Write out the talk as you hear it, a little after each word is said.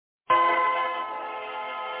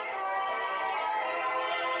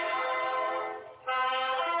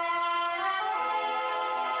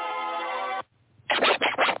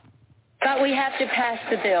But we have to pass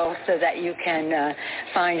the bill so that you can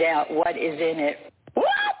find out what is in it. What?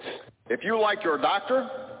 If you like your doctor,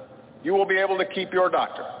 you will be able to keep your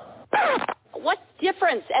doctor. What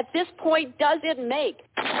difference at this point does it make?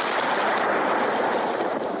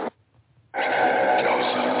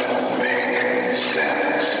 Doesn't make sense.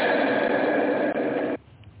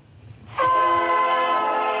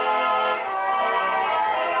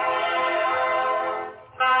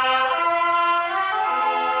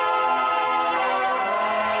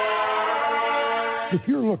 If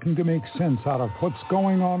you're looking to make sense out of what's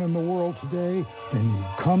going on in the world today, then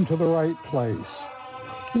you've come to the right place.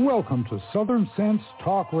 Welcome to Southern Sense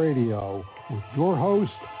Talk Radio with your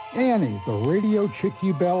host, Annie, the Radio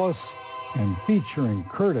Chickie Bellis, and featuring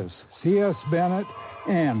Curtis C.S. Bennett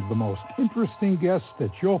and the most interesting guests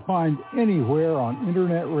that you'll find anywhere on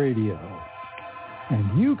Internet radio.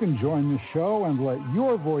 And you can join the show and let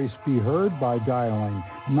your voice be heard by dialing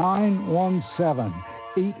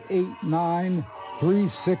 917-889-3675.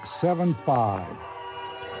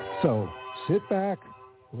 So sit back,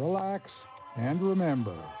 relax, and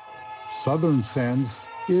remember, Southern Sense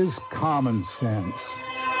is common sense.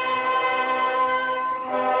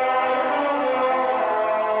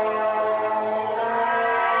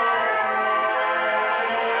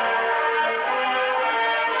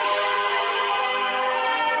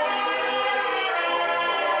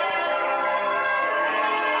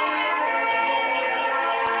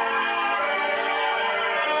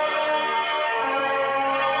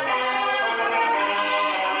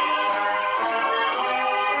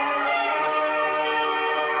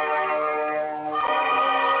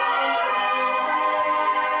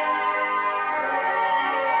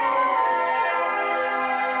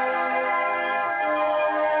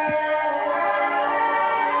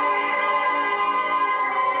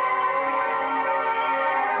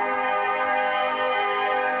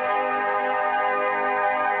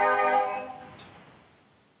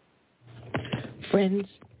 Friends,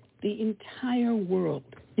 the entire world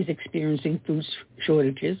is experiencing food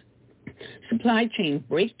shortages. Supply chain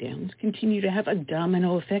breakdowns continue to have a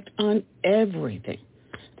domino effect on everything,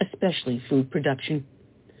 especially food production.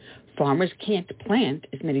 Farmers can't plant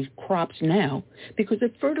as many crops now because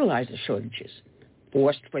of fertilizer shortages,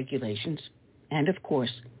 forced regulations, and, of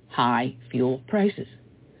course, high fuel prices.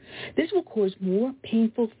 This will cause more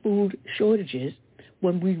painful food shortages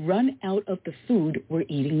when we run out of the food we're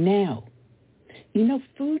eating now. You know,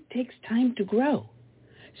 food takes time to grow.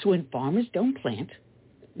 So when farmers don't plant,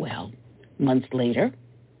 well, months later,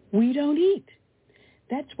 we don't eat.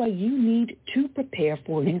 That's why you need to prepare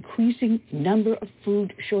for an increasing number of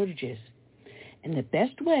food shortages. And the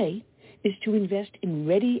best way is to invest in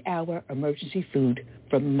Ready Hour emergency food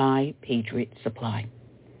from My Patriot Supply.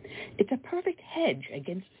 It's a perfect hedge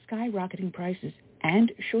against skyrocketing prices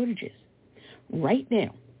and shortages. Right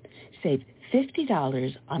now, save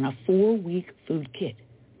 $50 on a 4-week food kit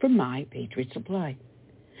from My Patriot Supply.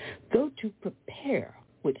 Go to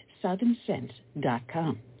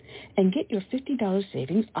preparewithSouthernSense.com and get your $50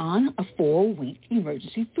 savings on a 4-week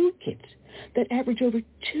emergency food kits that average over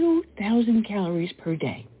 2,000 calories per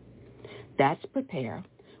day. That's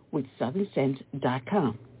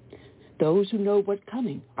preparewithSouthernSense.com. Those who know what's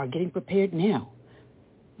coming are getting prepared now.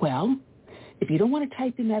 Well, if you don't want to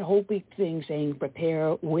type in that whole big thing saying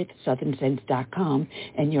preparewithSouthernSense.com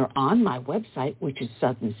and you're on my website, which is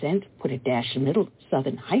Southern Sense, put a dash in the middle,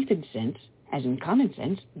 Southern-Sense, as in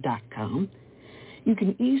commonsense.com, you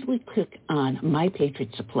can easily click on My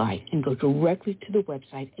Patriot Supply and go directly to the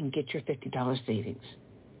website and get your $50 savings.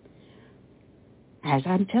 As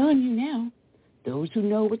I'm telling you now, those who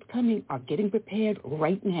know what's coming are getting prepared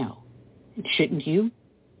right now. And shouldn't you?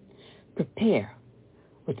 Prepare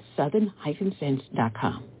with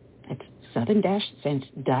Southern-Sense.com. That's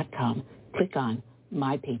Southern-Sense.com. Click on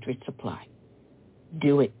My Patriot Supply.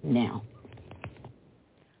 Do it now.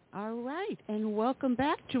 All right, and welcome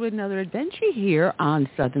back to another adventure here on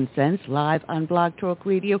Southern Sense, live on Blog Talk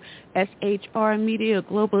Radio, SHR Media,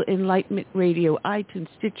 Global Enlightenment Radio, iTunes,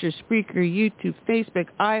 Stitcher, Spreaker, YouTube, Facebook,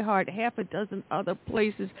 iHeart, half a dozen other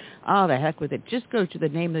places. Oh, the heck with it. Just go to the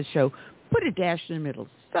name of the show, put a dash in the middle,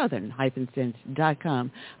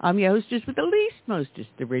 Southern-Sense.com. I'm your hostess with the least mostest,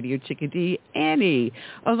 the Radio Chickadee, Annie,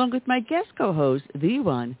 along with my guest co-host, the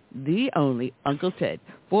one, the only, Uncle Ted,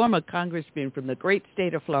 former congressman from the great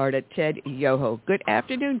state of Florida, Ted Yoho. Good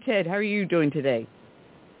afternoon, Ted. How are you doing today?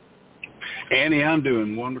 Annie, I'm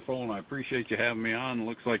doing wonderful, and I appreciate you having me on. It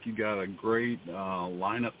looks like you got a great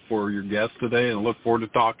lineup for your guests today, and I look forward to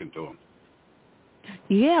talking to them.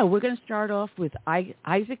 Yeah, we're going to start off with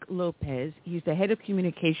Isaac Lopez. He's the head of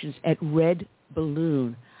communications at Red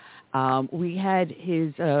Balloon. We had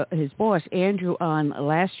his boss, Andrew, on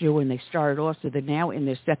last year when they started off, so they're now in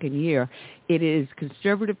their second year. It is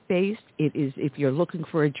conservative-based. It is if you're looking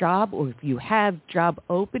for a job or if you have job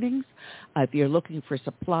openings, if you're looking for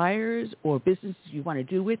suppliers or businesses you want to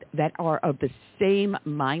do with that are of the same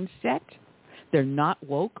mindset. They're not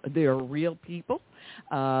woke. They're real people.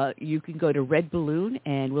 You can go to Red Balloon,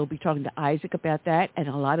 and we'll be talking to Isaac about that and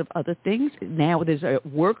a lot of other things. Now there's a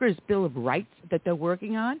workers' bill of rights that they're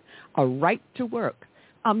working on, a right to work.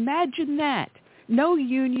 Imagine that. No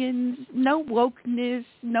unions, no wokeness,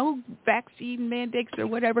 no vaccine mandates or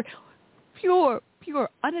whatever. Pure,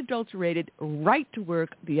 unadulterated right to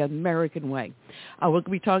work the American way. We're going to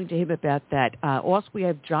be talking to him about that. Also, we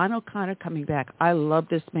have John O'Connor coming back. I love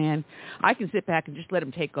this man. I can sit back and just let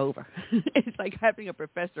him take over. It's like having a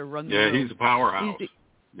professor run the room. Yeah, he's a powerhouse.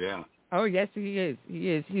 Yeah. Oh, yes, he is. He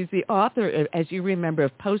is. He's the author, as you remember,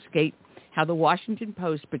 of Postgate, How the Washington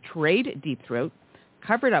Post Betrayed Deep Throat,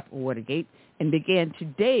 Covered Up Watergate, and began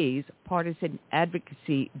today's partisan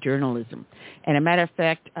advocacy journalism. And a matter of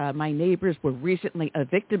fact, my neighbors were recently a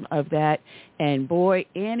victim of that, and boy,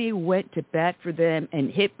 Annie went to bat for them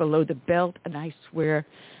and hit below the belt, and I swear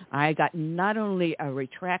I got not only a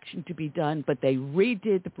retraction to be done, but they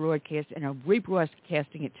redid the broadcast and are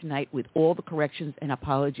rebroadcasting it tonight with all the corrections and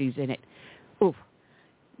apologies in it. Oof.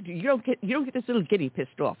 You don't get this little guinea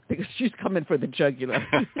pissed off because she's coming for the jugular.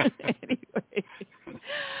 Anyway.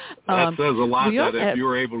 That says a lot that if you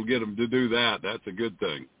were able to get them to do that, that's a good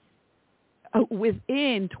thing.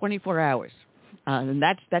 Within 24 hours. And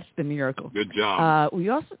that's the miracle. Good job. We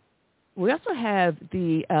also have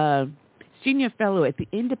the senior fellow at the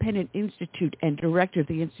Independent Institute and director of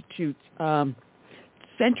the Institute's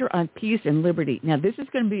Center on Peace and Liberty. Now, this is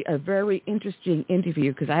going to be a very interesting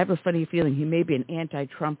interview because I have a funny feeling he may be an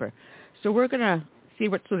anti-Trumper. So we're going to see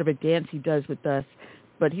what sort of a dance he does with us.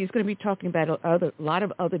 But he's going to be talking about a lot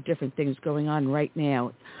of other different things going on right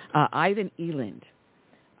now. Ivan Eland.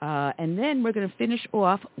 And then we're going to finish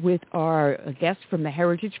off with our guest from the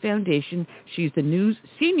Heritage Foundation. She's the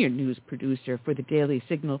senior news producer for the Daily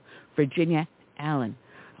Signal, Virginia Allen.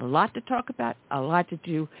 A lot to talk about, a lot to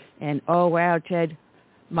do. And, oh, wow, Ted,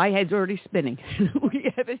 my head's already spinning.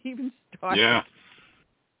 We haven't even started. Yeah.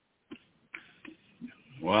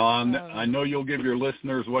 Well, I know you'll give your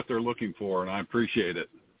listeners what they're looking for, and I appreciate it.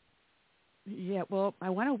 Yeah, well,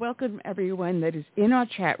 I want to welcome everyone that is in our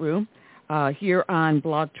chat room here on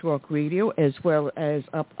Blog Talk Radio, as well as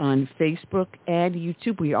up on Facebook and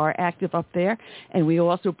YouTube. We are active up there, and we are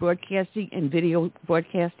also broadcasting and video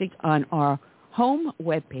broadcasting on our home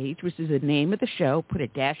webpage, which is the name of the show. Put a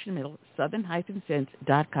dash in the middle,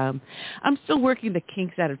 southern-sense.com. I'm still working the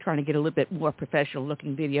kinks out of trying to get a little bit more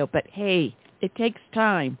professional-looking video, but hey, it takes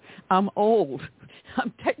time. I'm old.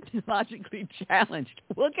 I'm technologically challenged.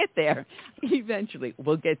 We'll get there. Eventually,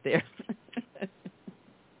 we'll get there.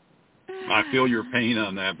 I feel your pain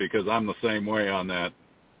on that because I'm the same way on that.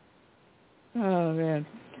 Oh, man.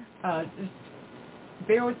 Just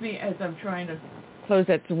bear with me as I'm trying to close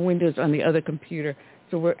out some windows on the other computer.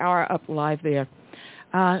 So we are up live there.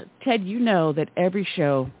 Ted, you know that every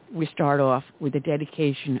show we start off with a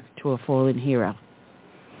dedication to a fallen hero.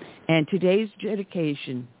 And today's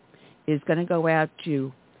dedication is going to go out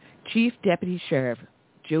to Chief Deputy Sheriff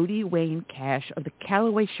Jody Wayne Cash of the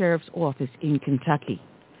Callaway Sheriff's Office in Kentucky.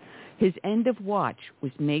 His end of watch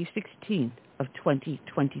was May 16th of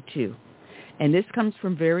 2022. And this comes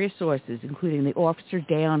from various sources, including the Officer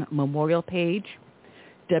Down Memorial page,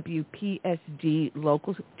 WPSD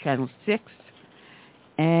Local Channel 6,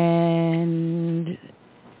 and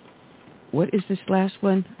what is this last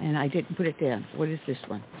one? And I didn't put it down. What is this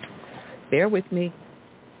one? Bear with me.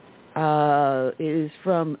 It is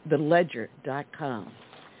from theledger.com.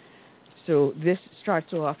 So this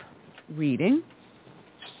starts off reading.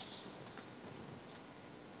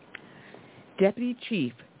 Deputy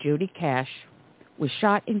Chief Jody Cash was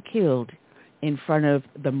shot and killed in front of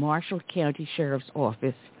the Marshall County Sheriff's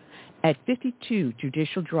Office at 52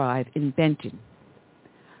 Judicial Drive in Benton.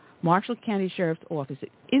 Marshall County Sheriff's Office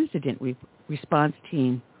incident response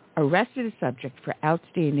team arrested a subject for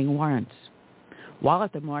outstanding warrants. While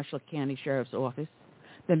at the Marshall County Sheriff's Office,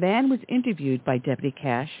 the man was interviewed by Deputy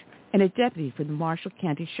Cash and a deputy from the Marshall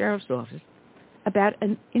County Sheriff's Office about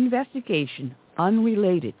an investigation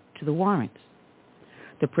unrelated to the warrants.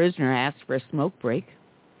 The prisoner asked for a smoke break,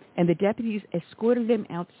 and the deputies escorted him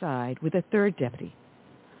outside with a third deputy.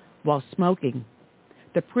 While smoking,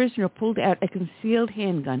 the prisoner pulled out a concealed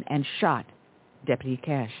handgun and shot Deputy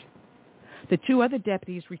Cash. The two other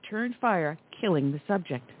deputies returned fire, killing the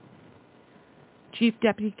subject. Chief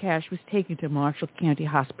Deputy Cash was taken to Marshall County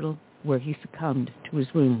Hospital, where he succumbed to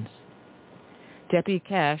his wounds. Deputy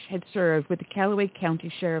Cash had served with the Callaway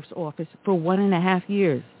County Sheriff's Office for 1.5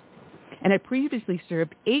 years and had previously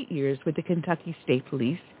served 8 years with the Kentucky State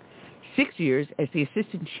Police, 6 years as the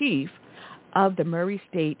Assistant Chief of the Murray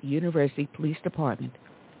State University Police Department,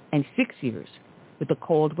 and 6 years with the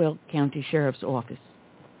Caldwell County Sheriff's Office.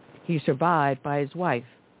 He is survived by his wife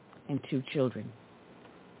and 2 children.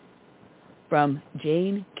 From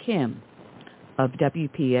Jane Kim of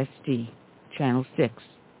WPSD, Channel 6.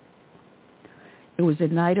 It was a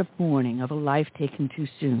night of mourning of a life taken too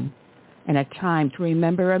soon, and a time to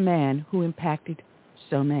remember a man who impacted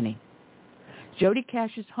so many. Jody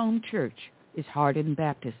Cash's home church is Hardin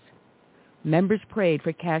Baptist. Members prayed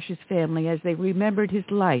for Cash's family as they remembered his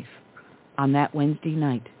life on that Wednesday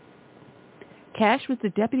night. Cash was the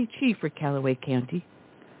deputy chief for Callaway County.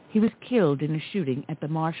 He was killed in a shooting at the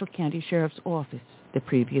Marshall County Sheriff's Office the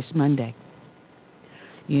previous Monday.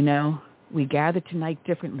 You know, we gather tonight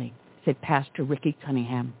differently, said Pastor Ricky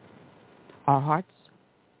Cunningham. Our hearts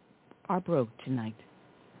are broke tonight.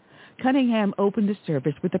 Cunningham opened the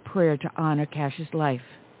service with a prayer to honor Cash's life.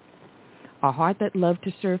 A heart that loved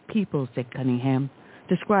to serve people, said Cunningham,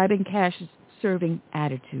 describing Cash's serving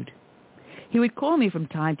attitude. He would call me from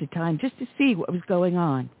time to time just to see what was going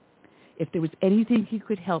on, if there was anything he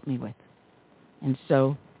could help me with. And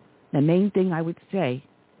so, the main thing I would say,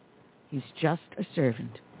 he's just a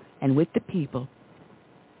servant, and with the people,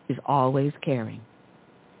 is always caring.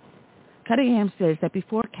 Cunningham says that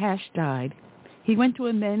before Cash died, he went to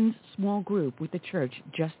a men's small group with the church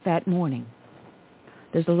just that morning.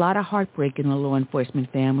 There's a lot of heartbreak in the law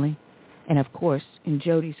enforcement family, and of course in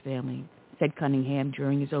Jody's family, said Cunningham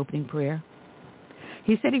during his opening prayer.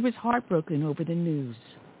 He said he was heartbroken over the news.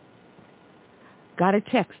 Got a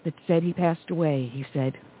text that said he passed away, he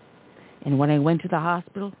said. And when I went to the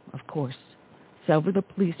hospital, of course, several of the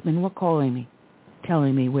policemen were calling me,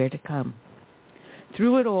 telling me where to come.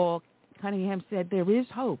 Through it all, Cunningham said there is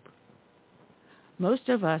hope. Most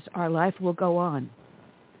of us, our life will go on.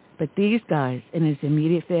 But these guys and his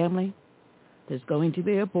immediate family, there's going to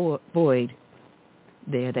be a void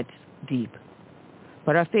there that's deep.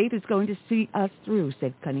 But our faith is going to see us through,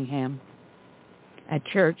 said Cunningham. At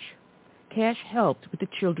church, Cash helped with the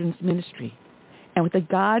children's ministry and with the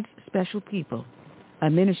God's Special People, a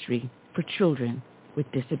ministry for children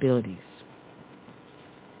with disabilities.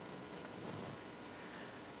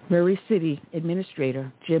 Murray City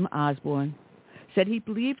Administrator Jim Osborne said he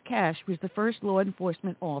believed Cash was the first law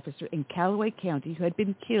enforcement officer in Callaway County who had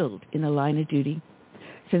been killed in the line of duty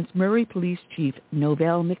since Murray Police Chief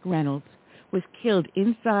Novell McReynolds was killed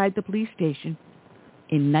inside the police station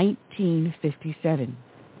in 1957.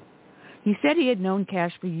 He said he had known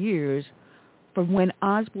Cash for years from when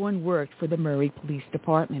Osborne worked for the Murray Police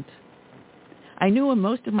Department. I knew him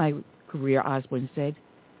most of my career, Osborne said.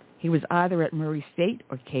 He was either at Murray State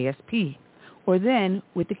or KSP, or then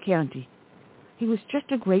with the county. He was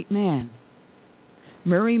just a great man.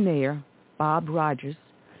 Murray Mayor Bob Rogers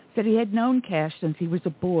said he had known Cash since he was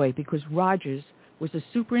a boy because Rogers was the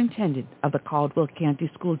superintendent of the Caldwell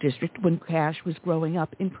County School District when Cash was growing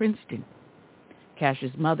up in Princeton.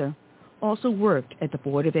 Cash's mother also worked at the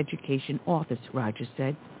Board of Education office, Rogers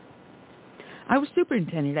said. I was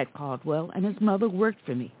superintendent at Caldwell, and his mother worked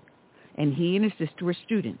for me, and he and his sister were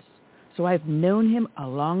students, so I've known him a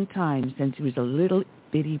long time since he was a little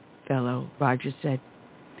bitty fellow, Rogers said.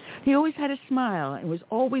 He always had a smile and was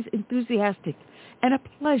always enthusiastic and a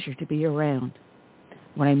pleasure to be around.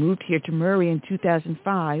 When I moved here to Murray in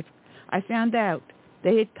 2005, I found out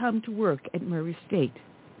they had come to work at Murray State.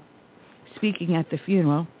 Speaking at the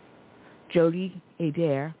funeral, Jody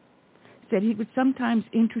Adair said he would sometimes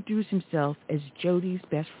introduce himself as Jody's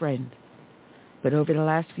best friend. But over the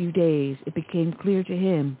last few days, it became clear to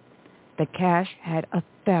him that Cash had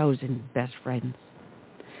 1,000 best friends.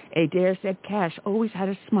 Adair said Cash always had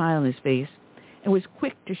a smile on his face and was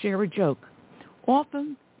quick to share a joke,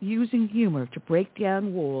 often using humor to break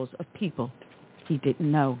down walls of people he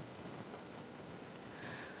didn't know.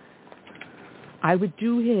 I would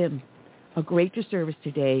do him a great disservice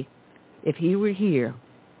today if he were here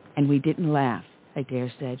and we didn't laugh,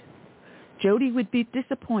 Adair said. Jody would be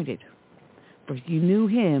disappointed, for if you knew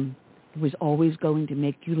him, he was always going to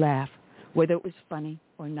make you laugh, whether it was funny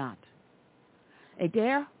or not.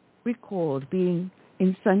 Adair recalled being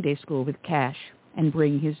in Sunday school with Cash and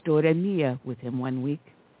bringing his daughter Mia with him one week.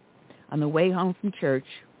 On the way home from church,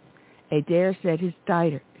 Adair said his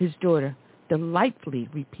daughter delightfully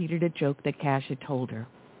repeated a joke that Cash had told her.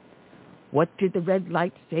 What did the red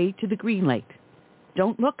light say to the green light?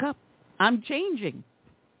 Don't look up. I'm changing.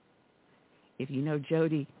 If you know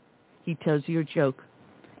Jody, he tells you a joke,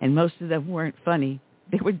 and most of them weren't funny.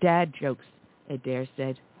 They were dad jokes, Adair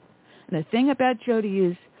said. And the thing about Jody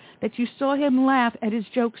is that you saw him laugh at his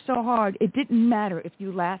jokes so hard it didn't matter if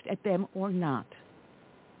you laughed at them or not.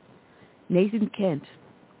 Nathan Kent,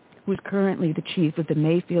 who is currently the chief of the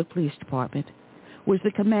Mayfield Police Department, was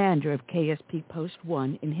the commander of KSP Post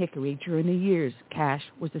 1 in Hickory during the years Cash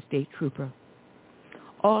was a state trooper.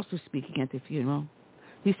 Also speaking at the funeral,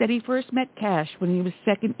 he said he first met Cash when he was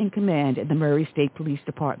second in command in the Murray State Police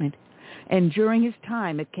Department, and during his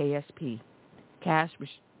time at KSP, Cash was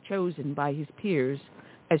chosen by his peers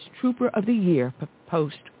as Trooper of the Year for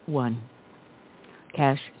Post 1.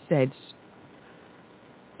 Kent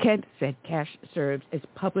said Cash served as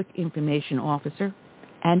Public Information Officer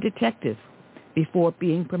and Detective before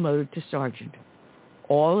being promoted to Sergeant,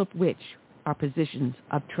 all of which are positions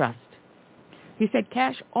of trust. He said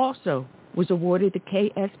Cash also was awarded the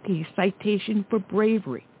KSP Citation for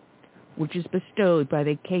Bravery, which is bestowed by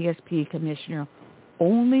the KSP Commissioner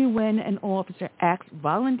only when an officer acts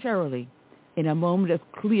voluntarily in a moment of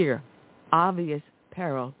clear, obvious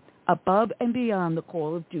peril above and beyond the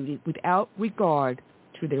call of duty without regard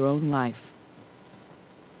to their own life.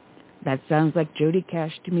 That sounds like Jody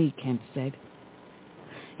Cash to me, Kent said.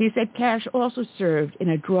 He said Cash also served in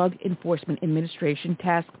a Drug Enforcement Administration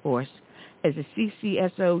task force as a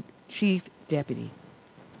CCSO chief deputy.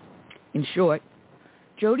 In short,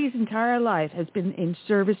 Jody's entire life has been in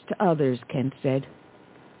service to others, Kent said.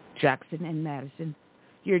 Jackson and Madison,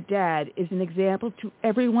 your dad is an example to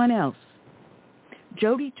everyone else.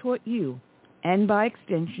 Jody taught you, and by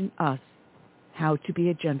extension us, how to be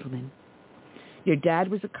a gentleman. Your dad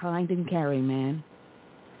was a kind and caring man.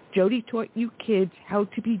 Jody taught you kids how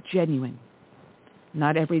to be genuine.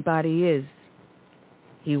 Not everybody is.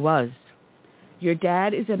 He was. Your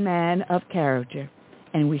dad is a man of character,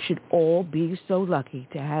 and we should all be so lucky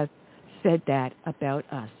to have said that about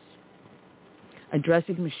us.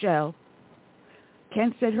 Addressing Michelle,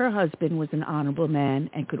 Kent said her husband was an honorable man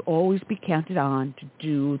and could always be counted on to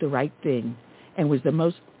do the right thing and was the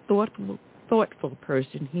most thoughtful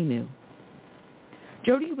person he knew.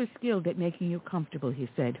 Jody was skilled at making you comfortable, he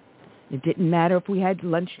said. It didn't matter if we had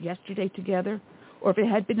lunch yesterday together or if it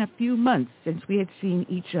had been a few months since we had seen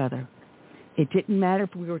each other. It didn't matter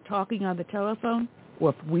if we were talking on the telephone or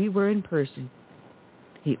if we were in person.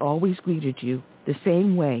 He always greeted you the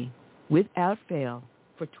same way, without fail,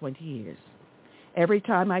 for 20 years. Every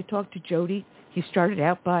time I talked to Jody, he started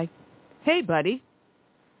out by, "Hey, buddy."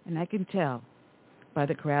 And I can tell by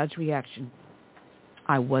the crowd's reaction,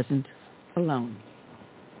 I wasn't alone.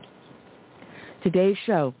 Today's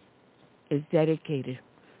show is dedicated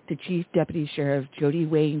to Chief Deputy Sheriff Jody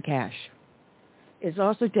Wayne Cash. It is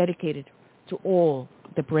also dedicated to all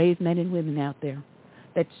the brave men and women out there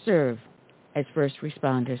that serve as first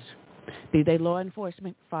responders, be they law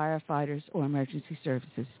enforcement, firefighters, or emergency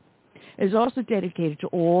services. It is also dedicated to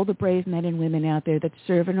all the brave men and women out there that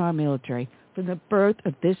serve in our military from the birth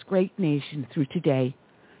of this great nation through today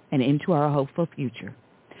and into our hopeful future.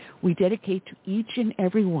 We dedicate to each and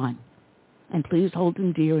every one, and please hold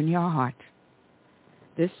them dear in your heart,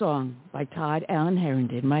 this song by Todd Allen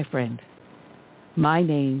Herndon, my friend. My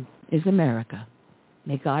name is America.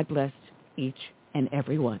 May God bless each and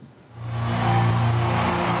every one.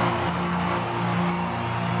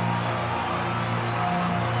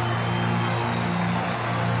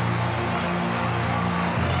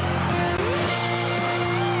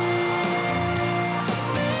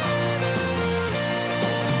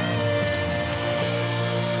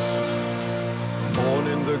 Born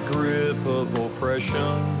in the grip of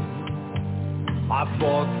oppression, I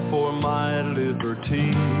fought for my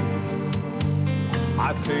liberty.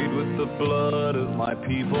 I paid with the blood of my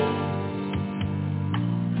people.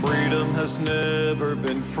 Freedom has never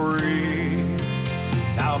been free.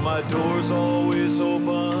 Now my door's always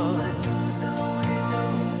open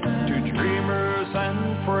to dreamers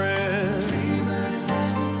and friends.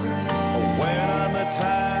 When I'm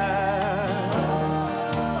attacked,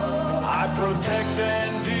 I protect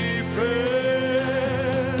and defend,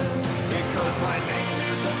 because my name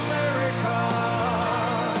is America.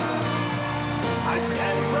 I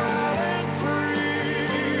stand proud and free.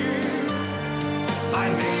 My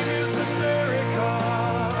name is America.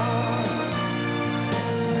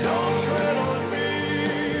 Don't tread on me.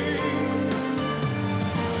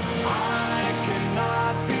 I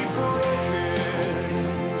cannot be broken.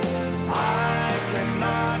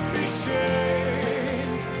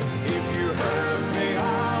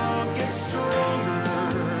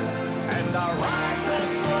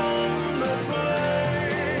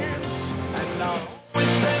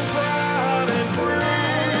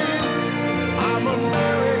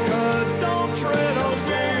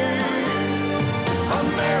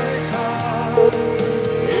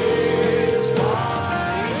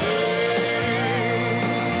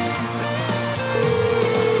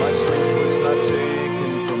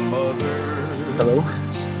 Hello?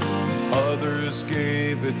 Others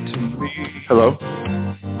gave it to me. Hello?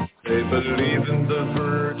 They believe in the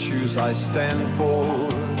virtues I stand for,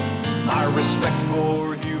 my respect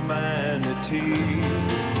for humanity.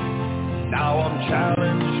 Now I'm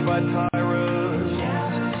challenged by tyrants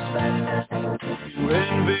who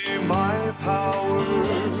envy my power,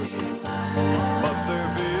 but their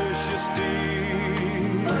vicious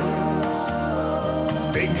deeds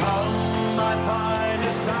become my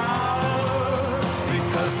finest hour,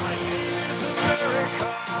 because my name is America.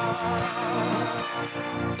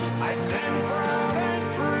 I stand proud and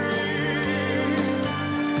free.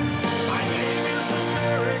 My name is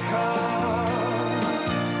America.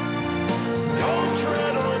 Don't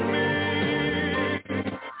tread on me.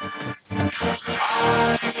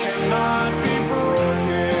 I cannot be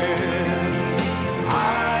broken.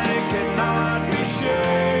 I cannot be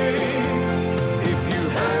shamed. If you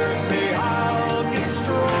hurt me, I'll get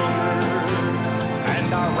stronger,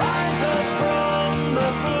 and I'll rise up from the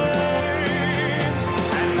flames,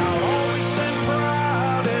 and I'll always stand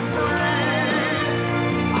proud and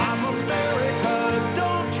free. I'm America,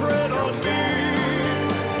 don't tread on me.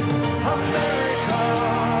 America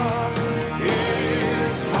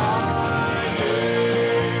is my name.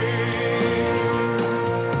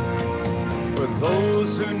 For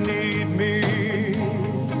those who need me,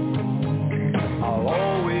 I'll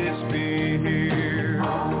always be here.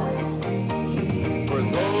 For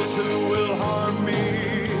those who will harm me,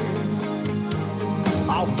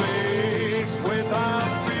 I'll face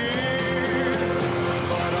without fear.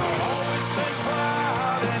 But I'll always stay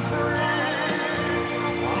proud and free.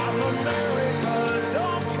 I'm America,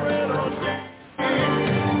 don't tread on me.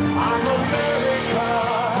 I'm America,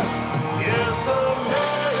 yes,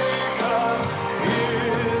 America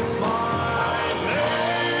is my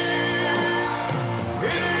name.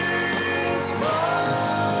 It's my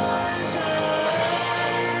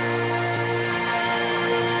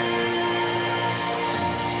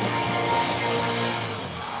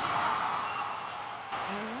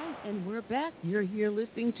All right, and we're back. You're here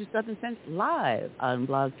listening to Southern Sense live on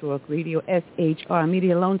Blog Talk Radio, SHR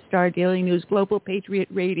Media, Lone Star Daily News, Global Patriot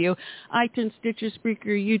Radio, iTunes, Stitcher, Spreaker,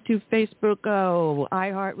 YouTube, Facebook,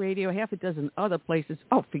 iHeartRadio, half a dozen other places.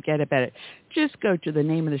 Oh, forget about it. Just go to the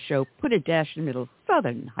name of the show, put a dash in the middle,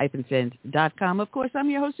 southern-sense.com. Of course, I'm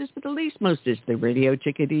your hostess with the least mostest, the radio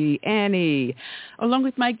chickadee, Annie, along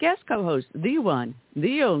with my guest co-host, the one,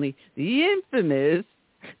 the only, the infamous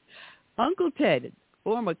Uncle Ted,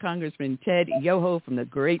 former Congressman Ted Yoho from the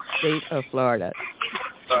great state of Florida.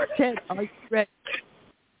 Ted, are you ready?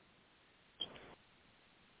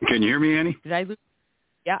 Can you hear me, Annie? Did I lose?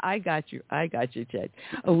 Yeah, I got you. Ted.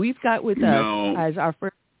 We've got with us as our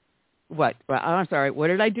first... What? Well, I'm sorry. What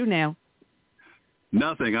did I do now?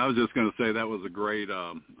 Nothing. I was just going to say that was a great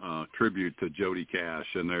tribute to Jody Cash,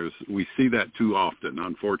 and we see that too often,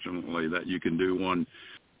 unfortunately, that you can do one,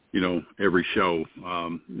 every show.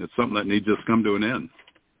 It's something that needs to just come to an end.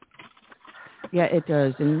 Yeah, it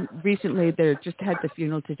does. And recently, they just had the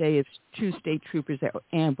funeral today of 2 state troopers that were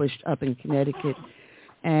ambushed up in Connecticut,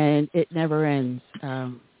 and it never ends.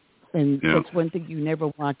 That's one thing you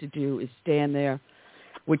never want to do is stand there,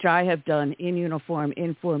 which I have done in uniform,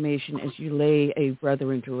 in formation, as you lay a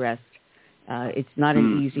brother to rest. It's not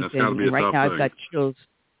an easy thing. And right now, I've got chills.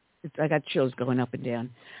 I got chills going up and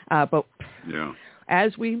down. But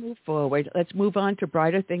as we move forward, let's move on to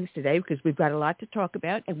brighter things today, because we've got a lot to talk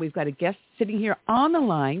about, and we've got a guest sitting here on the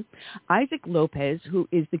line, Isaac Lopez, who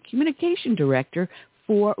is the communication director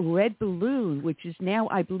for Red Balloon, which is now,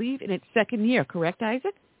 I believe, in its second year. Correct,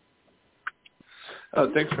 Isaac?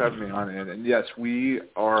 Thanks for having me on, and yes, we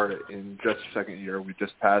are in just the second year. We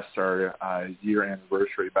just passed our year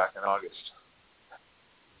anniversary back in August.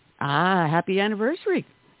 Happy anniversary.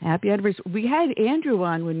 Happy anniversary. We had Andrew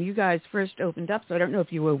on when you guys first opened up, so I don't know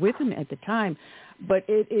if you were with him at the time, but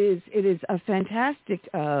it is a fantastic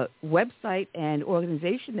website and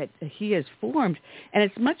organization that he has formed, and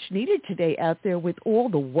it's much needed today out there with all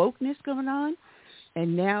the wokeness going on,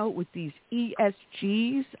 and now with these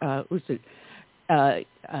ESGs,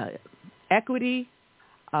 equity,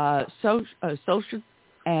 social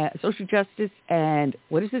justice, and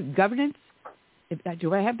what is it, governance?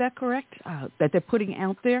 Do I have that correct? That they're putting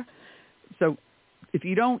out there. So if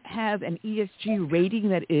you don't have an ESG rating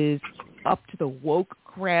that is up to the woke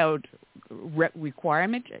crowd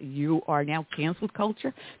requirement, you are now canceled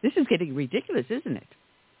culture. This is getting ridiculous, isn't it?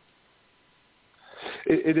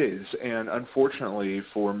 It is, and unfortunately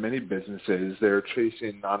for many businesses, they're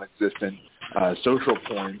chasing non-existent social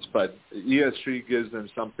points, but ESG gives them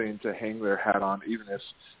something to hang their hat on, even if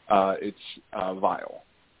it's vile.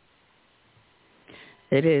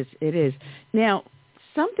 It is. It is. Now,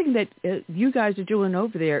 something that you guys are doing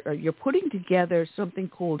over there, you're putting together something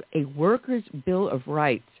called a Workers' Bill of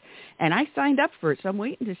Rights. And I signed up for it, so I'm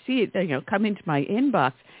waiting to see it come into my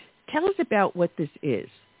inbox. Tell us about what this is.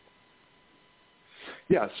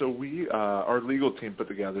 Yeah, so our legal team put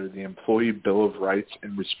together the Employee Bill of Rights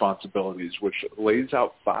and Responsibilities, which lays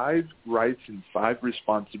out 5 rights and 5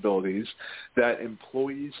 responsibilities that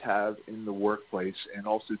employees have in the workplace and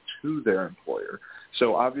also to their employer.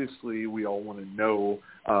 So obviously we all want to know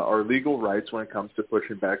our legal rights when it comes to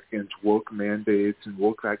pushing back against woke mandates and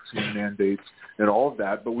woke vaccine mandates and all of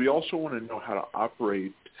that, but we also want to know how to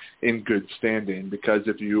operate in good standing, because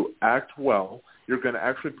if you act well, you're going to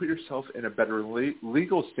actually put yourself in a better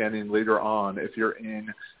legal standing later on if you're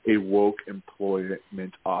in a woke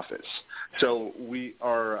employment office. So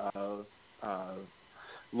our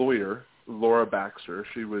lawyer, Laura Baxter,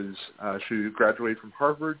 she graduated from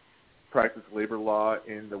Harvard, practiced labor law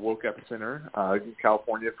in the woke epicenter in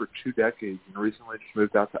California for 2 decades, and recently just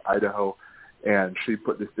moved out to Idaho. And she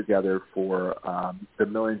put this together for the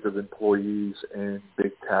millions of employees in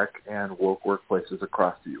big tech and woke workplaces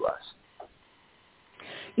across the U.S.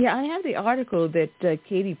 Yeah, I have the article that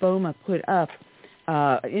Katie Boma put up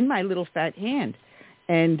in my little fat hand,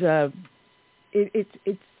 and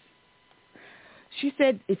it's. She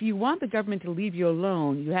said, if you want the government to leave you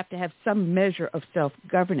alone, you have to have some measure of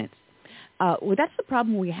self-governance. Well, that's the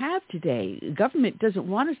problem we have today. Government doesn't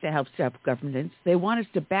want us to have self-governance. They want us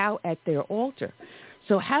to bow at their altar.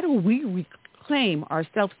 So how do we reclaim our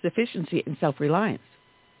self-sufficiency and self-reliance?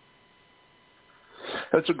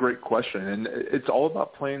 That's a great question, and it's all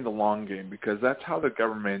about playing the long game, because that's how the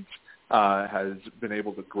government has been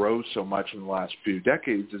able to grow so much in the last few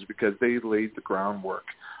decades, is because they laid the groundwork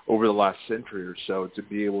over the last century or so to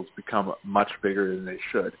be able to become much bigger than they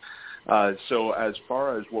should. So as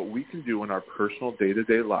far as what we can do in our personal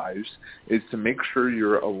day-to-day lives is to make sure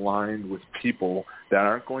you're aligned with people that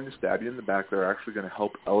aren't going to stab you in the back. They're actually going to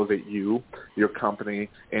help elevate you, your company,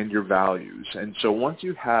 and your values. And so once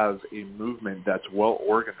you have a movement that's well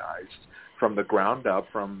organized from the ground up,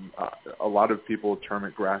 from a lot of people term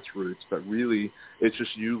it grassroots, but really it's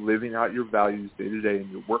just you living out your values day-to-day in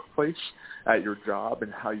your workplace, at your job,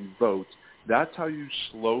 and how you vote. That's how you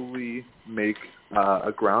slowly make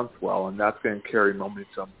a groundswell, and that's going to carry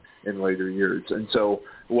momentum in later years. And so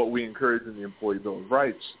what we encourage in the Employee Bill of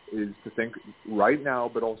Rights is to think right now,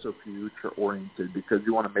 but also future-oriented, because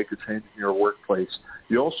you want to make a change in your workplace.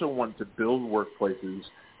 You also want to build workplaces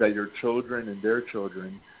that your children and their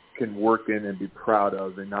children can work in and be proud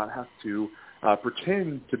of, and not have to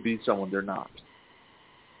pretend to be someone they're not.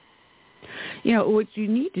 What you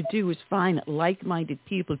need to do is find like-minded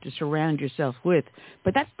people to surround yourself with.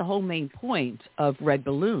 But that's the whole main point of Red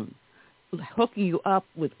Balloon, hooking you up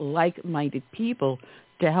with like-minded people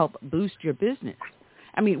to help boost your business.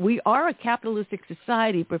 I mean, we are a capitalistic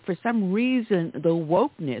society, but for some reason, the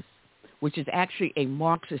wokeness, which is actually a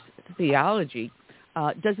Marxist theology,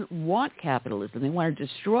 doesn't want capitalism. They want to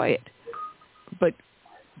destroy it. But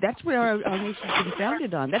that's what our nation's been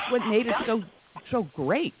founded on. That's what made it so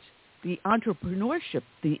great. The entrepreneurship,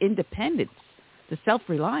 the independence, the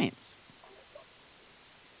self-reliance.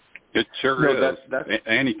 It sure is.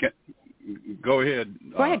 Annie, go ahead.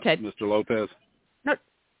 Go ahead, Ted. Mr. Lopez.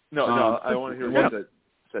 No, I want to hear what you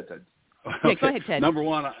said, Ted. Okay. Yeah, go ahead, Ted. Number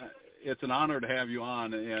one, it's an honor to have you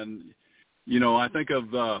on. And, I think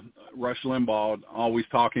of Rush Limbaugh always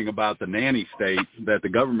talking about the nanny state that the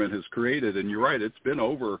government has created. And you're right, it's been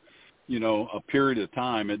over a period of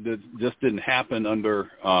time. It just didn't happen under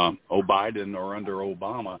Biden or under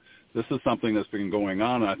Obama. This is something that's been going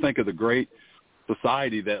on. And I think of the great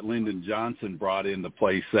society that Lyndon Johnson brought into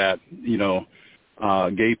place that,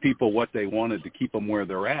 gave people what they wanted to keep them where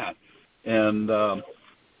they're at. And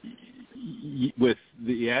with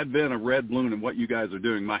the advent of Red Balloon and what you guys are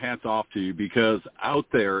doing, my hat's off to you, because out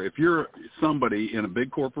there, if you're somebody in a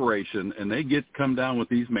big corporation and they come down with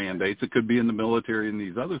these mandates, it could be in the military and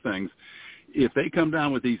these other things, if they come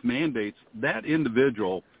down with these mandates, that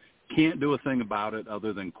individual can't do a thing about it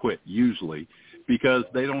other than quit, usually, because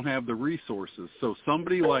they don't have the resources. So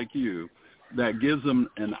somebody like you that gives them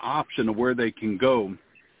an option of where they can go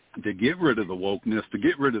to get rid of the wokeness, to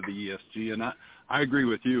get rid of the ESG, and I agree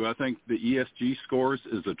with you. I think the ESG scores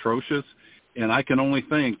is atrocious, and I can only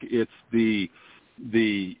think it's the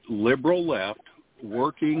liberal left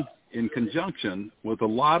working in conjunction with a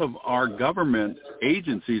lot of our government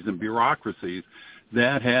agencies and bureaucracies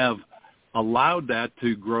that have allowed that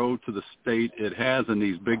to grow to the state it has in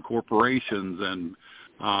these big corporations and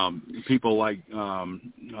people like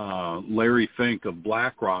Larry Fink of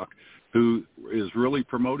BlackRock, who is really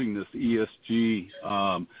promoting this ESG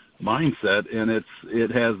mindset, and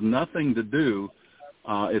it has nothing to do.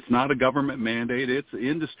 It's not a government mandate; it's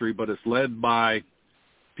industry, but it's led by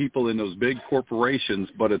people in those big corporations.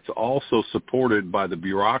 But it's also supported by the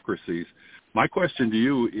bureaucracies. My question to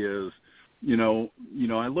you is,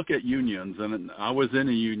 I look at unions, and I was in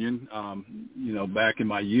a union, back in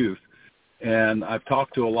my youth, and I've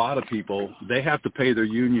talked to a lot of people. They have to pay their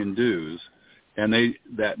union dues, and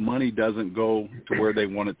that money doesn't go to where they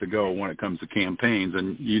want it to go when it comes to campaigns.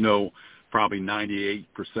 And probably 98%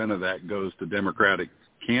 of that goes to Democratic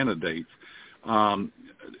candidates.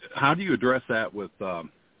 How do you address that with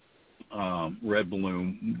Red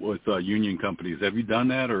Balloon, with union companies? Have you done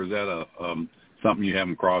that, or is that something you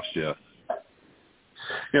haven't crossed yet?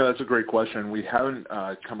 That's a great question. We haven't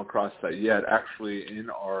come across that yet. Actually, in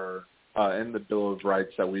the Bill of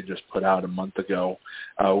Rights that we just put out a month ago,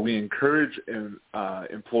 we encourage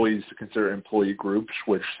employees to consider employee groups,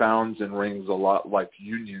 which sounds and rings a lot like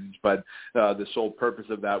unions, but the sole purpose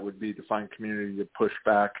of that would be to find community to push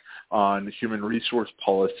back on human resource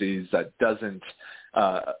policies that doesn't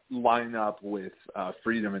line up with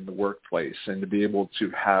freedom in the workplace, and to be able to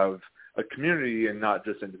have a community and not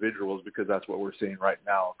just individuals, because that's what we're seeing right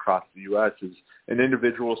now across the U.S. is an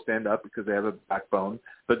individual stand up because they have a backbone,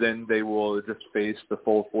 but then they will just face the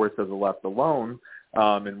full force of the left alone,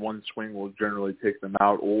 and one swing will generally take them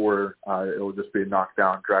out, or it will just be a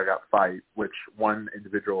knockdown, drag-out fight, which one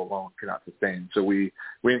individual alone cannot sustain. So we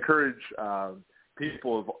encourage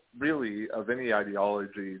people of any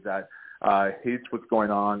ideology that hates what's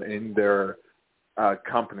going on in their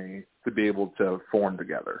company to be able to form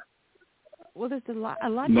together. Well, there's a lot.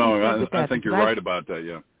 No, I think you're right about that.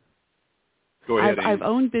 Yeah. Go ahead. I've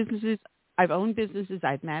owned businesses.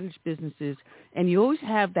 I've managed businesses, and you always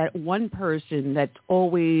have that one person that's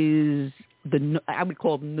always I would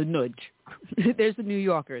call them the nudge. There's the New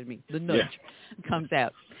Yorker in me. The nudge comes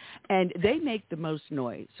out, and they make the most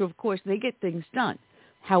noise. So of course they get things done.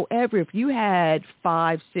 However, if you had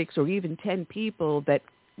 5, 6, or even 10 people that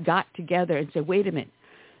got together and said, "Wait a minute,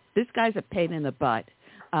 this guy's a pain in the butt.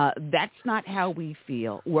 That's not how we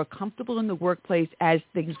feel. We're comfortable in the workplace as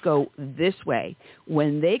things go this way."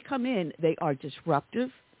 When they come in, they are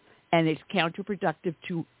disruptive, and it's counterproductive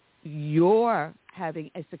to your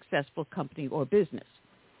having a successful company or business.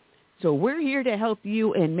 So we're here to help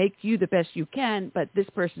you and make you the best you can, but this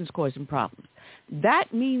person's causing problems.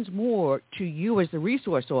 That means more to you as the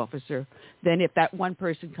resource officer than if that one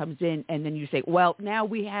person comes in and then you say, well, now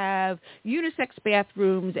we have unisex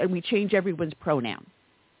bathrooms and we change everyone's pronoun.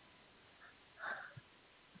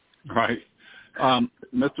 Right.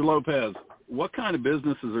 Mr. Lopez, what kind of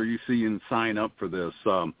businesses are you seeing sign up for this?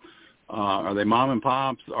 Are they mom and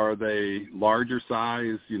pops? Are they larger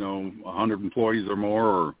size, 100 employees or more?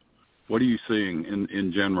 Or what are you seeing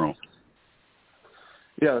in general?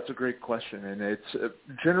 Yeah, that's a great question, and it's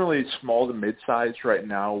generally small to mid-sized right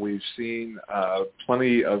now. We've seen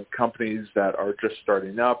plenty of companies that are just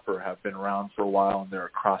starting up or have been around for a while, and they're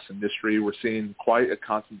across industry. We're seeing quite a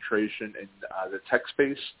concentration in the tech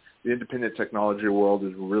space. The independent technology world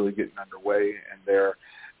is really getting underway, and they're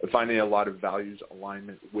finding a lot of values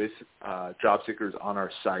alignment with job seekers on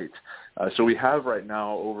our site. So we have right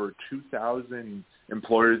now over 2,000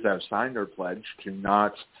 employers that have signed their pledge to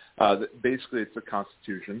not, basically it's the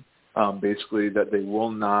Constitution, basically that they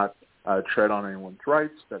will not tread on anyone's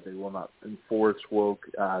rights, that they will not enforce woke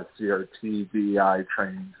CRT, DEI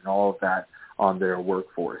trainings and all of that on their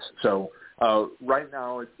workforce. So right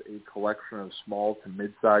now it's a collection of small to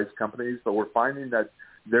mid-sized companies, but we're finding that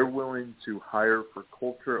they're willing to hire for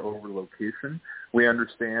culture over location. We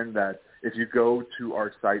understand that if you go to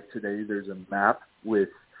our site today, there's a map with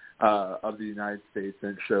of the United States,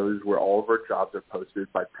 and it shows where all of our jobs are posted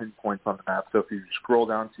by pinpoints on the map. So if you scroll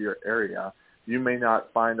down to your area, you may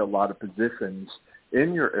not find a lot of positions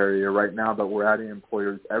in your area right now, but we're adding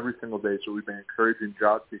employers every single day. So we've been encouraging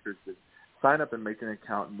job seekers to sign up and make an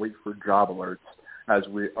account and wait for job alerts as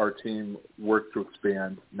our team works to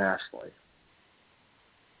expand nationally.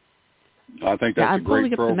 I think that's a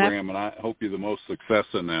great program, and I hope you're the most success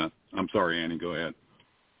in that. I'm sorry, Annie, go ahead.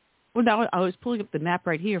 Well, now I was pulling up the map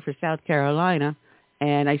right here for South Carolina,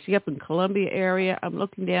 and I see up in Columbia area. I'm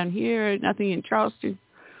looking down here, nothing in Charleston,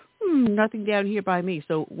 nothing down here by me.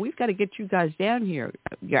 So we've got to get you guys down here.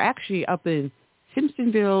 You're actually up in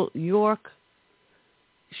Simpsonville, York,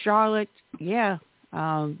 Charlotte. Yeah,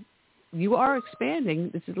 you are expanding.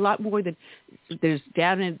 This is a lot more than there's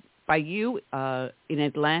down by you in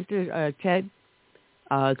Atlanta, Ted,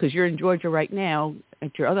 because you're in Georgia right now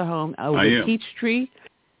at your other home with Peachtree.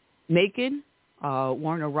 Macon,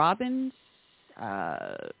 Warner Robins,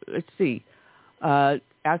 let's see,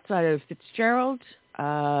 outside of Fitzgerald,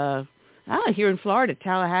 here in Florida,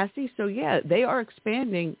 Tallahassee. So, yeah, they are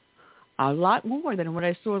expanding a lot more than what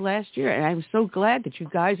I saw last year. And I'm so glad that you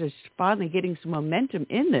guys are finally getting some momentum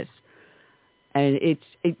in this. And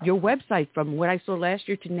your website, from what I saw last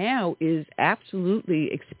year to now, is absolutely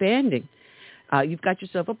expanding. You've got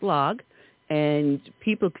yourself a blog, and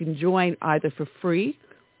people can join either for free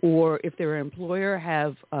or, if their employer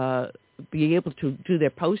have be able to do their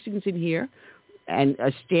postings in here. And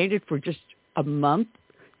a standard for just a month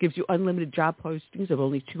gives you unlimited job postings of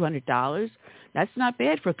only $200. That's not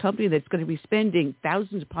bad for a company that's going to be spending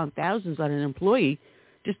thousands upon thousands on an employee.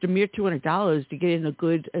 Just a mere $200 to get in a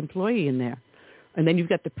good employee in there. And then you've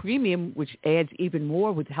got the premium, which adds even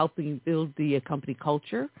more with helping build the company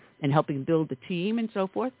culture and helping build the team and so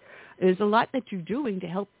forth. There's a lot that you're doing to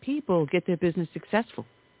help people get their business successful.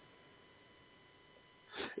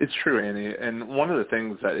 It's true, Annie. And one of the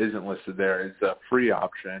things that isn't listed there is the free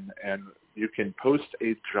option, and you can post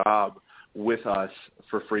a job with us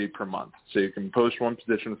for free per month. So you can post one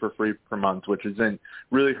position for free per month, which isn't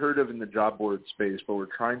really heard of in the job board space, but we're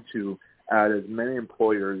trying to add as many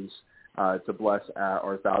employers to bless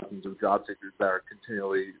our thousands of job seekers that are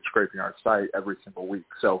continually scraping our site every single week.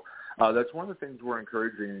 So that's one of the things we're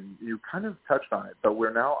encouraging. You kind of touched on it, but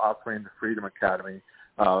we're now offering the Freedom Academy,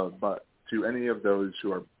 but to any of those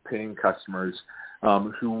who are paying customers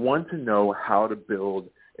who want to know how to build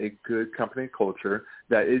a good company culture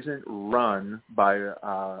that isn't run by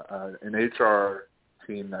an HR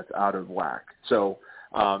team that's out of whack. So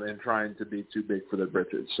and trying to be too big for their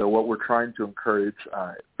britches. So what we're trying to encourage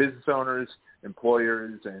business owners,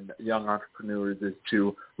 employers, and young entrepreneurs is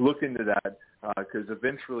to look into that, because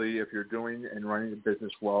eventually if you're doing and running a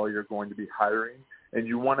business well, you're going to be hiring, and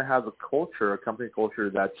you want to have a culture, a company culture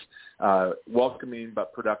that's welcoming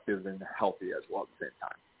but productive and healthy as well at the same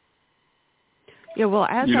time. Yeah, well,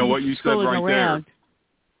 as you know I'm what you said scrolling right around, there.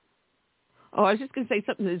 Oh, I was just going to say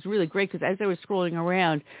something that's really great, because as I was scrolling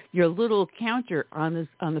around, your little counter on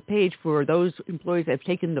the page for those employees that have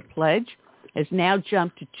taken the pledge has now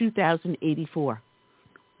jumped to 2,084.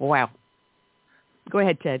 Wow. Go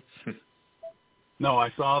ahead, Ted. No,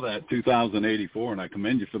 I saw that 2,084, and I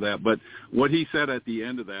commend you for that. But what he said at the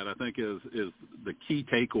end of that, I think, is the key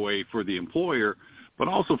takeaway for the employer, but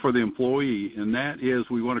also for the employee, and that is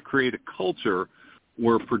we want to create a culture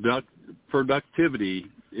where productivity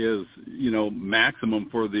is, maximum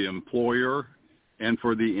for the employer and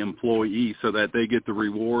for the employee, so that they get the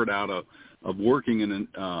reward out of working in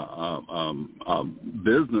a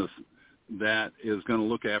business that is going to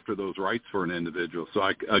look after those rights for an individual. So,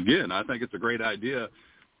 I think it's a great idea,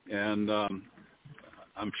 and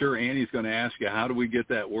I'm sure Annie's going to ask you, how do we get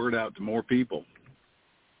that word out to more people?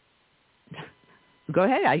 Go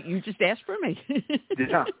ahead. You just asked for me.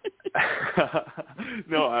 Yeah.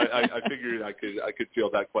 No, I figured I could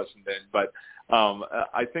field that question then. But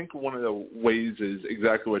I think one of the ways is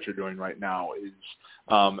exactly what you're doing right now, is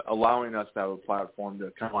allowing us to have a platform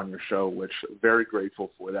to come on your show, which I'm very grateful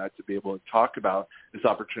for that, to be able to talk about this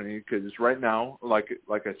opportunity. Because right now, like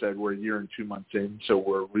I said, we're a year and 2 months in, so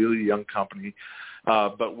we're a really young company.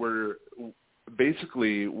 But we're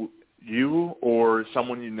basically, you or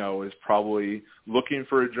someone you know is probably looking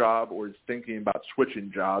for a job or is thinking about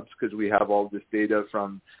switching jobs, because we have all this data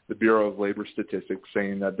from the Bureau of Labor Statistics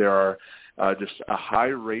saying that there are just a high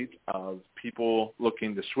rate of people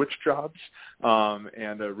looking to switch jobs.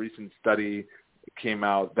 And a recent study came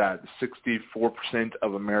out that 64%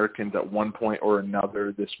 of Americans at one point or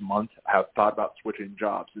another this month have thought about switching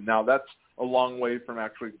jobs. And now that's a long way from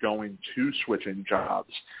actually going to switching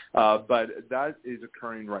jobs. But that is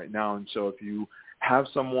occurring right now. And so if you have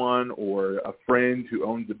someone or a friend who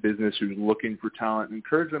owns a business who's looking for talent,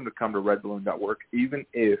 encourage them to come to redballoon.work, even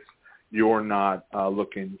if you're not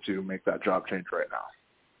looking to make that job change right now.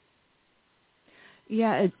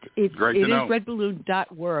 Yeah, it is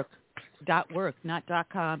redballoon.work. .work, not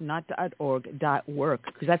 .com, not .org, .work,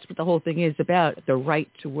 because that's what the whole thing is about, the right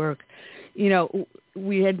to work.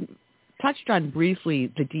 We had touched on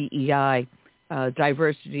briefly the DEI,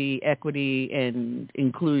 diversity, equity, and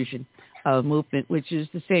inclusion movement, which is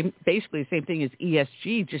basically the same thing as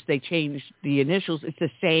ESG, just they changed the initials. It's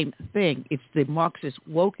the same thing. It's the Marxist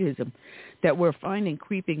wokeism that we're finding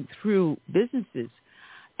creeping through businesses.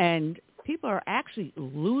 And people are actually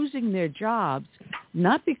losing their jobs,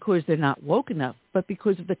 not because they're not woke enough, but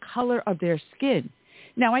because of the color of their skin.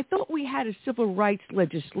 Now, I thought we had a civil rights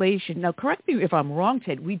legislation. Now, correct me if I'm wrong,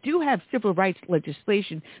 Ted. We do have civil rights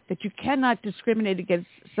legislation that you cannot discriminate against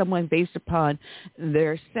someone based upon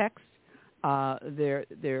their sex, their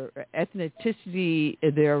ethnicity,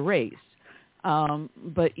 their race.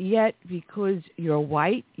 But yet, because you're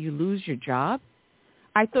white, you lose your job?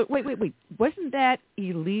 I thought, wait. Wasn't that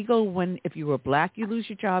illegal when if you were black, you lose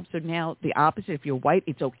your job? So now the opposite, if you're white,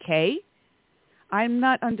 it's okay? I'm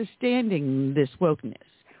not understanding this wokeness.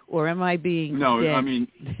 Or am I being No, dead? I mean,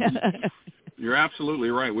 you're absolutely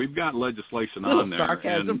right. We've got legislation on there.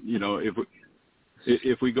 Sarcasm. And,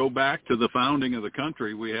 if we go back to the founding of the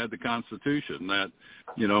country, we had the Constitution that,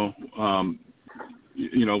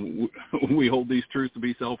 we hold these truths to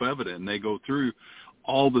be self-evident, and they go through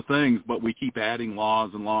all the things, but we keep adding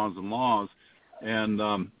laws and laws and laws.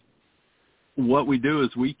 And what we do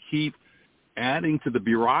is we keep adding to the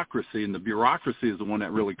bureaucracy, and the bureaucracy is the one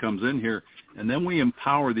that really comes in here. And then we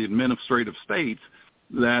empower the administrative states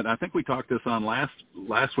that I think we talked this on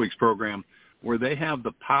last week's program, where they have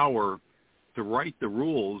the power to write the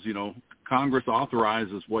rules. Congress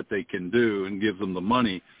authorizes what they can do and gives them the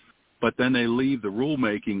money, but then they leave the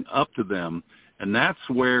rulemaking up to them. And that's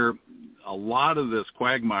where a lot of this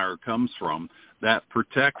quagmire comes from, that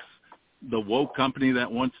protects the woke company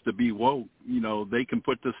that wants to be woke. They can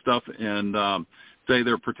put this stuff and say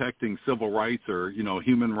they're protecting civil rights or,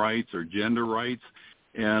 human rights or gender rights.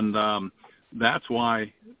 And that's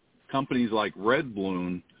why companies like Red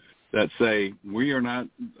Balloon that say we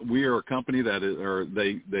are a company that is, or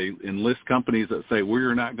they enlist companies that say we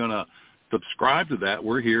are not going to subscribe to that.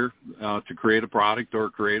 We're here to create a product or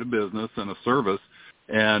create a business and a service,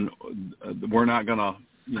 and we're not going to,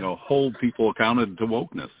 hold people accountable to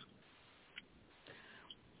wokeness.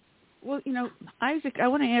 Well, Isaac, I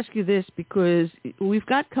want to ask you this because we've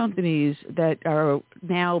got companies that are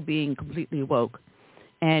now being completely woke.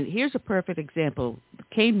 And here's a perfect example.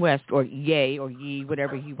 Kanye West, or Ye, or Ye,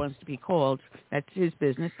 whatever he wants to be called, that's his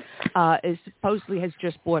business, is supposedly has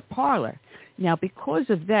just bought Parler. Now, because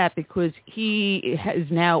of that, because he has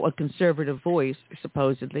now a conservative voice,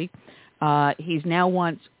 supposedly, he's now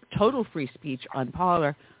wants total free speech on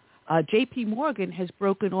Parler, J.P. Morgan has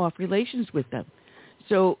broken off relations with them.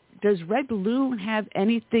 So does Red Balloon have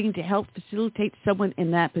anything to help facilitate someone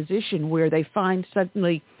in that position where they find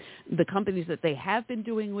suddenly the companies that they have been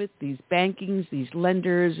doing with, these bankings, these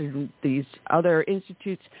lenders, and these other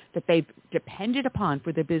institutes that they've depended upon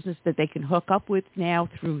for their business that they can hook up with now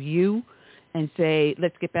through you and say,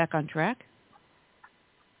 let's get back on track?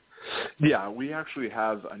 Yeah, we actually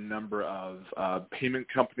have a number of payment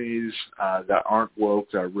companies that aren't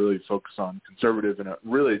woke, that are really focused on conservative and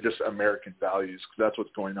really just American values, because that's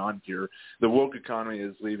what's going on here. The woke economy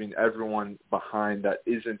is leaving everyone behind that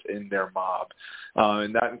isn't in their mob.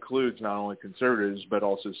 And that includes not only conservatives, but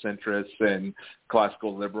also centrists and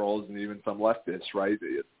classical liberals and even some leftists, right?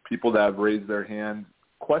 People that have raised their hand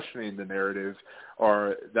questioning the narrative,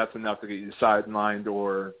 or that's enough to get you sidelined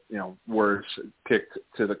or, worse, kicked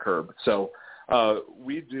to the curb. So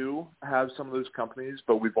we do have some of those companies,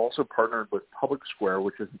 but we've also partnered with Public Square,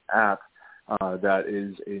 which is an app that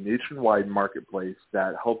is a nationwide marketplace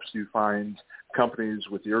that helps you find companies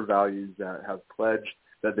with your values that have pledged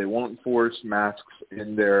that they won't enforce masks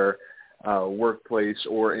in their workplace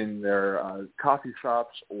or in their coffee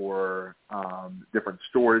shops or different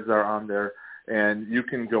stores that are on there. And you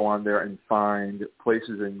can go on there and find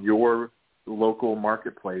places in your local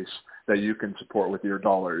marketplace that you can support with your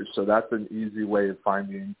dollars. So that's an easy way of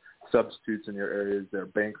finding substitutes in your areas. There are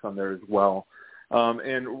banks on there as well.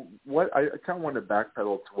 And what I kind of wanted to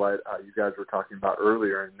backpedal to what you guys were talking about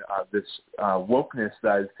earlier, and this wokeness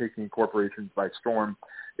that is taking corporations by storm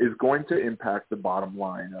is going to impact the bottom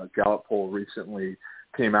line. A Gallup poll recently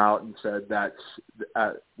came out and said that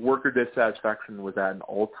worker dissatisfaction was at an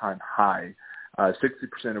all-time high.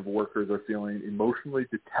 60% of workers are feeling emotionally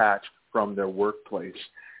detached from their workplace.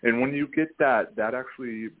 And when you get that, that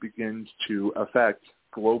actually begins to affect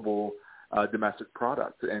global domestic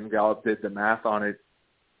product. And Gallup did the math on it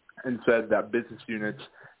and said that business units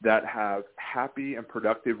that have happy and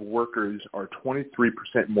productive workers are 23%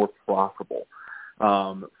 more profitable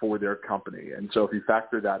for their company. And so if you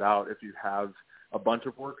factor that out, if you have a bunch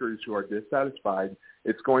of workers who are dissatisfied,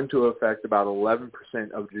 it's going to affect about 11%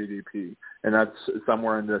 of GDP. And that's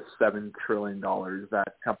somewhere in the $7 trillion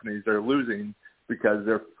that companies are losing because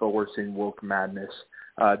they're forcing woke madness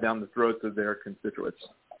down the throats of their constituents.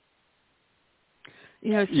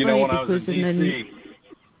 It's funny when I was in D.C.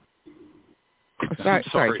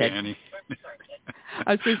 Sorry, Danny.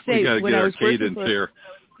 I was going to say, when I was working for,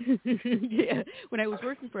 yeah, when I was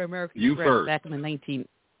working for American Express back in the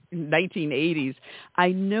 1980s,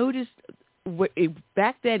 I noticed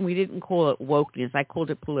back then we didn't call it wokeness. I called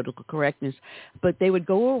it political correctness. But they would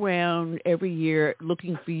go around every year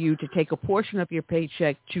looking for you to take a portion of your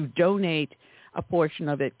paycheck to donate a portion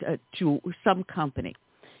of it to some company.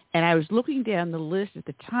 And I was looking down the list at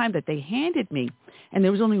the time that they handed me, and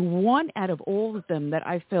there was only one out of all of them that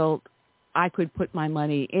I felt I could put my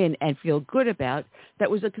money in and feel good about. That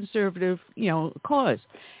was a conservative, cause.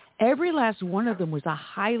 Every last one of them was a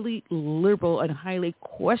highly liberal and highly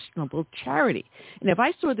questionable charity. And if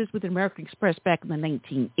I saw this with American Express back in the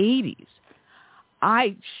 1980s,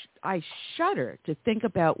 I shudder to think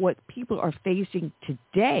about what people are facing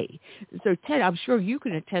today. So, Ted, I'm sure you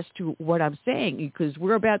can attest to what I'm saying because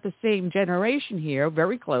we're about the same generation here,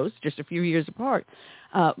 very close, just a few years apart.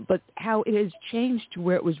 But how it has changed to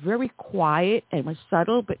where it was very quiet and was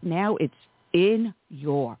subtle, but now it's in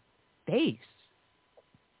your face.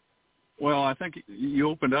 Well, I think you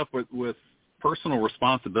opened up with personal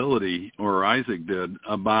responsibility, or Isaac did,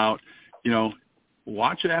 about,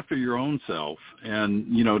 watch after your own self.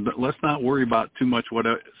 And, let's not worry about too much what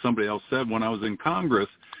somebody else said. When I was in Congress,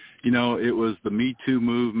 it was the Me Too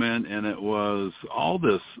movement and it was all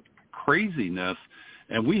this craziness.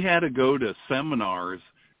 And we had to go to seminars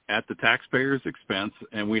at the taxpayers' expense,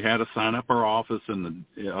 and we had to sign up our office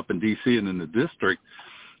up in D.C. and in the district.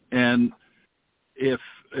 And if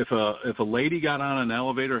a lady got on an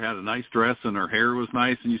elevator, had a nice dress, and her hair was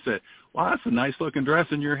nice, and you said, "Well, that's a nice-looking dress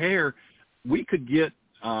in your hair," we could get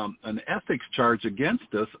an ethics charge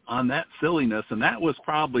against us on that silliness, and that was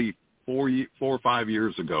probably 4 or 5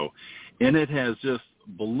 years ago. And it has just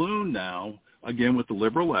ballooned now, again, with the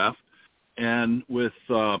liberal left and with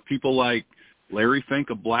people like Larry Fink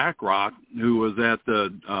of BlackRock, who was at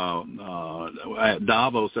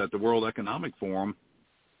Davos at the World Economic Forum,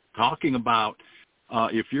 talking about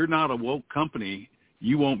if you're not a woke company,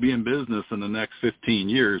 you won't be in business in the next 15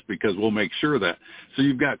 years because we'll make sure that. So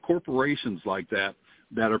you've got corporations like that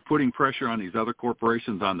are putting pressure on these other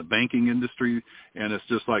corporations, on the banking industry. And it's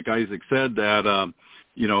just like Isaac said that,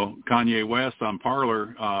 Kanye West on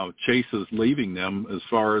Parler, Chase is leaving them as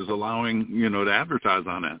far as allowing, to advertise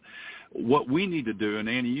on that. What we need to do, and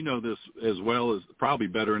Annie, you know this as well as probably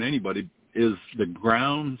better than anybody, is the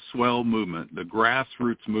groundswell movement, the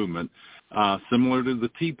grassroots movement, similar to the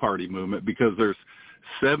Tea Party movement, because there's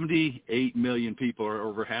 78 million people, or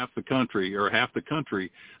over half the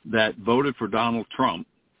country, that voted for Donald Trump.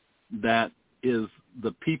 That is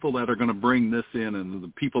the people that are going to bring this in, and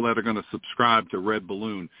the people that are going to subscribe to Red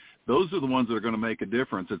Balloon. Those are the ones that are going to make a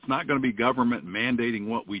difference. It's not going to be government mandating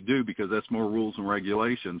what we do, because that's more rules and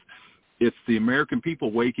regulations. It's the American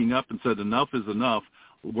people waking up and said, enough is enough.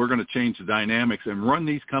 We're going to change the dynamics and run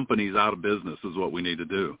these companies out of business is what we need to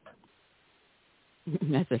do.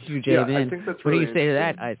 That's a huge amen. I think that's what really do you say to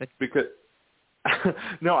that, Isaac? Because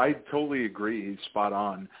no, I totally agree. He's spot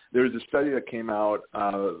on. There was a study that came out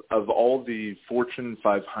of all the Fortune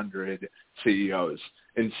 500 CEOs,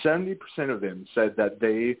 and 70% of them said that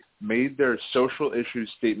they made their social issue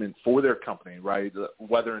statement for their company, right?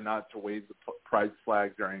 Whether or not to wave the pride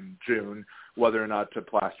flag during June, whether or not to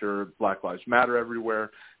plaster Black Lives Matter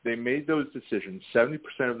everywhere. They made those decisions. 70%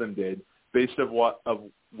 of them did, based on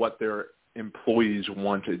what their employees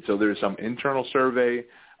wanted. So there's some internal survey,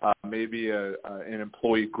 maybe an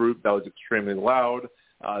employee group that was extremely loud,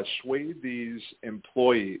 swayed these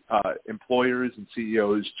employers and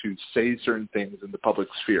CEOs to say certain things in the public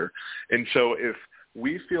sphere. And so if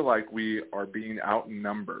we feel like we are being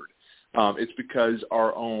outnumbered, it's because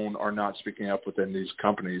our own are not speaking up within these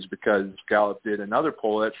companies, because Gallup did another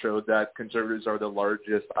poll that showed that conservatives are the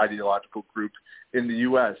largest ideological group in the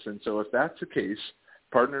U.S. And so if that's the case,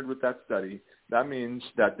 partnered with that study, that means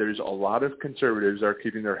that there's a lot of conservatives that are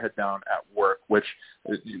keeping their head down at work, which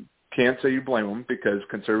you can't say you blame them, because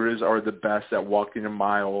conservatives are the best at walking a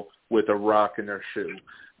mile with a rock in their shoe.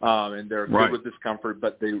 And they're good with discomfort,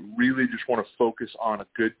 but they really just want to focus on a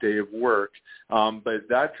good day of work. But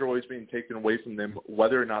that joy is being taken away from them,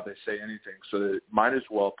 whether or not they say anything. So they might as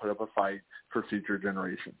well put up a fight for future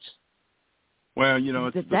generations. Well,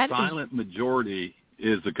 it's the silent majority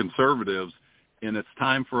is the conservatives, and it's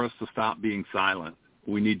time for us to stop being silent.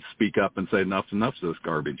 We need to speak up and say enough's enough of this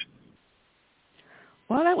garbage.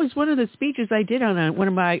 Well, that was one of the speeches I did on one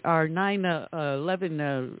of our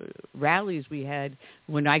 9/11 rallies we had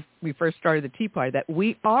when we first started the Tea Party, that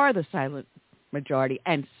we are the silent majority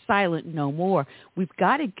and silent no more. We've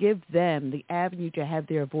got to give them the avenue to have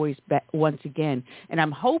their voice back once again. And I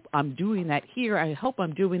hope I'm doing that here. I hope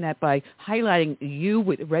I'm doing that by highlighting you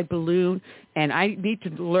with Red Balloon. And I need to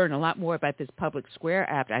learn a lot more about this Public Square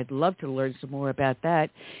app. I'd love to learn some more about that,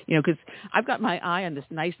 because I've got my eye on this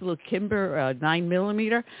nice little Kimber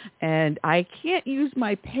 9mm, and I can't use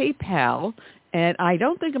my PayPal, and I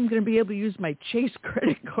don't think I'm going to be able to use my Chase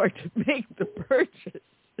credit card to make the purchase.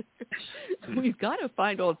 We've got to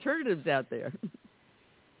find alternatives out there.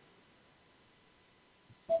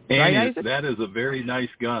 And right, that is a very nice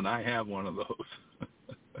gun. I have one of those.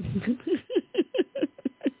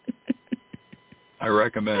 I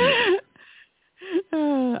recommend it.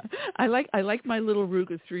 I like my little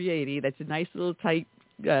Ruger 380. That's a nice little tight,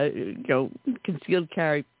 concealed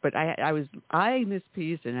carry. But I was eyeing this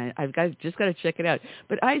piece, and I've just got to check it out.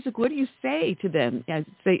 But Isaac, what do you say to them? I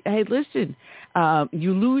say, hey, listen,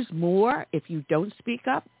 you lose more if you don't speak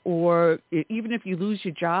up, or even if you lose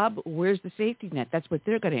your job, where's the safety net? That's what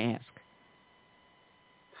they're going to ask.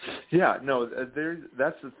 Yeah, no,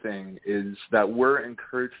 that's the thing, is that we're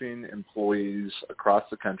encouraging employees across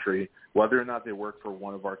the country, whether or not they work for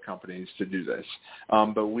one of our companies, to do this.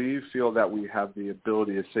 But we feel that we have the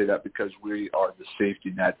ability to say that because we are the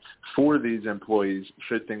safety net for these employees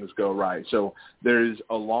should things go right. So there's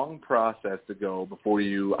a long process to go before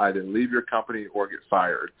you either leave your company or get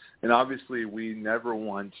fired. And obviously we never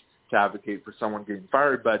want to advocate for someone getting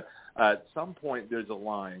fired, but at some point there's a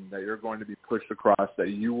line that you're going to be pushed across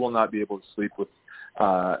that you will not be able to sleep with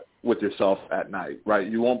yourself at night, right?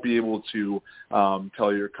 You won't be able to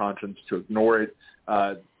tell your conscience to ignore it.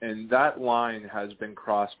 And that line has been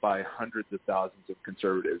crossed by hundreds of thousands of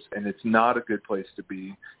conservatives, and it's not a good place to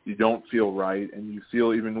be. You don't feel right, and you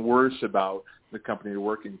feel even worse about the company you're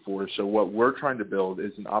working for. So what we're trying to build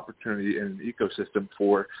is an opportunity and an ecosystem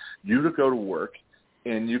for you to go to work,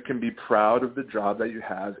 and you can be proud of the job that you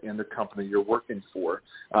have and the company you're working for,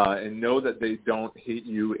 and know that they don't hate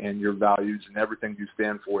you and your values and everything you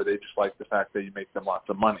stand for. They just like the fact that you make them lots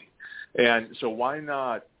of money. And so why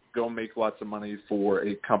not go make lots of money for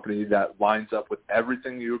a company that lines up with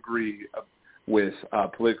everything you agree with,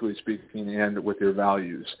 politically speaking, and with your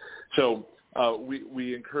values? So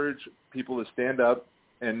we encourage people to stand up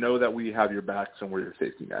and know that we have your backs and we're your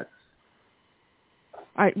safety net.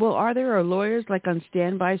 All right. Well, are there lawyers like on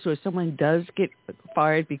standby, so if someone does get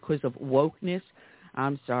fired because of wokeness,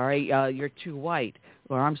 I'm sorry, you're too white,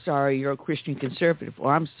 or I'm sorry, you're a Christian conservative,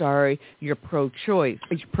 or I'm sorry, you're pro-choice,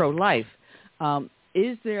 pro-life.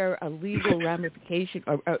 Is there a legal ramification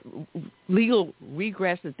or legal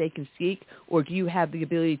regress that they can seek, or do you have the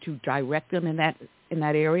ability to direct them in that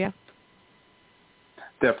area?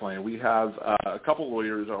 Definitely. We have a couple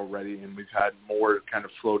lawyers already, and we've had more kind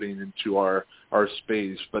of floating into our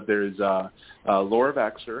space. But there's Laura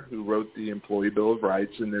Baxter, who wrote the Employee Bill of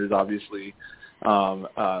Rights, and there's obviously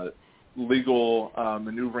legal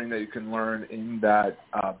maneuvering that you can learn in that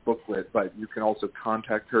booklet. But you can also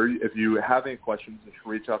contact her. If you have any questions, just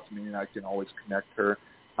reach out to me, and I can always connect her.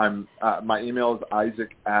 My email is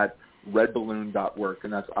isaac@redballoon.work,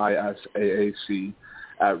 and that's ISAAC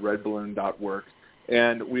 @redballoon.work.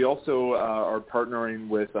 And we also are partnering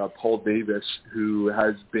with Paul Davis, who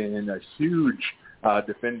has been a huge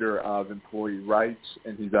defender of employee rights,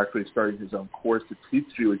 and he's actually starting his own course to teach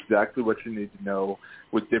you exactly what you need to know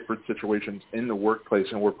with different situations in the workplace,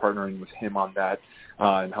 and we're partnering with him on that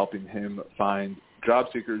and helping him find job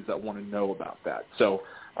seekers that want to know about that. So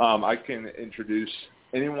I can introduce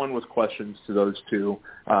anyone with questions to those two,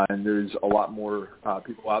 and there's a lot more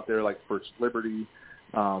people out there like First Liberty.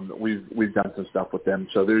 We've done some stuff with them.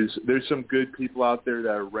 So there's some good people out there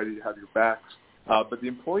that are ready to have your backs. But the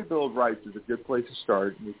Employee Bill of Rights is a good place to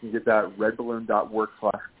start. You can get that at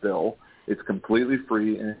redballoon.work/bill. It's completely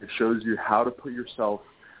free, and it shows you how to put yourself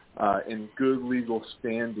in good legal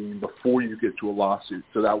standing before you get to a lawsuit.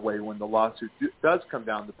 So that way, when the lawsuit does come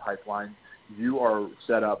down the pipeline, you are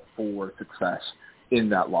set up for success in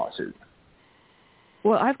that lawsuit.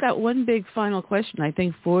 Well, I've got one big final question, I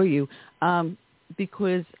think, for you.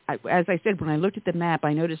 Because, as I said, when I looked at the map,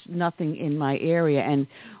 I noticed nothing in my area. And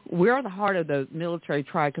we're the heart of the military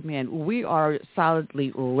tri-command. We are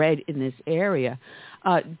solidly red in this area.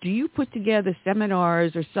 Do you put together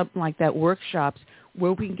seminars or something like that, workshops,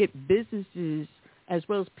 where we can get businesses as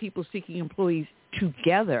well as people seeking employees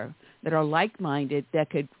together that are like-minded that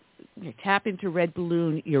could tap into Red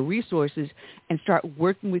Balloon, your resources, and start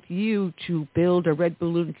working with you to build a Red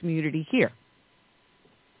Balloon community here?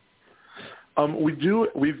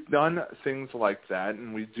 We've done things like that,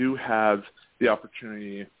 and we do have the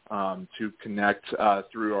opportunity to connect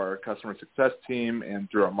through our customer success team and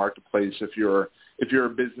through our marketplace. If you're a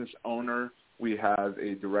business owner, we have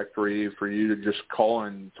a directory for you to just call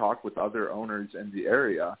and talk with other owners in the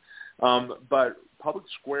area. But Public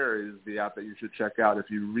Square is the app that you should check out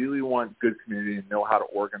if you really want good community and know how to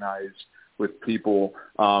organize with people,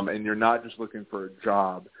 and you're not just looking for a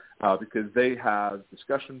job, because they have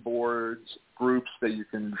discussion boards, groups that you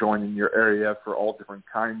can join in your area for all different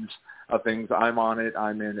kinds of things. I'm on it.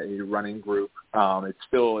 I'm in a running group. It's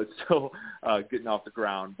still getting off the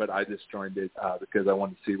ground, but I just joined it because I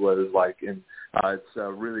wanted to see what it was like, and it's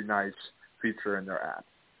a really nice feature in their app.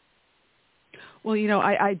 Well,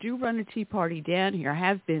 I do run a Tea Party down here. I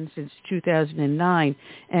have been since 2009,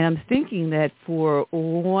 and I'm thinking that for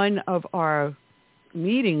one of our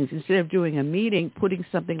meetings, instead of doing a meeting, putting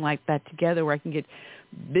something like that together where I can get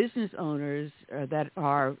business owners that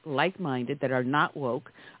are like-minded, that are not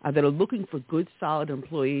woke, that are looking for good, solid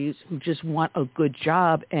employees who just want a good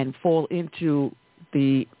job and fall into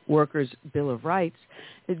the Workers' Bill of Rights,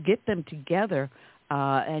 get them together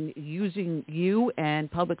and using you and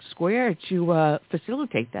Public Square to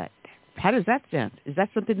facilitate that. How does that sound? Is that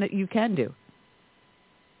something that you can do?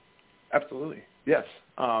 Absolutely. Yes.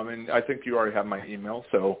 And I think you already have my email,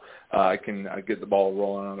 so I can get the ball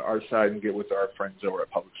rolling on our side and get with our friends over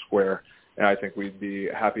at Public Square. And I think we'd be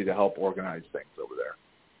happy to help organize things over there.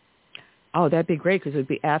 Oh, that'd be great, because it would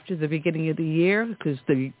be after the beginning of the year, because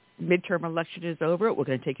the midterm election is over. We're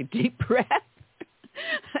going to take a deep breath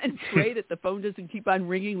and pray that the phone doesn't keep on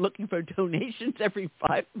ringing looking for donations every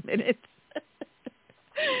 5 minutes.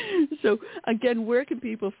 So, again, where can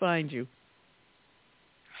people find you?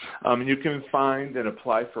 You can find and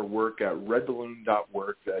apply for work at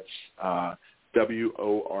redballoon.work. That's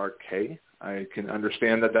WORK. I can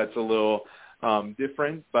understand that that's a little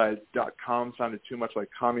different, but .com sounded too much like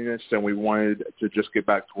communist, and we wanted to just get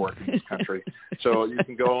back to work in this country. So you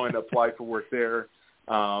can go and apply for work there.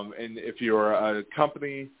 And if you're a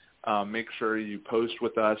company, make sure you post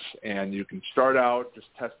with us, and you can start out, just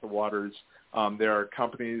test the waters. There are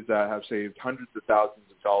companies that have saved hundreds of thousands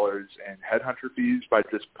of dollars in headhunter fees by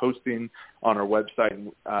just posting on our website.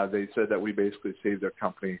 And, they said that we basically saved their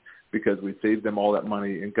company because we saved them all that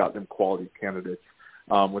money and got them quality candidates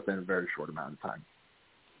within a very short amount of time.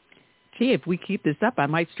 Gee, if we keep this up, I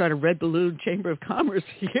might start a Red Balloon Chamber of Commerce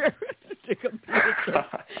here to compete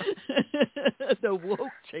with the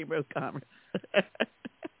woke Chamber of Commerce.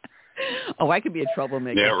 Oh, I could be a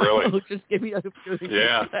troublemaker. Yeah, really. Just give me other opportunities.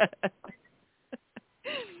 Yeah.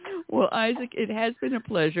 Well, Isaac, it has been a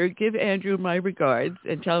pleasure. Give Andrew my regards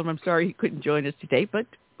and tell him I'm sorry he couldn't join us today, but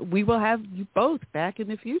we will have you both back in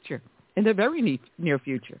the future, in the very near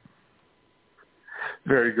future.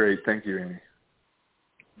 Very great. Thank you, Amy.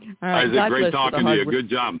 All right. Isaac, great talking to you. Good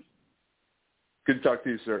job. Good to talk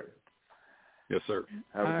to you, sir. Yes, sir.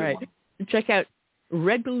 Have a good right. one. Check out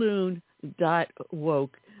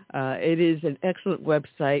redballoon.woke. It is an excellent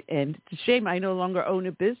website, and it's a shame I no longer own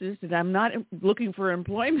a business, and I'm not looking for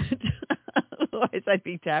employment. Otherwise, I'd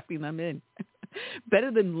be tapping them in.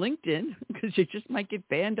 Better than LinkedIn, because you just might get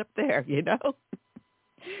banned up there,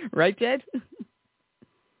 Right, Ted?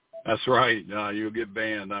 That's right. You'll get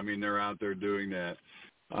banned. I mean, they're out there doing that.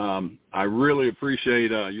 I really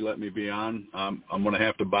appreciate you letting me be on. I'm going to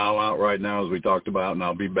have to bow out right now, as we talked about, and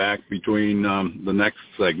I'll be back between the next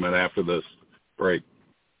segment after this break.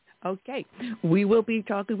 Okay. We will be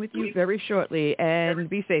talking with you very shortly, and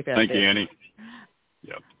be safe out there. Thank you, Annie.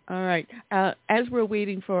 Yep. All right. As we're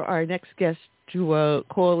waiting for our next guest to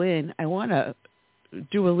call in, I want to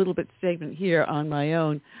do a little bit segment here on my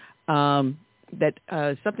own. That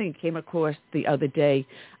something came across the other day.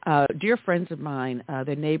 Dear friends of mine,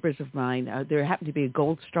 they're neighbors of mine, there happen to be a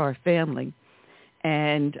Gold Star family,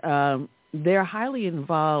 and they're highly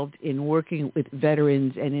involved in working with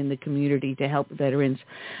veterans and in the community to help veterans.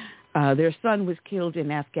 Their son was killed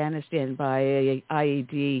in Afghanistan by a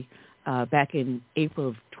IED back in April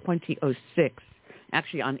of 2006,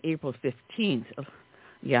 actually on April 15th,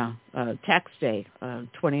 tax day,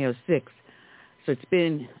 2006. So it's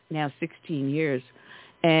been now 16 years.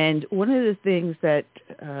 And one of the things that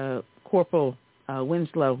Corporal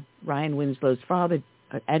Winslow, Ryan Winslow's father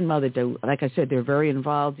and mother do, like I said, they're very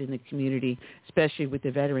involved in the community, especially with the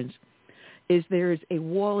veterans, is there's a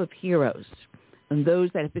wall of heroes and those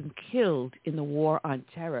that have been killed in the war on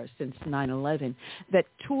terror since 9/11 that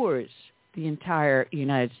tours the entire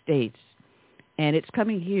United States. And it's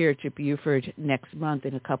coming here to Beaufort next month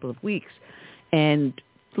in a couple of weeks. And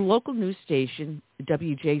the local news station,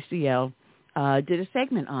 WJCL, did a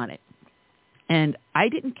segment on it. And I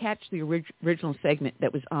didn't catch the original segment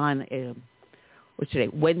that was on, what's today,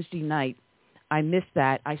 Wednesday night. I missed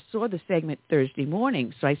that. I saw the segment Thursday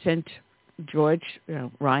morning, so I sent George,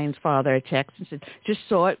 Ryan's father, a text and said, just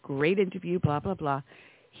saw it, great interview, blah, blah, blah.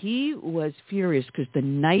 He was furious because the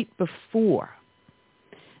night before,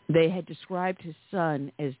 they had described his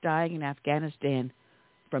son as dying in Afghanistan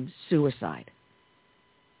from suicide.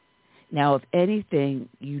 Now, if anything,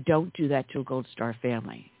 you don't do that to a Gold Star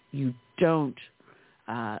family. You don't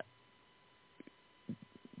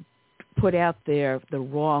put out there the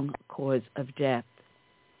wrong cause of death.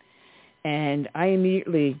 And I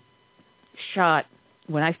immediately shot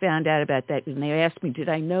when I found out about that, and they asked me, did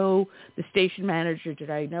I know the station manager? Did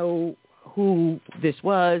I know who this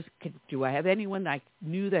was? Do I have anyone that I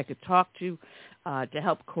knew that I could talk to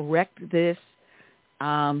help correct this?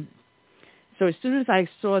 So as soon as I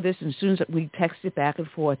saw this, and as soon as we texted back and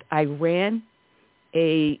forth, I ran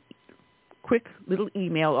a quick little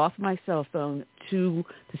email off my cell phone to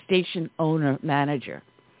the station owner manager,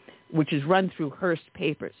 which is run through Hearst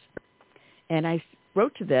Papers. And I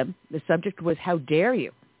wrote to them, the subject was, how dare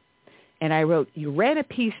you? And I wrote, you ran a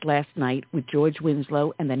piece last night with George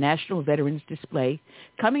Winslow and the National Veterans Display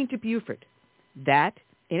coming to Beaufort. That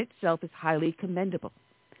in itself is highly commendable.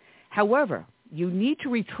 However, you need to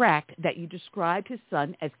retract that you described his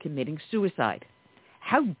son as committing suicide.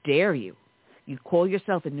 How dare you? You call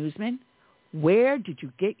yourself a newsman? Where did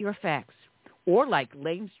you get your facts? Or like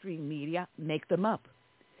mainstream media, make them up.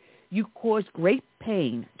 You caused great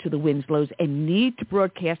pain to the Winslows and need to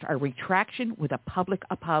broadcast our retraction with a public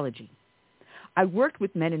apology. I worked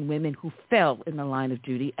with men and women who fell in the line of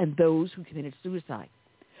duty and those who committed suicide.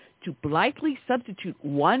 To blithely substitute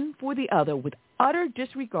one for the other with utter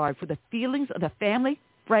disregard for the feelings of the family,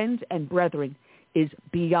 friends, and brethren is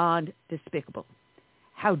beyond despicable.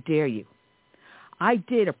 How dare you? I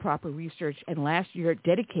did a proper research and last year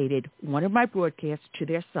dedicated one of my broadcasts to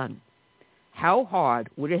their son. How hard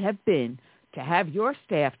would it have been to have your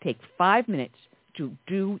staff take 5 minutes to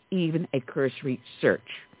do even a cursory search?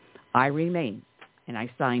 I remain, and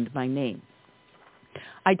I signed my name.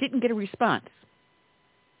 I didn't get a response.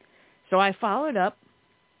 So I followed up.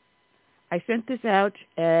 I sent this out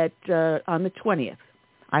on the 20th.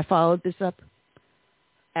 I followed this up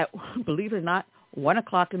at, believe it or not, 1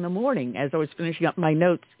 o'clock in the morning as I was finishing up my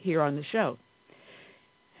notes here on the show.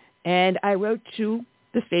 And I wrote to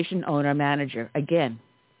the station owner manager again.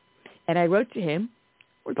 And I wrote to him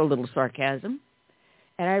with a little sarcasm.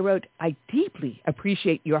 And I wrote, I deeply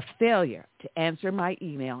appreciate your failure to answer my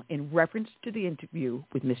email in reference to the interview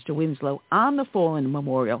with Mr. Winslow on the Fallen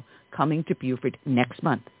Memorial coming to Beaufort next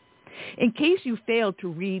month. In case you failed to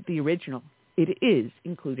read the original, it is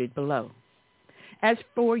included below. As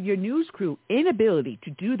for your news crew inability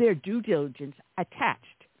to do their due diligence, attached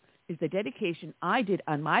is the dedication I did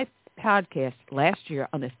on my podcast last year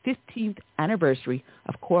on the 15th anniversary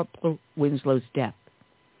of Corporal Winslow's death.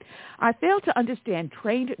 I failed to understand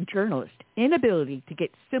trained journalists' inability to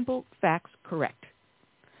get simple facts correct.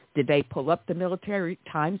 Did they pull up the Military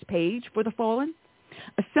Times page for the fallen?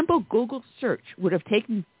 A simple Google search would have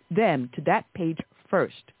taken them to that page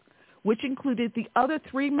first, which included the other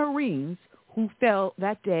 3 Marines who fell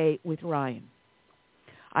that day with Ryan.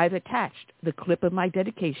 I've attached the clip of my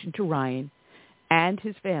dedication to Ryan and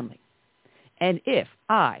his family. And if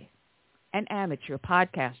I, an amateur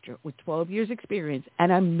podcaster with 12 years experience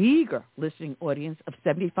and a meager listening audience of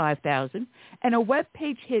 75,000 and a web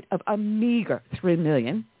page hit of a meager 3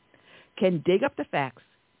 million, can dig up the facts,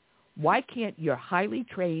 why can't your highly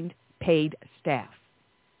trained, paid staff?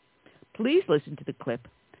 Please listen to the clip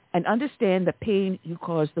and understand the pain you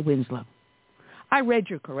caused the Winslow. I read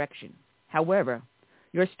your correction. However,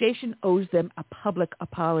 your station owes them a public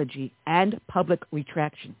apology and public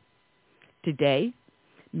retraction. Today,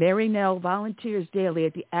 Mary Nell volunteers daily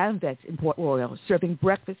at the AMVETS in Port Royal, serving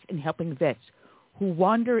breakfast and helping vets who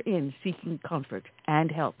wander in seeking comfort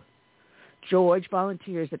and help. George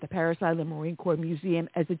volunteers at the Parris Island Marine Corps Museum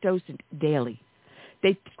as a docent daily.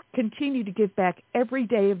 They continue to give back every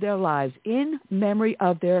day of their lives in memory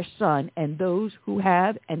of their son and those who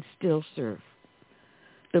have and still serve.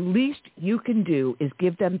 The least you can do is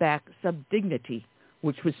give them back some dignity,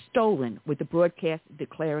 which was stolen with the broadcast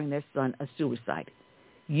declaring their son a suicide.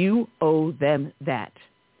 You owe them that.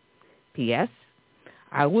 P.S.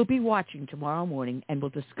 I will be watching tomorrow morning and will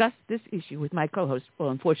discuss this issue with my co-host.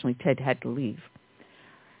 Well, unfortunately, Ted had to leave.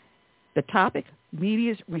 The topic,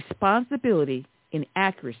 media's responsibility in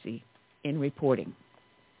accuracy in reporting.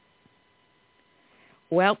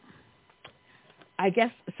 Well, I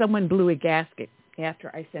guess someone blew a gasket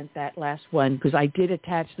after I sent that last one because I did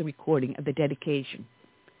attach the recording of the dedication.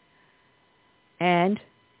 And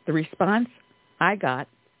the response I got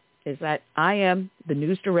is that I am the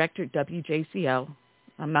news director at WJCL.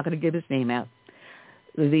 I'm not going to give his name out.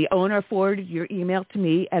 The owner forwarded your email to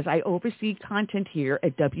me as I oversee content here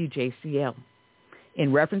at WJCL.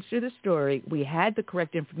 In reference to the story, we had the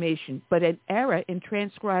correct information, but an error in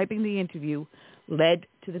transcribing the interview led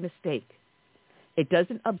to the mistake. It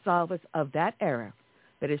doesn't absolve us of that error,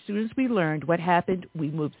 but as soon as we learned what happened, we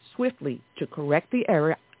moved swiftly to correct the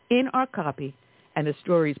error in our copy and the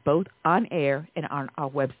stories both on air and on our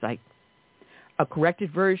website. A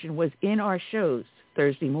corrected version was in our shows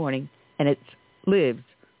Thursday morning, and it lives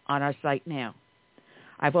on our site now.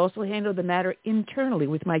 I've also handled the matter internally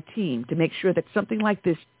with my team to make sure that something like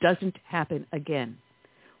this doesn't happen again.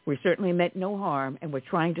 We certainly meant no harm, and we're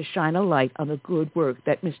trying to shine a light on the good work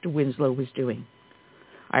that Mr. Winslow was doing.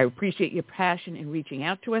 I appreciate your passion in reaching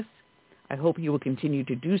out to us. I hope you will continue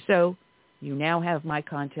to do so. You now have my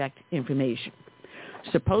contact information.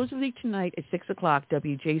 Supposedly tonight at 6 o'clock,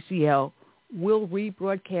 WJCL will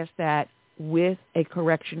rebroadcast that with a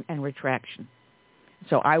correction and retraction.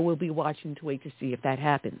 So I will be watching to wait to see if that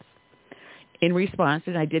happens. In response,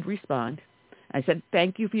 and I did respond, I said,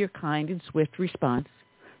 thank you for your kind and swift response.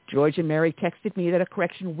 George and Mary texted me that a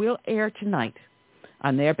correction will air tonight.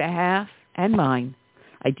 On their behalf and mine,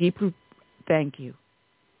 I deeply thank you.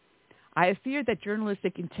 I have feared that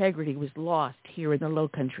journalistic integrity was lost here in the Low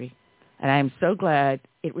Country, and I am so glad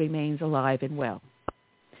it remains alive and well.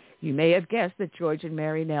 You may have guessed that George and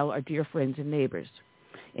Mary Nell are dear friends and neighbors.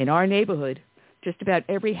 In our neighborhood, just about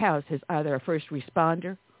every house has either a first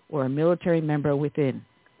responder or a military member within.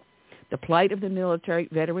 The plight of the military,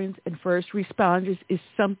 veterans, and first responders is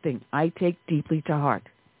something I take deeply to heart.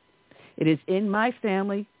 It is in my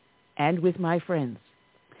family and with my friends.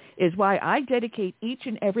 It is why I dedicate each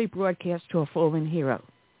and every broadcast to a fallen hero.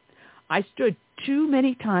 I stood too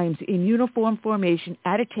many times in uniform formation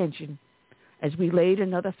at attention as we laid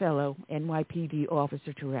another fellow NYPD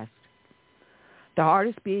officer to rest. The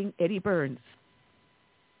hardest being Eddie Burns.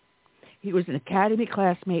 He was an academy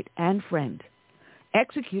classmate and friend,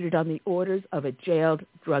 executed on the orders of a jailed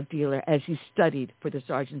drug dealer as he studied for the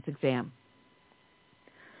sergeant's exam.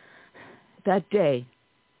 That day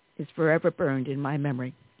is forever burned in my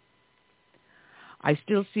memory. I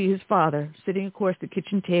still see his father sitting across the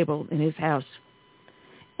kitchen table in his house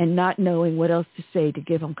and not knowing what else to say to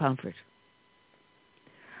give him comfort.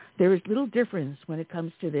 There is little difference when it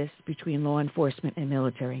comes to this between law enforcement and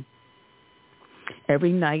military.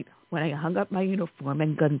 Every night when I hung up my uniform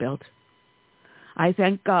and gun belt, I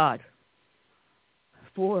thank God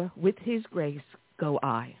for, with his grace, go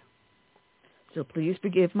I. So please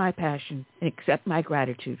forgive my passion and accept my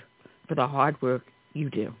gratitude for the hard work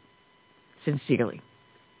you do. Sincerely.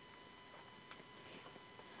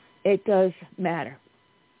 It does matter.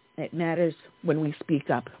 It matters when we speak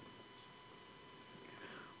up.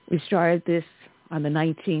 We started this on the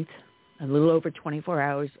 19th, a little over 24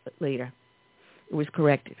 hours later. It was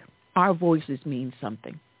corrected. Our voices mean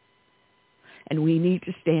something. And we need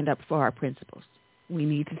to stand up for our principles. We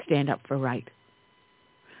need to stand up for right.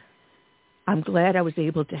 I'm glad I was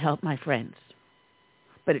able to help my friends.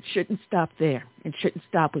 But it shouldn't stop there. It shouldn't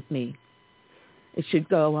stop with me. It should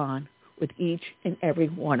go on with each and every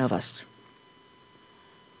one of us.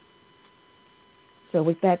 So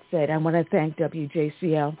with that said, I want to thank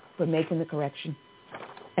WJCL for making the correction.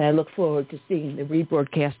 And I look forward to seeing the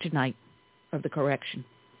rebroadcast tonight of the correction.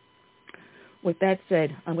 With that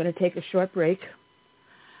said, I'm going to take a short break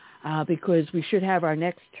because we should have our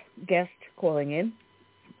next guest calling in.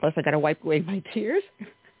 Plus, I got to wipe away my tears.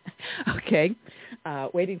 Okay.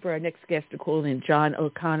 Waiting for our next guest to call in, John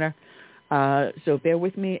O'Connor. So bear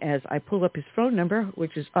with me as I pull up his phone number,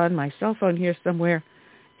 which is on my cell phone here somewhere,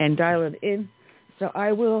 and dial it in. So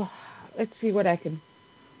I will, let's see what I can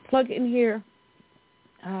plug in here.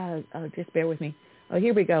 Just bear with me. Oh,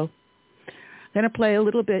 here we go. I'm going to play a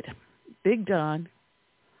little bit Big Don.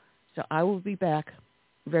 So I will be back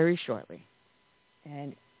very shortly.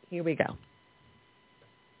 And here we go.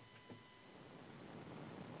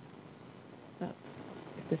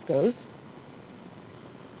 If this goes.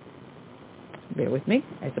 Bear with me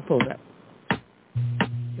as I pull it up.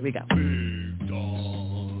 Here we go. Big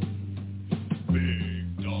Don,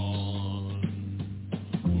 Big Don.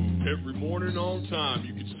 Every morning on time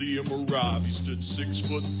you could see him arrive. He stood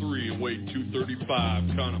 6'3" and weighed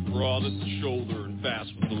 235, kind of broad at the shoulder and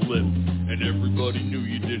fast with the lip. And everybody knew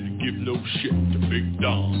you didn't give no shit to Big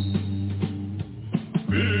Don.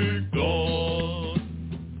 Big Don,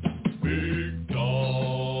 Big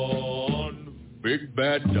Don, Big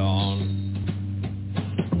Bad Don.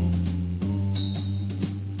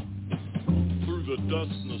 The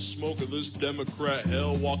dust and the smoke of this Democrat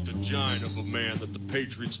hell walked a giant of a man that the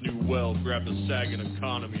patriots knew well, grabbed a sagging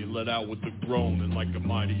economy and let out with a groan, and like a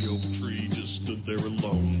mighty oak tree just stood there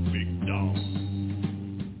alone, Big Don.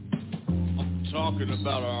 I'm talking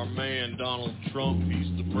about our man Donald Trump.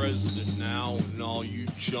 He's the president now, and all you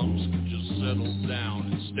chumps can just settle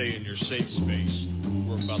down and stay in your safe space.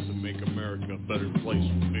 We're about to make America a better place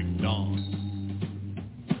with Big Don.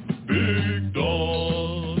 Big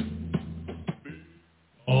Don, Big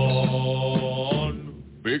Don,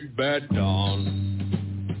 Big Bad Don.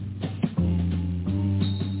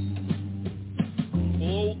 Well,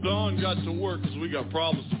 old Don got to work because we got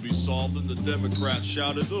problems to be solved, and the Democrats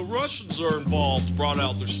shouted, the Russians are involved, brought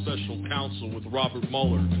out their special counsel with Robert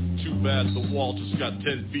Mueller. Too bad the wall just got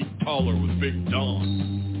 10 feet taller with Big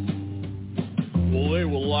Don. Well, they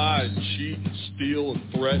will lie and cheat and steal and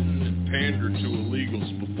threaten and pander to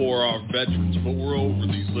illegals before our veterans, but we're over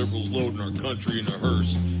these liberals loading our country in a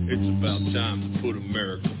hearse. It's about time to put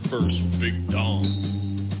America first with Big Don.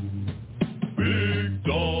 Big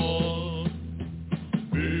Don,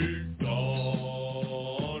 Big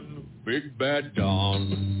Don, Big Bad Don.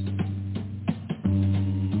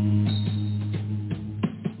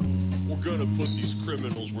 We're gonna put these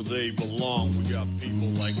criminals where they belong. We got people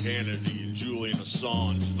like Hannity and Julian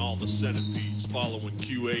Assange and all the centipedes following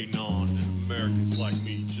QAnon, and Americans like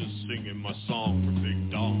me just singing my song for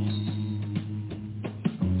Big Don.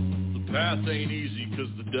 The path ain't easy because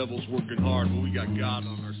the devil's working hard, but we got God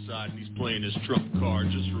on our side and he's playing his trump card.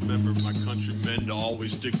 Just remember, my countrymen, to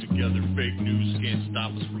always stick together. Fake news can't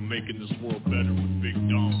stop us from making this world better with Big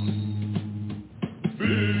Don.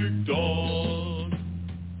 Big Don,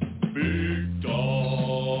 Big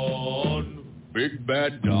Don, Big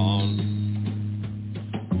Bad Don.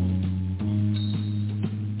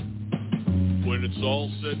 When it's all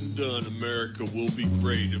said and done, America will be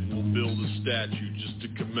great, and we'll build a statue just to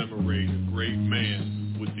commemorate a great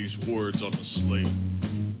man with these words on a slate.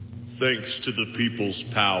 Thanks to the people's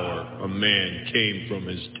power, a man came from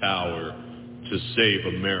his tower to save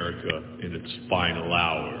America in its final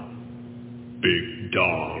hour. Big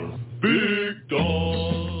Don, Big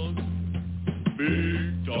Don,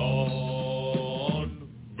 Big Don,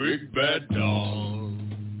 Big Bad Don.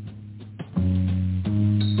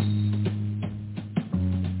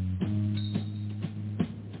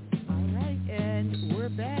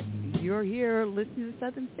 You're here listening to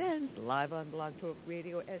Southern Sense, live on Blog Talk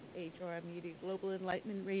Radio, SHR Media, Global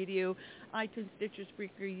Enlightenment Radio, iTunes, Stitcher,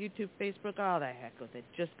 Spreaker, YouTube, Facebook, all the heck with it.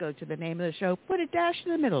 Just go to the name of the show, put a dash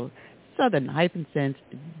in the middle,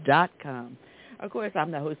 southern-sense.com. Of course,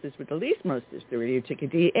 I'm the hostess with the least mostest, the Radio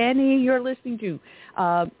Chickadee. Annie, you're listening to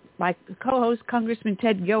my co-host, Congressman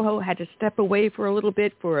Ted Yoho, had to step away for a little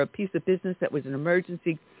bit for a piece of business that was an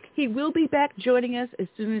emergency. He will be back joining us as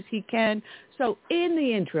soon as he can. So in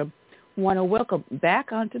the interim, want to welcome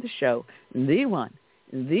back onto the show the one,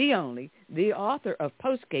 the only, the author of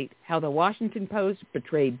Postgate, How the Washington Post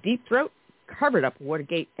Betrayed Deep Throat, Covered Up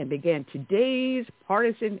Watergate, and Began Today's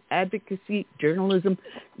Partisan Advocacy Journalism,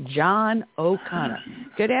 John O'Connor.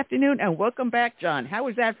 Good afternoon, and welcome back, John. How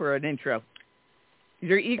was that for an intro?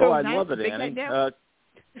 Your ego I love it, Annie.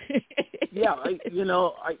 Yeah,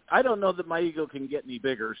 I don't know that my ego can get any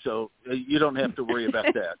bigger, so you don't have to worry about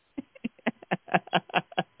that.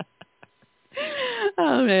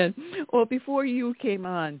 Oh, man. Well, before you came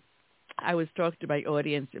on, I was talking to my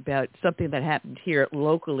audience about something that happened here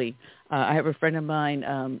locally. I have a friend of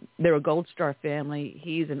mine. They're a Gold Star family.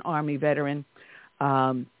 He's an Army veteran.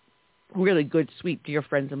 Really good, sweet, dear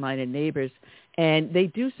friends of mine and neighbors. And they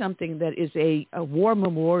do something that is a war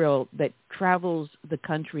memorial that travels the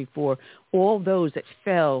country for all those that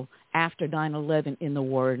fell after 9/11 in the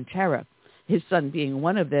war on terror, his son being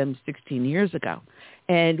one of them 16 years ago.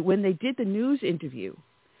 And when they did the news interview,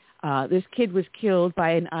 this kid was killed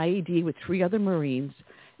by an IED with 3 other Marines.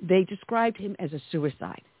 They described him as a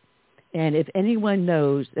suicide. And if anyone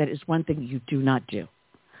knows, that is one thing you do not do.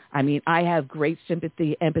 I mean, I have great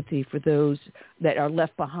sympathy, empathy for those that are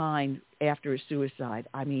left behind after a suicide.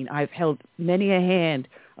 I mean, I've held many a hand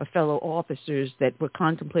of fellow officers that were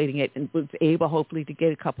contemplating it and was able, hopefully, to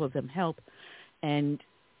get a couple of them help. And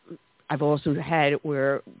I've also had it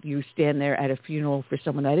where you stand there at a funeral for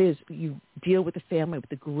someone that is, you deal with the family with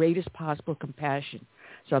the greatest possible compassion.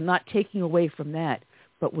 So I'm not taking away from that.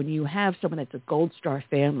 But when you have someone that's a Gold Star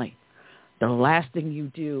family, the last thing you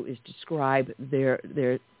do is describe their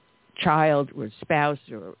child or spouse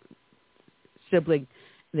or sibling,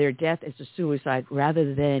 their death as a suicide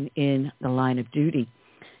rather than in the line of duty.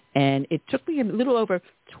 And it took me a little over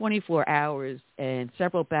 24 hours and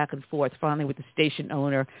several back and forth, finally with the station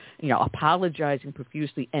owner, apologizing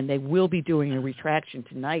profusely, and they will be doing a retraction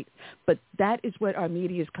tonight. But that is what our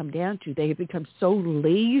media has come down to. They have become so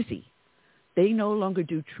lazy. They no longer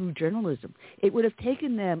do true journalism. It would have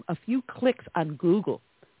taken them a few clicks on Google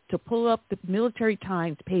to pull up the Military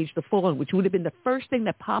Times page, The Fallen, which would have been the first thing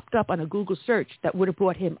that popped up on a Google search that would have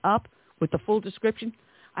brought him up with the full description.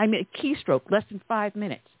 I mean, a keystroke, less than 5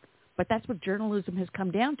 minutes. But that's what journalism has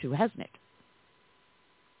come down to, hasn't it?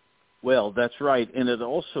 Well, that's right. And it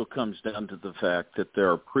also comes down to the fact that there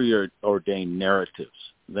are preordained narratives.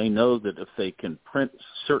 They know that if they can print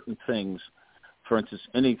certain things, for instance,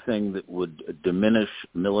 anything that would diminish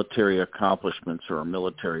military accomplishments or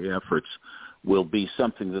military efforts will be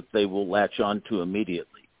something that they will latch on to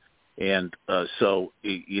immediately. And so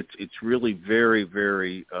it's really very,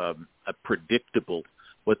 very predictable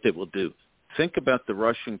what they will do. Think about the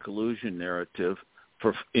Russian collusion narrative.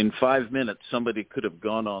 In 5 minutes, somebody could have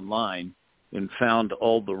gone online and found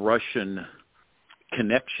all the Russian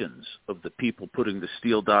connections of the people putting the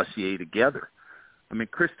Steele dossier together. I mean,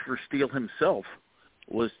 Christopher Steele himself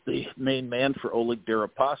was the main man for Oleg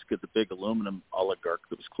Deripaska, the big aluminum oligarch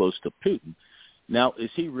that was close to Putin. Now, is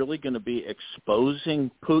he really going to be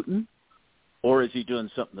exposing Putin, or is he doing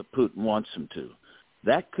something that Putin wants him to?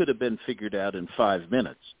 That could have been figured out in 5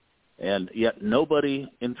 minutes. And yet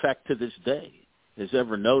nobody, in fact, to this day, has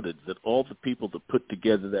ever noted that all the people that put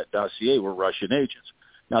together that dossier were Russian agents.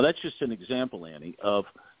 Now, that's just an example, Annie, of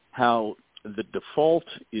how the default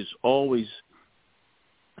is always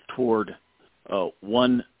toward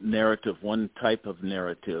one narrative, one type of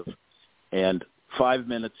narrative, and 5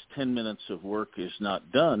 minutes, 10 minutes of work is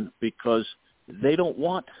not done because they don't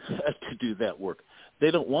want to do that work. They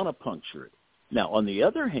don't want to puncture it. Now, on the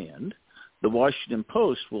other hand, the Washington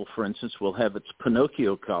Post for instance, will have its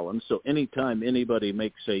Pinocchio column. So anytime anybody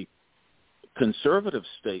makes a conservative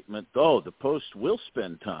statement, the Post will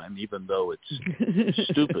spend time, even though it's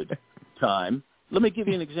stupid time. Let me give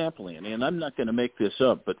you an example, Annie, and I'm not going to make this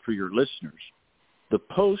up, but for your listeners, the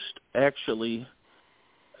Post actually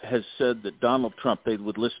has said that Donald Trump, they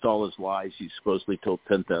would list all his lies. He supposedly told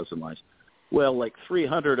 10,000 lies. Well, like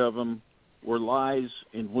 300 of them were lies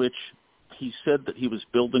in which he said that he was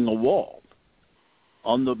building a wall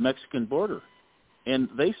on the Mexican border. And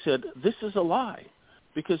they said, this is a lie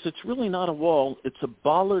because it's really not a wall. It's a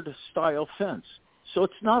bollard-style fence. So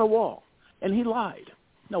it's not a wall. And he lied.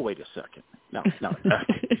 No, wait a second. No.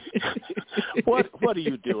 What are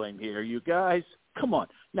you doing here, you guys? Come on.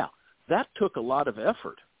 Now, that took a lot of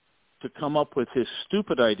effort to come up with this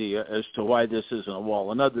stupid idea as to why this isn't a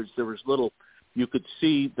wall. In other words, there was you could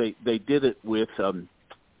see they did it with a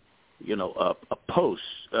post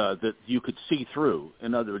that you could see through.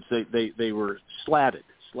 In other words, they were slatted.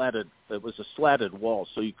 It was a slatted wall,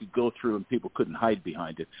 so you could go through and people couldn't hide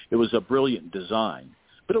behind it. It was a brilliant design,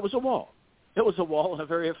 but it was a wall. It was a wall, and a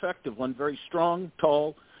very effective one, very strong,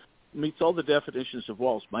 tall, meets all the definitions of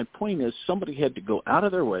walls. My point is somebody had to go out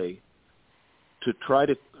of their way to try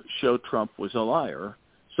to show Trump was a liar.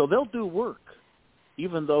 So they'll do work,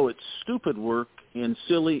 even though it's stupid work and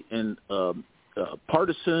silly and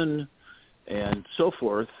partisan and so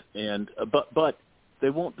forth, but they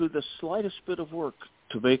won't do the slightest bit of work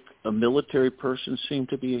to make a military person seem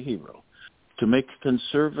to be a hero, to make a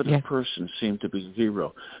conservative person seem to be a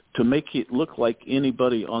hero, to make it look like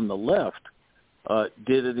anybody on the left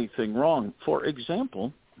did anything wrong. For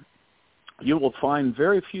example, you will find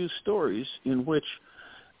very few stories in which,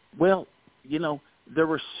 there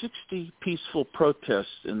were 60 peaceful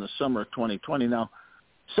protests in the summer of 2020. Now,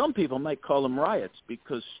 some people might call them riots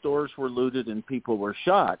because stores were looted and people were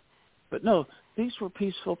shot. But no, these were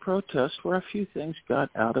peaceful protests where a few things got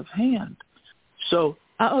out of hand. So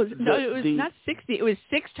it was not 60. It was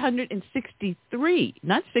 663,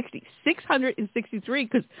 not 60, 663,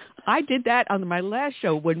 because I did that on my last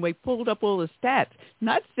show when we pulled up all the stats.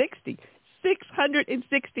 Not 60,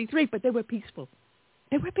 663, but they were peaceful.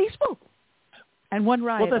 They were peaceful. And one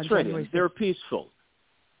riot. Well, that's right. They're peaceful.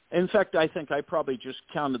 In fact, I think I probably just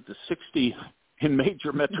counted the 60 in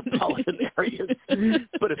major metropolitan areas.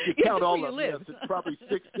 But if you count all of them, it's probably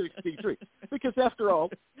 663. Because after all,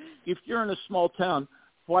 if you're in a small town,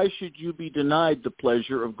 why should you be denied the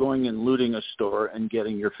pleasure of going and looting a store and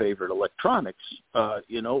getting your favorite electronics,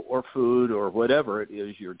 or food or whatever it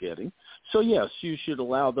is you're getting? So, yes, you should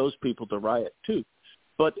allow those people to riot too.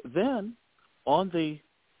 But then on the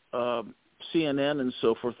CNN and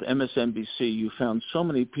so forth, MSNBC, you found so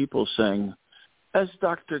many people saying, as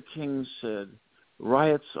Dr. King said,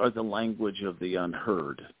 riots are the language of the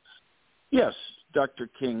unheard. Yes, Dr.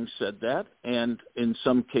 King said that, and in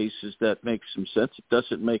some cases that makes some sense. It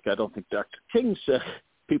doesn't make, I don't think Dr. King said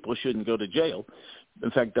people shouldn't go to jail.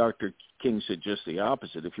 In fact, Dr. King said just the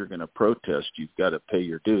opposite. If you're going to protest, you've got to pay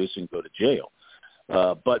your dues and go to jail.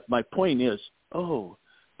 But my point is,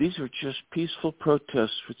 these are just peaceful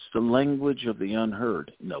protests. It's the language of the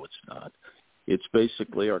unheard. No, it's not. It's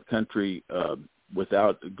basically our country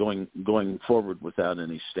without going forward without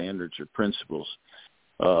any standards or principles.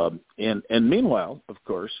 And meanwhile, of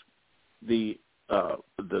course, the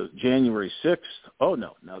January 6th. Oh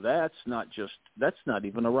no, now that's not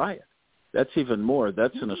even a riot. That's even more.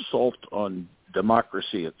 That's an assault on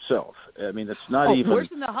democracy itself. I mean, it's not even worse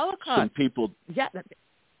than the Holocaust. Some people. Yeah.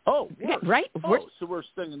 Right. It's the worst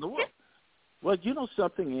thing in the world. Well, you know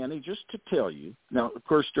something, Annie, just to tell you. Now, of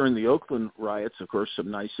course, during the Oakland riots, of course,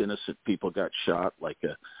 some nice innocent people got shot, like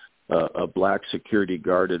a black security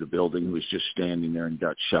guard at a building who was just standing there and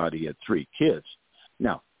got shot. He had 3 kids.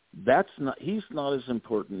 Now, he's not as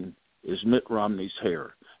important as Mitt Romney's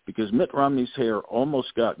hair, because Mitt Romney's hair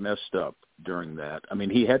almost got messed up during that. I mean,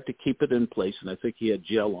 he had to keep it in place, and I think he had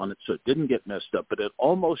gel on it so it didn't get messed up, but it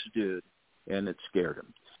almost did, and it scared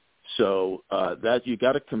him. So that you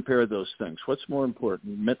got to compare those things. What's more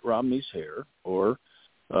important, Mitt Romney's hair or,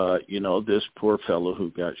 this poor fellow who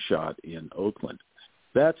got shot in Oakland?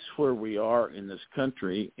 That's where we are in this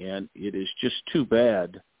country, and it is just too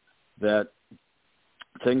bad that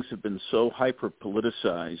things have been so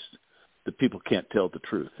hyper-politicized that people can't tell the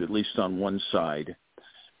truth, at least on one side.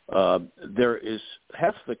 There is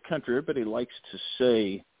half the country, everybody likes to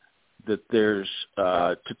say that there's,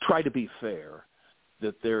 to try to be fair,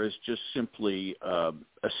 that there is just simply a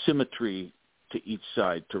symmetry to each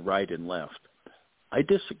side, to right and left. I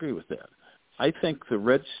disagree with that. I think the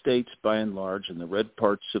red states, by and large, and the red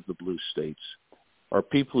parts of the blue states are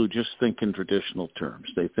people who just think in traditional terms.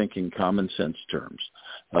 They think in common sense terms.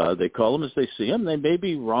 They call them as they see them. They may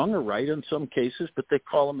be wrong or right in some cases, but they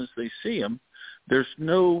call them as they see them. There's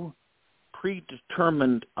no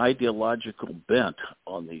predetermined ideological bent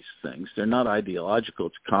on these things. They're not ideological.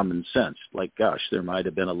 It's common sense. Like, gosh, there might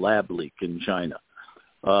have been a lab leak in China.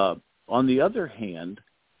 On the other hand,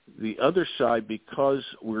 the other side, because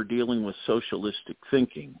we're dealing with socialistic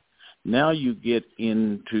thinking, now you get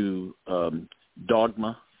into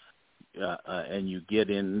dogma and you get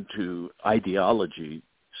into ideology.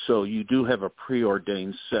 So you do have a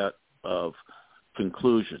preordained set of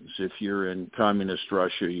conclusions. If you're in communist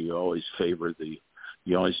Russia, you always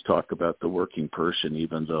talk about the working person,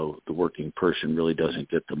 even though the working person really doesn't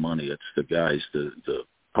get the money. It's the guys, the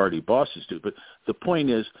party bosses do. But the point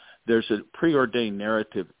is, there's a preordained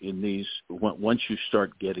narrative in these once you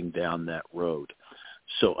start getting down that road.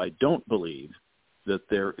 So I don't believe that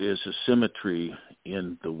there is a symmetry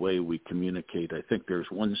in the way we communicate. I think there's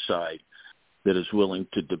one side that is willing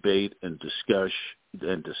to debate and discuss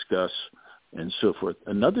and so forth.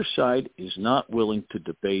 Another side is not willing to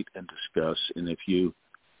debate and discuss, and if you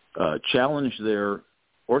challenge their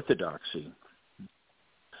orthodoxy,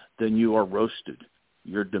 then you are roasted.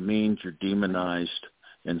 You're demeaned, you're demonized,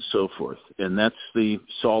 and so forth. And that's the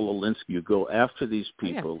Saul Alinsky. You go after these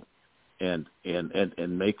people and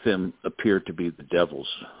make them appear to be the devils.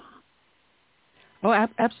 Oh,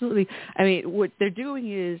 absolutely. I mean, what they're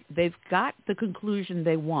doing is they've got the conclusion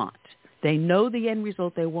they want. They know the end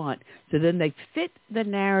result they want. So then they fit the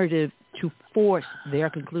narrative to force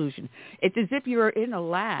their conclusion. It's as if you're in a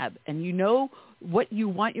lab and you know what you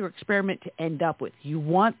want your experiment to end up with. You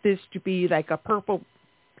want this to be like a purple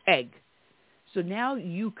egg. So now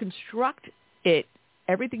you construct it,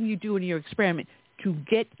 everything you do in your experiment, to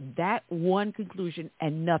get that one conclusion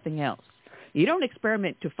and nothing else. You don't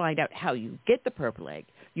experiment to find out how you get the purple egg.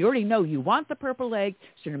 You already know you want the purple egg,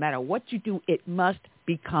 so no matter what you do, it must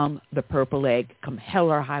become the purple egg, come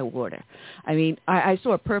hell or high water. I mean, I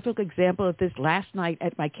saw a perfect example of this last night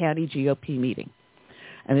at my county GOP meeting.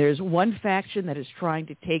 And there's one faction that is trying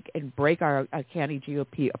to take and break our county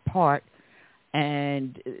GOP apart,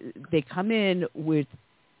 and they come in with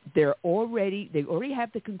they already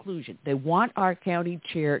have the conclusion. They want our county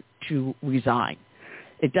chair to resign.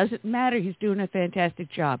 It doesn't matter. He's doing a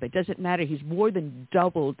fantastic job. It doesn't matter. He's more than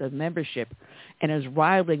doubled the membership and is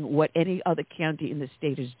rivaling what any other county in the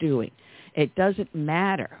state is doing. It doesn't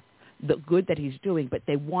matter the good that he's doing, but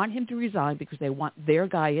they want him to resign because they want their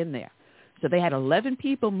guy in there. So they had 11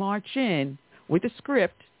 people march in with a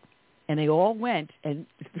script, and they all went, and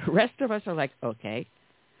the rest of us are like, okay.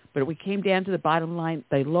 But we came down to the bottom line.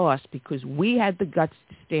 They lost because we had the guts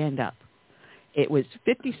to stand up. It was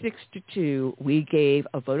 56-2. We gave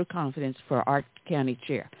a vote of confidence for our county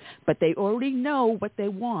chair. But they already know what they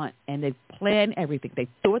want, and they plan everything. They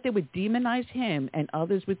thought they would demonize him and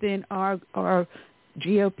others within our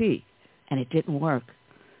GOP, and it didn't work.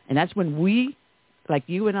 And that's when we, like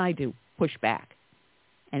you and I do, push back.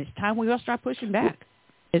 And it's time we all start pushing back,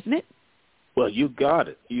 isn't it? Well, you got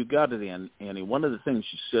it. You got it, Annie. One of the things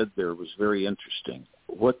you said there was very interesting.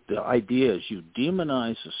 What the idea is, you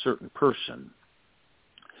demonize a certain person,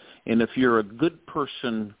 and if you're a good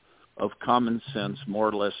person of common sense, more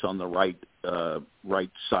or less on the right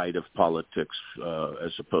side of politics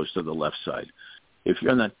as opposed to the left side, if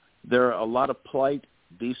you're on that, there are a lot of polite,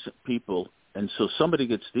 decent people, and so somebody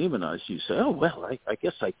gets demonized. You say, oh, well, I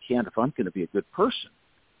guess I can't, if I'm going to be a good person,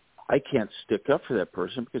 I can't stick up for that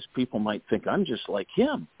person because people might think I'm just like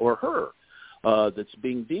him or her that's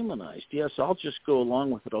being demonized. Yes, I'll just go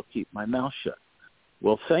along with it. I'll keep my mouth shut.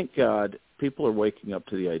 Well, thank God people are waking up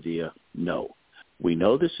to the idea, no, we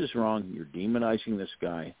know this is wrong. You're demonizing this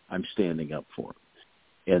guy. I'm standing up for him.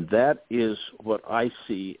 And that is what I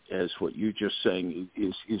see as what you're just saying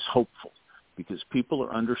is hopeful, because people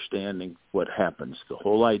are understanding what happens. The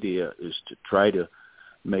whole idea is to try to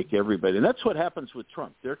make everybody, and that's what happens with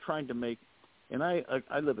Trump. They're trying to make, and I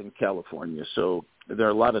live in California, so there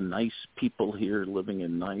are a lot of nice people here living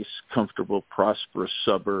in nice, comfortable, prosperous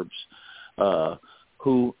suburbs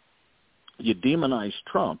who you demonize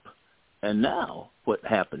Trump, and now what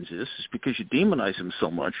happens is because you demonize him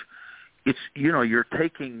so much, it's, you're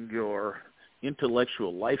taking your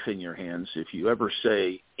intellectual life in your hands if you ever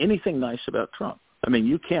say anything nice about Trump. I mean,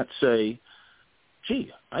 you can't say,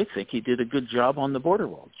 gee, I think he did a good job on the border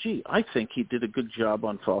wall. Gee, I think he did a good job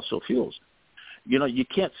on fossil fuels. You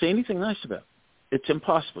can't say anything nice about it. It's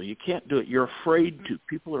impossible. You can't do it. You're afraid to.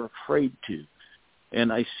 People are afraid to.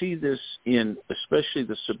 And I see this in especially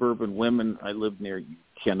the suburban women I live near. You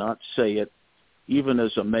cannot say it. Even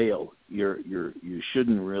as a male, you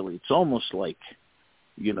shouldn't really. It's almost like,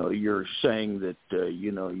 you're saying that,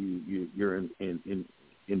 you're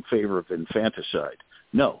in favor of infanticide.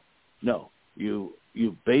 No.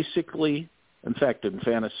 You basically, in fact,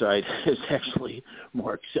 infanticide is actually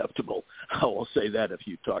more acceptable. I will say that if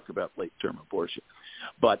you talk about late-term abortion.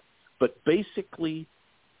 But basically,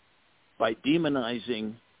 by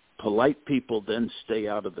demonizing polite people, then stay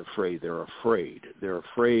out of the fray. They're afraid. They're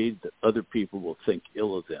afraid that other people will think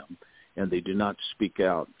ill of them, and they do not speak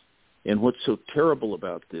out. And what's so terrible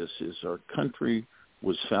about this is our country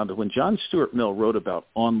was founded when John Stuart Mill wrote about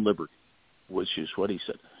On Liberty, which is what he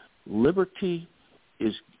said. Liberty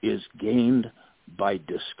is gained by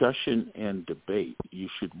discussion and debate. You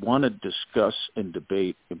should want to discuss and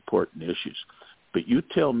debate important issues. But you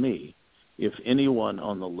tell me if anyone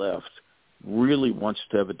on the left really wants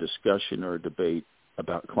to have a discussion or a debate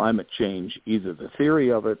about climate change, either the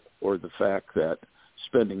theory of it or the fact that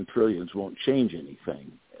spending trillions won't change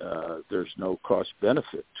anything. There's no cost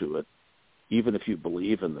benefit to it, even if you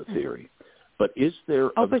believe in the theory. But is there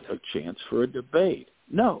a chance for a debate?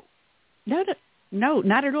 No. No,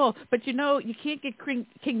 not at all. But, you can't get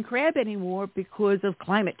king crab anymore because of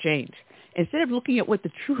climate change. Instead of looking at what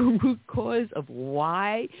the true root cause of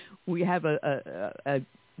why we have a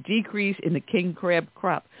decrease in the king crab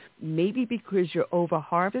crop, maybe because you're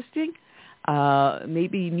over-harvesting,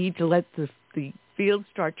 maybe you need to let the fields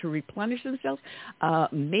start to replenish themselves.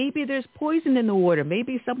 Maybe there's poison in the water.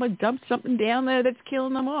 Maybe someone dumped something down there that's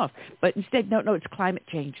killing them off. But instead, no, it's climate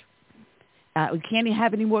change. We can't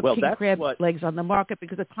have any more king crab legs on the market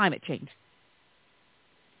because of climate change.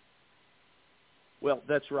 Well,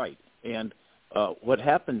 that's right. And what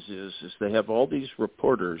happens is they have all these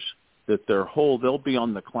reporters that they'll be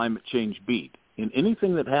on the climate change beat. And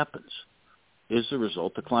anything that happens is the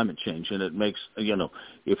result of climate change. And it makes,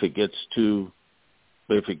 if it gets too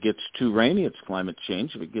rainy, it's climate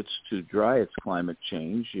change. If it gets too dry, it's climate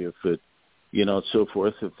change. If it, so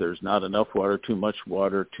forth. If there's not enough water, too much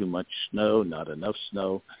snow, not enough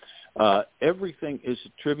snow. Everything is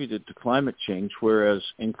attributed to climate change, whereas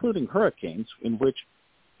including hurricanes, in which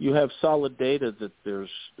you have solid data that there's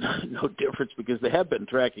no difference because they have been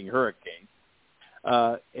tracking hurricanes.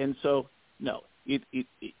 And so, no,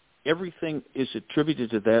 everything is attributed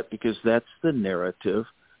to that because that's the narrative.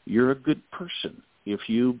 You're a good person if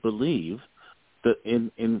you believe that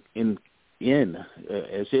in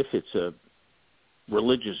as if it's a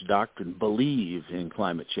religious doctrine, believe in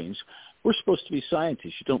climate change. We're supposed to be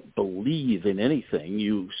scientists. You don't believe in anything.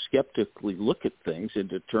 You skeptically look at things and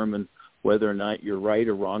determine whether or not you're right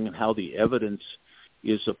or wrong and how the evidence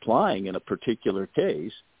is applying in a particular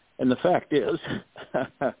case. And the fact is,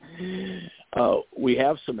 we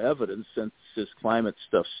have some evidence since this climate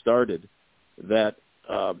stuff started that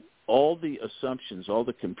all the assumptions, all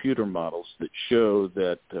the computer models that show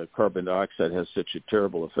that carbon dioxide has such a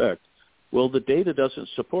terrible effect, well, the data doesn't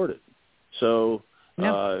support it. So,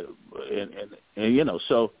 no.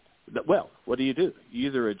 Well, what do? You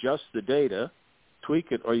either adjust the data,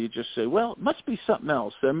 tweak it, or you just say, well, it must be something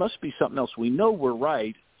else. There must be something else. We know we're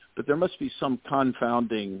right, but there must be some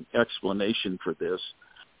confounding explanation for this.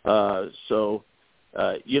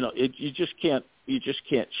 You just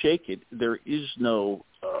can't shake it. There is no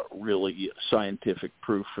really scientific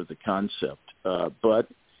proof for the concept. But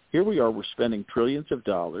here we are. We're spending trillions of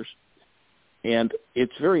dollars, and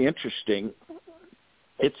it's very interesting.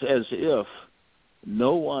 It's as if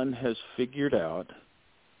no one has figured out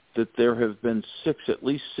that there have been at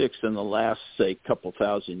least six in the last, say, couple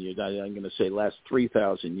thousand years. I'm going to say last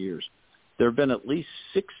 3,000 years. There have been at least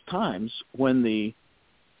 6 times when the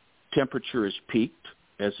temperature has peaked,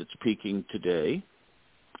 as it's peaking today,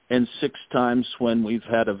 and 6 times when we've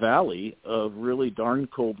had a valley of really darn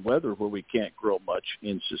cold weather where we can't grow much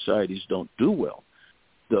and societies don't do well.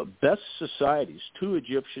 The best societies, 2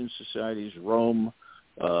 Egyptian societies, Rome,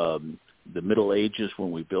 the Middle Ages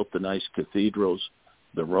when we built the nice cathedrals,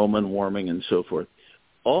 the Roman warming and so forth,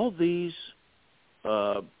 all these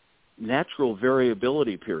natural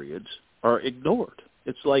variability periods are ignored.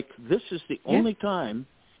 It's like this is the only time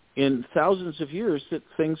in thousands of years that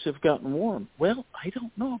things have gotten warm. Well, I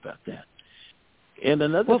don't know about that. And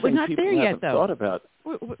another thing people haven't thought about.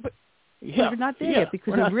 We're not there yet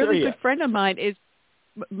because a really good friend of mine is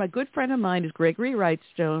Gregory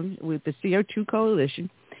Wrightstone with the CO2 Coalition,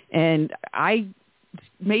 and I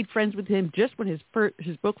made friends with him just when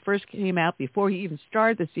his book first came out, before he even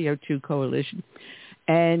started the CO2 Coalition.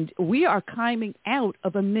 And we are climbing out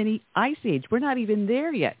of a mini ice age. We're not even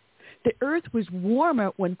there yet. The earth was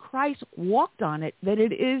warmer when Christ walked on it than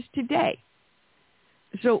it is today.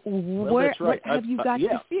 So what have you got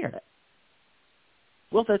to fear?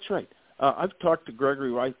 Well, that's right. I've talked to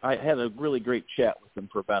Gregory Wright. I had a really great chat with him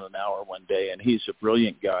for about an hour one day, and he's a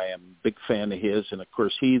brilliant guy. I'm a big fan of his. And, of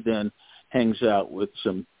course, he then hangs out with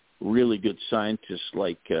some really good scientists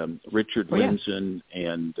like Richard Lindzen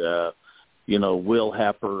and, Will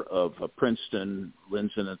Happer of Princeton,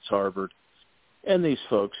 Lindzen at Harvard. And these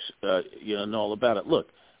folks, know all about it. Look,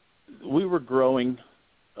 we were growing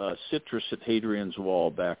citrus at Hadrian's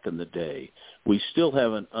Wall back in the day. We still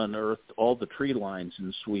haven't unearthed all the tree lines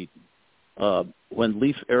in Sweden. When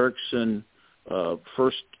Leif Erikson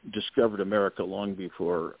first discovered America long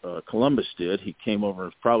before Columbus did, he came over,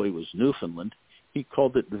 it probably was Newfoundland. He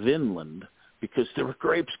called it Vinland because there were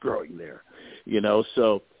grapes growing there,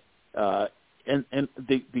 So, and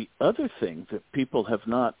the other thing that people have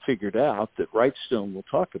not figured out that Wrightstone will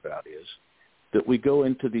talk about is that we go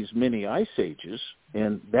into these mini ice ages,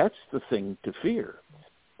 and that's the thing to fear.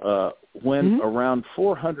 When around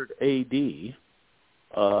 400 A.D.,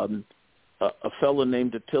 a fellow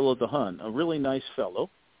named Attila the Hun, a really nice fellow,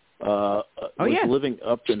 was living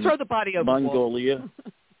up in Mongolia.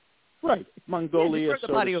 Right, Mongolia,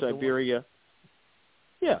 sort of Siberia.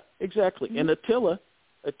 Yeah, exactly. And Attila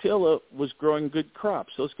was growing good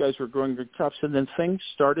crops. Those guys were growing good crops, and then things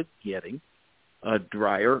started getting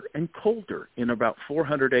drier and colder in about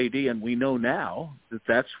 400 A.D., and we know now that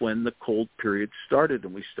that's when the cold period started,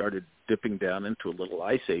 and we started dipping down into a little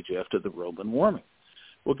ice age after the Roman warming.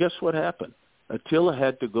 Well, guess what happened? Attila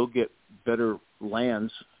had to go get better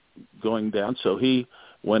lands going down, so he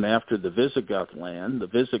went after the Visigoth land. The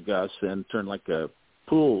Visigoths then turned like a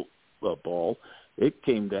pool ball. It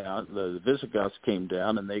came down, the Visigoths came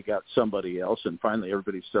down, and they got somebody else, and finally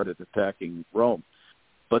everybody started attacking Rome.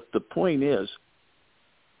 But the point is,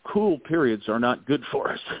 cool periods are not good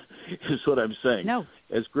for us, is what I'm saying. No.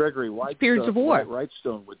 As Gregory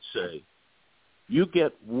Wrightstone would say, you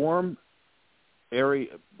get warm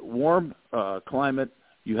climate,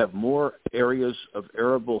 you have more areas of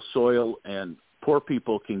arable soil, and poor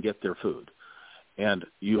people can get their food. And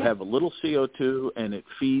you have a little CO2, and it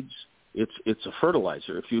feeds. It's a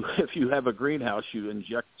fertilizer. If you have a greenhouse, you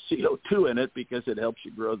inject CO2 in it because it helps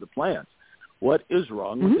you grow the plants. What is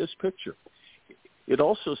wrong with this picture? It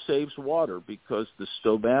also saves water because the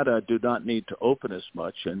stomata do not need to open as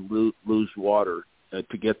much and lose water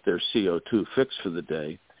to get their CO2 fixed for the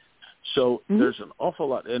day. So there's an awful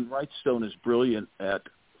lot, and Wrightstone is brilliant at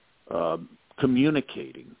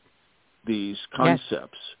communicating these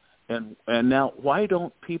concepts. Yes. And now, why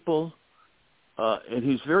don't people? And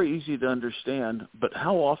he's very easy to understand. But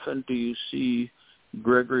how often do you see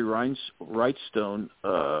Gregory Wrightstone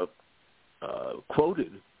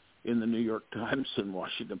quoted in the New York Times and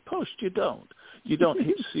Washington Post. You don't. You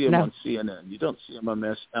see him on CNN. You don't see him on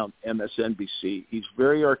MSNBC. He's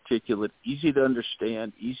very articulate, easy to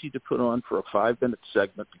understand, easy to put on for a 5-minute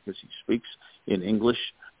segment because he speaks in English,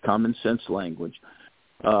 common sense language.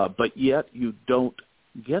 But yet you don't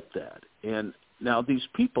get that. And now these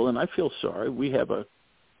people, and I feel sorry, we have a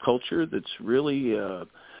culture that's really,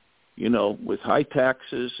 with high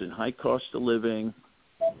taxes and high cost of living.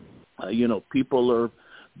 People are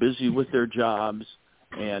busy with their jobs,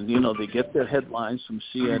 and, they get their headlines from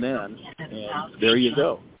CNN, and there you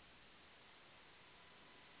go.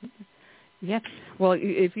 Yeah. Well,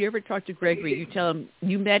 if you ever talk to Gregory, you tell him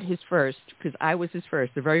you met his first, because I was his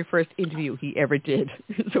first, the very first interview he ever did.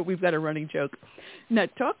 So we've got a running joke. Now,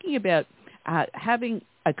 talking about having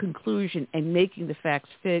a conclusion and making the facts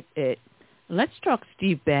fit it, let's talk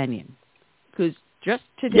Steve Bannon, because just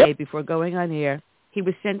today, before going on air, he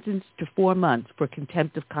was sentenced to 4 months for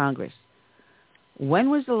contempt of Congress. When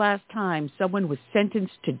was the last time someone was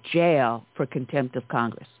sentenced to jail for contempt of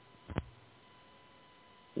Congress?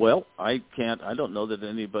 Well, I don't know that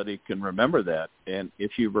anybody can remember that. And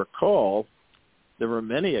if you recall, there were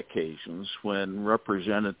many occasions when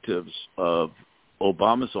representatives of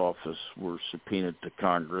Obama's office were subpoenaed to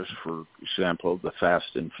Congress, for example, the Fast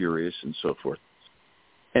and Furious and so forth.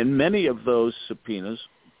 And many of those subpoenas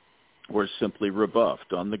were simply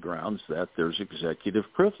rebuffed on the grounds that there's executive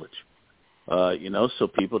privilege. So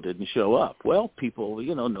people didn't show up. Well, people,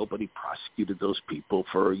 nobody prosecuted those people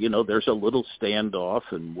for, there's a little standoff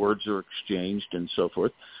and words are exchanged and so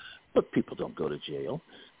forth, but people don't go to jail.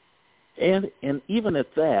 And even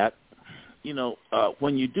at that,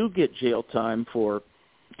 when you do get jail time for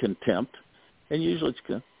contempt, and usually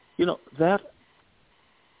it's, that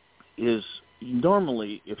is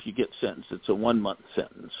normally, if you get sentenced, it's a 1-month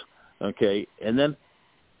sentence, okay? And then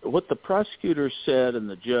what the prosecutor said and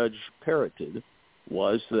the judge parroted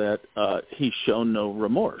was that he's shown no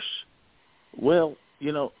remorse. Well,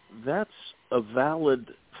 that's a valid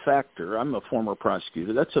factor. I'm a former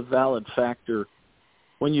prosecutor. That's a valid factor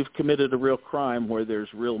when you've committed a real crime where there's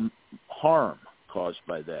real harm caused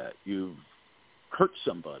by that. You've hurt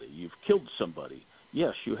somebody. You've killed somebody.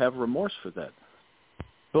 Yes, you have remorse for that.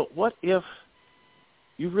 But what if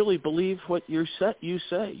you really believe what you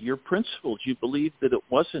say, your principles? You believe that it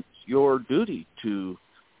wasn't your duty to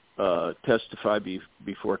testify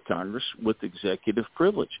before Congress with executive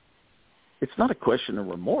privilege. It's not a question of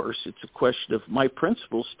remorse. It's a question of my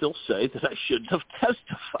principles still say that I shouldn't have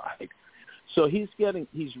testified. So he's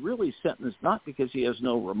really sentenced not because he has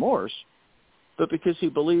no remorse, but because he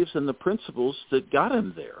believes in the principles that got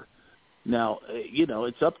him there. Now,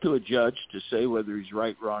 it's up to a judge to say whether he's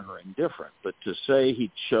right, wrong, or indifferent. But to say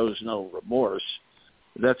he shows no remorse,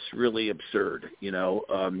 that's really absurd,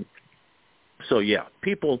 So, yeah,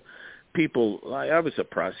 people. I was a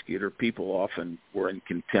prosecutor. People often were in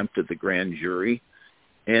contempt of the grand jury.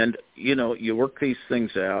 And, you work these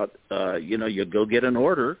things out. You go get an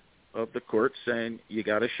order of the court saying you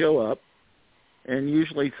got to show up. And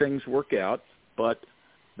usually things work out. But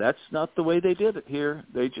that's not the way they did it here.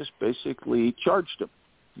 They just basically charged him,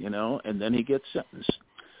 and then he gets sentenced.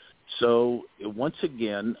 So once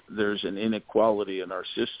again, there's an inequality in our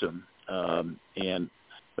system. And,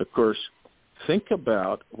 of course, think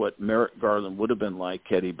about what Merrick Garland would have been like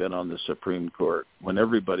had he been on the Supreme Court when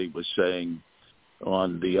everybody was saying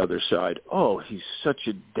on the other side, oh, he's such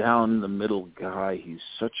a down-the-middle guy. He's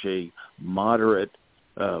such a moderate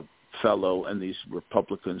fellow, and these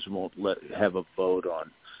Republicans won't have a vote on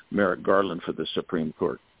Merrick Garland for the Supreme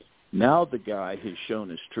Court. Now the guy has shown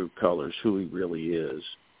his true colors, who he really is,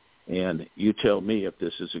 and you tell me if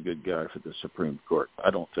this is a good guy for the Supreme Court.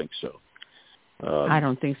 I don't think so. I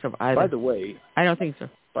don't think so either. By the way, I don't think so.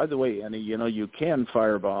 By the way, Annie, you can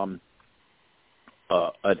firebomb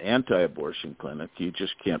an anti-abortion clinic. You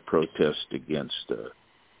just can't protest against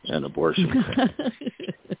an abortion clinic.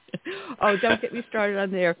 Oh, don't get me started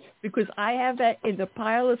on there, because I have that in the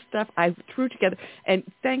pile of stuff I threw together. And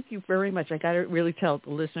thank you very much. I got to really tell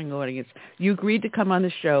the listening audience, you agreed to come on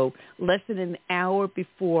the show less than an hour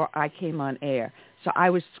before I came on air. So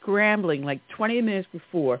I was scrambling like 20 minutes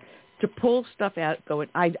before to pull stuff out, going,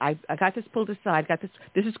 I got this pulled aside, got this.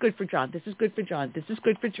 This is good for John. This is good for John. This is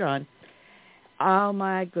good for John. Oh,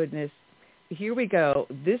 my goodness. Here we go.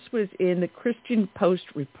 This was in the Christian Post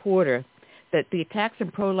Reporter, that the attacks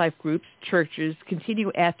on pro-life groups, churches,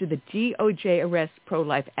 continue after the DOJ arrests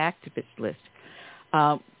pro-life activist list.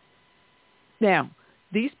 Now,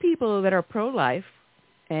 these people that are pro-life,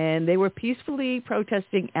 and they were peacefully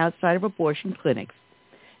protesting outside of abortion clinics.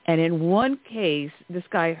 And in one case, this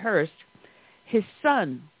guy Hurst, his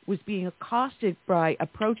son was being accosted by a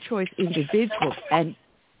pro-choice individual and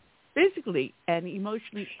physically and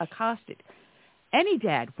emotionally accosted.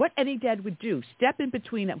 What any dad would do, step in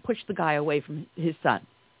between and push the guy away from his son.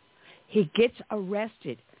 He gets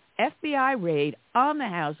arrested. FBI raid on the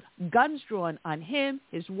house, guns drawn on him,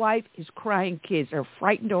 his wife, his crying kids are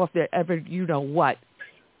frightened off their ever you-know-what.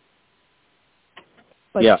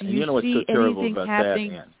 But yeah, do you know what's so terrible about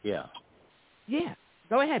happening? that, Ann? Yeah. Yeah.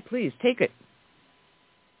 Go ahead, please. Take it.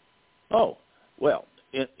 Oh, well,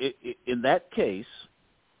 in that case,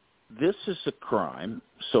 this is a crime,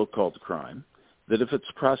 so-called crime, that if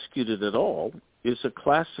it's prosecuted at all, is a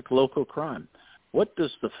classic local crime. What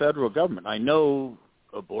does the federal government, I know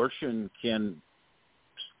abortion can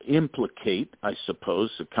implicate, I suppose,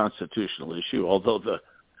 a constitutional issue, although the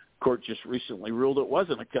court just recently ruled it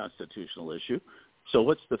wasn't a constitutional issue. So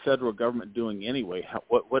what's the federal government doing anyway?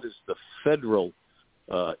 What is the federal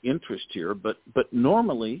interest here? But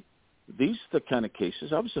normally, these are the kind of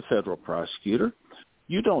cases. I was a federal prosecutor.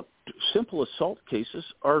 Simple assault cases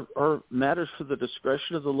are matters for the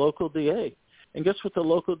discretion of the local DA. And guess what the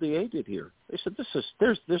local DA did here? They said,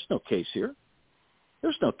 there's no case here.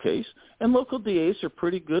 There's no case. And local DAs are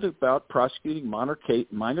pretty good about prosecuting minor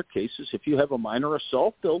cases. If you have a minor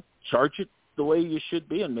assault, they'll charge it the way you should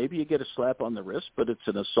be, and maybe you get a slap on the wrist, but it's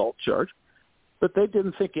an assault charge. But they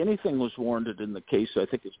didn't think anything was warranted in the case. I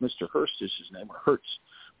think it's Mr. Hurst is his name, or Hertz.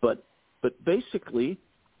 But basically,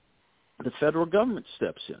 the federal government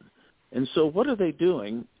steps in. And so what are they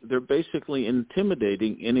doing? They're basically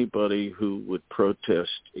intimidating anybody who would protest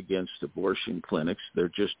against abortion clinics. They're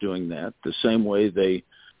just doing that the same way they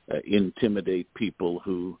intimidate people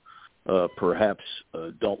who perhaps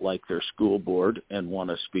don't like their school board and want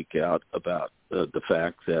to speak out about the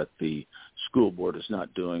fact that the school board is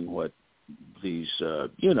not doing what these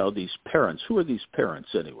parents, who are these parents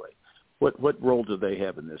anyway? What role do they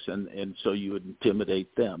have in this? And so you would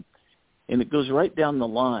intimidate them. And it goes right down the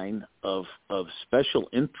line of special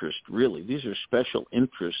interest, really. These are special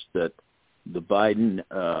interests that the Biden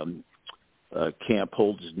camp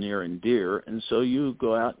holds near and dear. And so you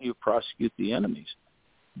go out and you prosecute the enemies.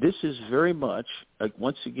 This is very much,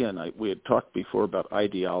 once again, we had talked before about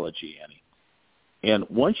ideology, Annie. And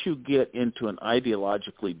once you get into an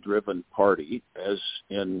ideologically driven party, as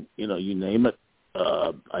in, you name it,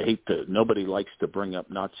 nobody likes to bring up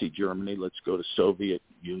Nazi Germany. Let's go to Soviet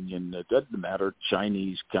Union. It doesn't matter,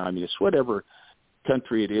 Chinese, communist, whatever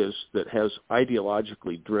country it is that has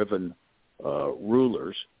ideologically driven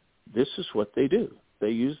rulers, this is what they do.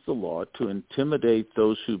 They use the law to intimidate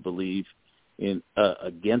those who believe in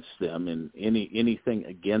against them, in anything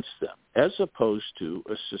against them, as opposed to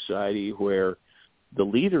a society where the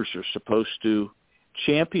leaders are supposed to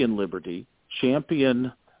champion liberty,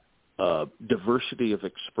 champion diversity of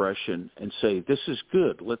expression, and say this is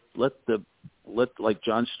good. Let like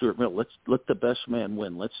John Stuart Mill. Let the best man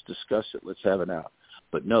win. Let's discuss it. Let's have it out.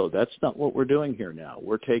 But no, that's not what we're doing here now.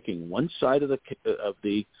 We're taking one side of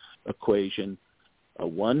the equation.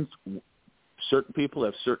 Certain people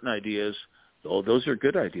have certain ideas. Oh, those are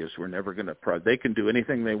good ideas. We're never going to. They can do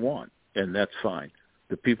anything they want, and that's fine.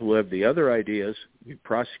 The people who have the other ideas, we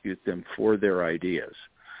prosecute them for their ideas.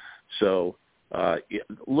 So.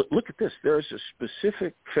 Look at this. There is a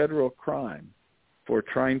specific federal crime for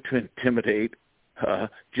trying to intimidate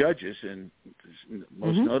judges and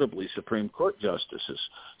most notably Supreme Court justices.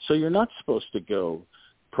 So you're not supposed to go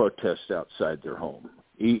protest outside their home,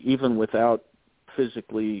 even without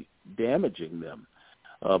physically damaging them.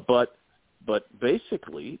 But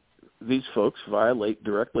basically, these folks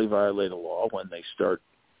directly violate a law when they start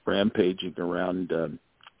rampaging around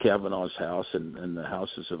Kavanaugh's house and the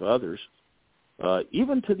houses of others.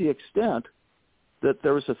 Even to the extent that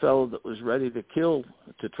there was a fellow that was ready to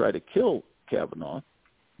try to kill Kavanaugh.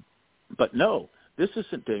 But no, this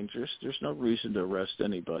isn't dangerous. There's no reason to arrest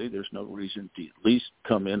anybody. There's no reason to at least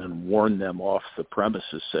come in and warn them off the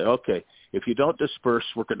premises, say, okay, if you don't disperse,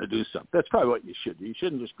 we're going to do something. That's probably what you should do. You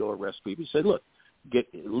shouldn't just go arrest people. You say, look,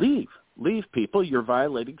 leave people. You're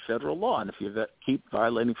violating federal law. And if you keep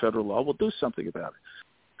violating federal law, we'll do something about it.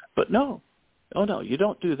 But no, you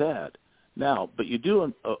don't do that. Now, but you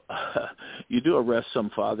do arrest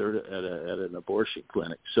some father at an abortion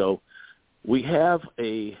clinic. So we have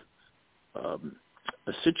a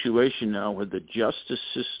situation now where the justice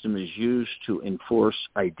system is used to enforce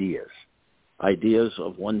ideas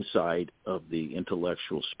of one side of the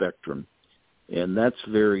intellectual spectrum, and that's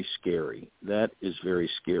very scary. That is very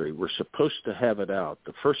scary. We're supposed to have it out.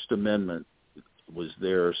 The First Amendment was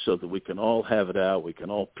there so that we can all have it out. We can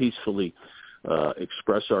all peacefully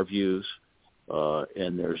express our views,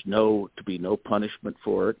 and there's to be no punishment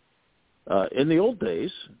for it. In the old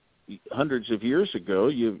days, hundreds of years ago,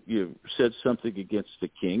 you said something against the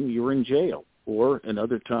king, you were in jail. Or in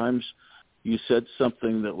other times, you said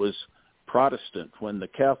something that was Protestant when the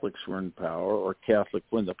Catholics were in power, or Catholic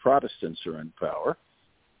when the Protestants are in power.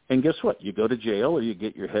 And guess what? You go to jail or you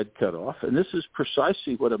get your head cut off. And this is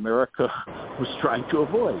precisely what America was trying to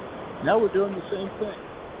avoid. Now we're doing the same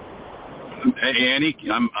thing. Hey, Annie,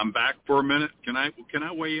 I'm back for a minute. Can I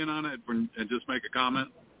weigh in on it and just make a comment?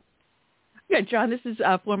 Yeah, John, this is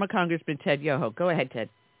former Congressman Ted Yoho. Go ahead, Ted.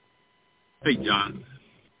 Hey, John.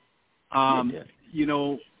 You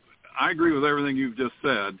know, I agree with everything you've just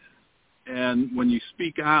said. And when you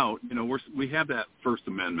speak out, you know, we have that First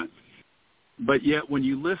Amendment. But yet when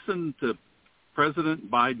you listen to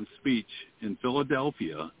President Biden's speech in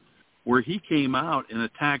Philadelphia, where he came out and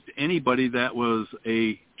attacked anybody that was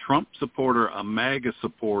a Trump supporter, a MAGA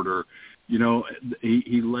supporter, you know,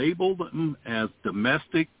 he labeled them as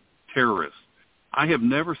domestic terrorists. I have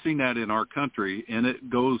never seen that in our country, and it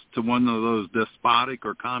goes to one of those despotic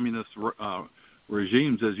or communist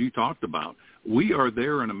regimes, as you talked about. We are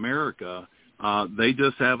there in America. They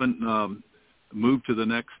just haven't moved to the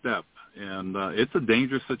next step, and it's a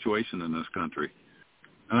dangerous situation in this country.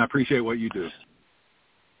 And I appreciate what you do.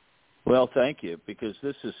 Well, thank you, because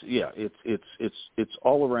this is it's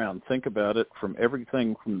all around. Think about it from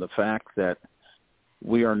everything from the fact that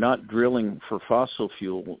we are not drilling for fossil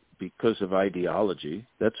fuel because of ideology.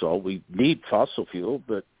 That's all. We need fossil fuel,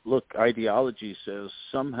 but look, ideology says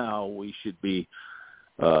somehow we should be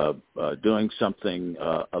doing something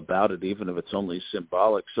about it, even if it's only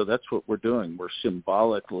symbolic. So that's what we're doing. We're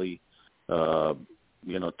symbolically,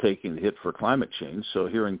 taking the hit for climate change. So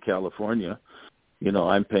here in California,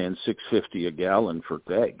 I'm paying $6.50 a gallon for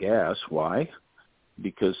gas. Why?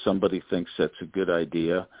 Because somebody thinks that's a good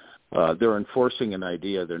idea. They're enforcing an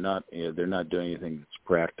idea. They're not doing anything that's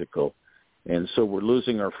practical. And so we're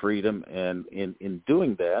losing our freedom. And in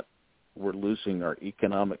doing that, we're losing our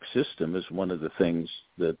economic system is one of the things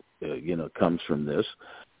that, comes from this,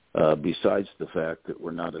 besides the fact that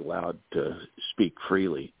we're not allowed to speak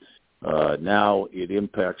freely. Now it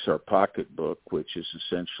impacts our pocketbook, which is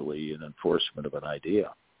essentially an enforcement of an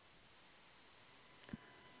idea.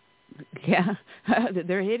 Yeah,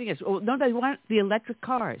 they're hitting us. Oh, no, they want the electric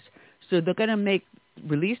cars. So they're going to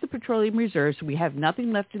release the petroleum reserves. We have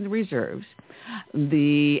nothing left in the reserves.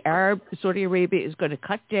 The Saudi Arabia is going to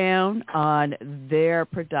cut down on their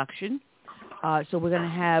production. So we're going to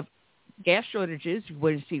have gas shortages.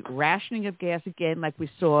 We're going to see rationing of gas again like we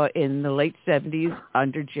saw in the late 70s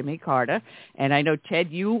under Jimmy Carter. And I know, Ted,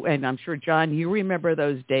 you, and I'm sure, John, you remember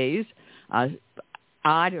those days,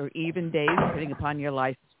 odd or even days, depending upon your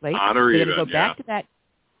license plate. They're going to go back to that.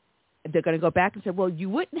 They're going to go back and say, well, you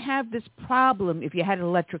wouldn't have this problem if you had an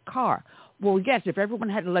electric car. Well, yes, if everyone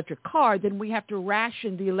had an electric car, then we have to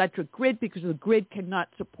ration the electric grid because the grid cannot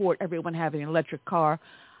support everyone having an electric car.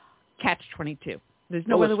 Catch-22. There's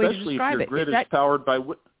no other way to describe it. Especially if your grid is powered by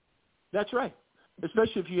that's right.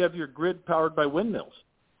 Especially if you have your grid powered by windmills.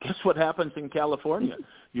 Guess what happens in California?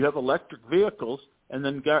 You have electric vehicles, and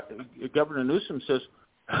then Governor Newsom says,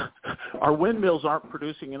 our windmills aren't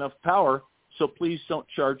producing enough power, so please don't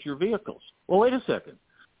charge your vehicles. Well, wait a second.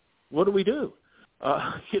 What do we do?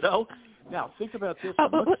 Now think about this.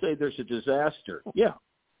 Let's say there's a disaster. Yeah.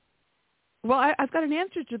 Well, I've got an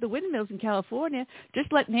answer to the windmills in California.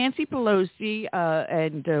 Just let Nancy Pelosi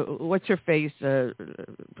and what's her face?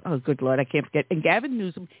 Oh, good Lord, I can't forget. And Gavin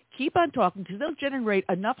Newsom keep on talking because they'll generate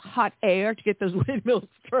enough hot air to get those windmills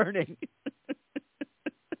burning.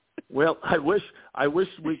 Well, I wish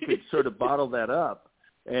we could sort of bottle that up,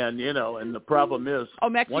 and and the problem is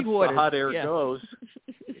once the hot air goes,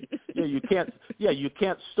 you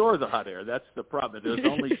can't store the hot air. That's the problem. It is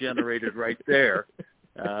only generated right there.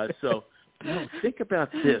 So think about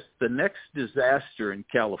this: the next disaster in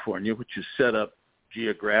California, which is set up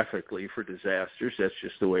geographically for disasters, that's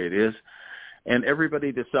just the way it is, and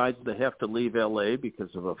everybody decides they have to leave L.A.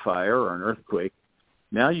 because of a fire or an earthquake.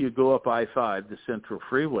 Now you go up I-5, the Central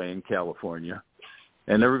Freeway in California,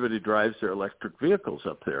 and everybody drives their electric vehicles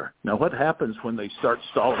up there. Now what happens when they start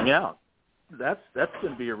stalling out? That's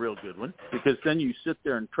going to be a real good one, because then you sit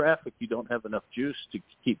there in traffic, you don't have enough juice to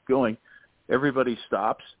keep going. Everybody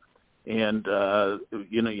stops, and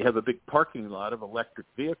you have a big parking lot of electric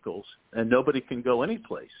vehicles, and nobody can go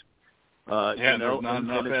anyplace. There's not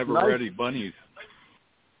enough ever-ready bunnies.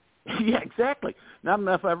 Yeah, exactly. Not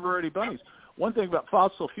enough ever-ready bunnies. One thing about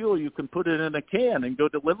fossil fuel, you can put it in a can and go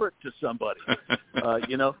deliver it to somebody,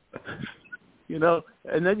 and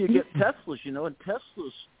then you get Teslas, and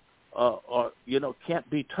Teslas, can't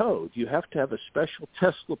be towed. You have to have a special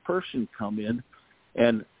Tesla person come in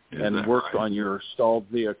and and work on your stalled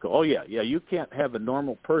vehicle. Oh, yeah. You can't have a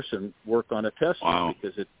normal person work on a Tesla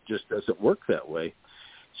because it just doesn't work that way.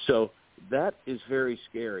 So that is very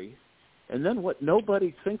scary. And then what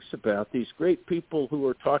nobody thinks about, these great people who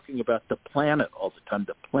are talking about the planet all the time,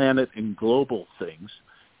 the planet and global things.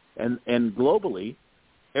 And globally,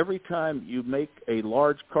 every time you make a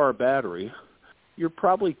large car battery, you're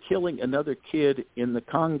probably killing another kid in the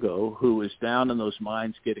Congo who is down in those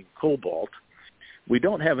mines getting cobalt. We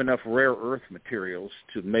don't have enough rare earth materials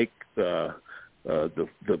to make the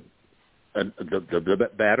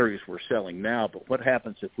batteries we're selling now. But what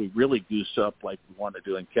happens if we really goose up like we want to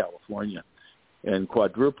do in California and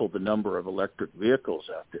quadruple the number of electric vehicles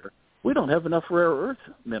out there? We don't have enough rare earth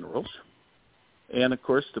minerals. And, of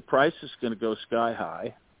course, the price is going to go sky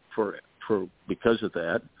high because of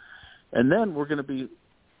that. And then we're going to be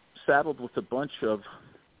saddled with a bunch of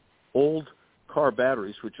old car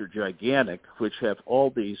batteries, which are gigantic, which have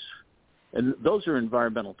all these, and those are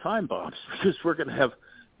environmental time bombs because we're going to have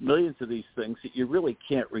millions of these things that you really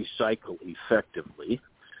can't recycle effectively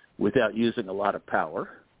without using a lot of power.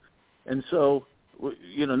 And so,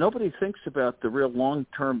 nobody thinks about the real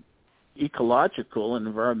long-term ecological and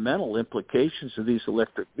environmental implications of these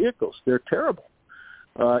electric vehicles. They're terrible.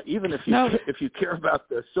 Even if you care about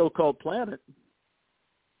the so-called planet.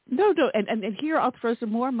 No, and here I'll throw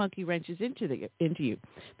some more monkey wrenches into you,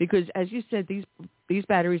 because as you said, these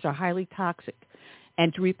batteries are highly toxic,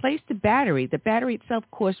 and to replace the battery itself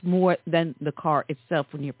costs more than the car itself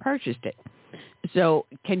when you purchased it. So,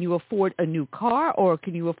 can you afford a new car, or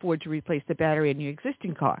can you afford to replace the battery in your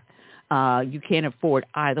existing car? You can't afford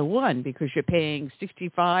either one because you're paying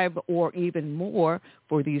 $65 or even more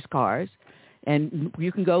for these cars. And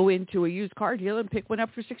you can go into a used car dealer and pick one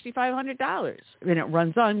up for $6,500. And it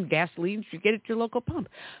runs on gasoline. You get it at your local pump.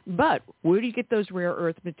 But where do you get those rare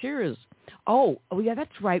earth materials? Oh, yeah,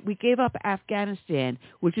 that's right. We gave up Afghanistan,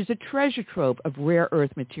 which is a treasure trove of rare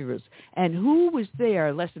earth materials. And who was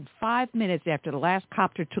there less than 5 minutes after the last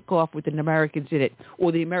copter took off with the Americans in it,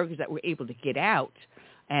 or the Americans that were able to get out,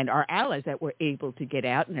 and our allies that were able to get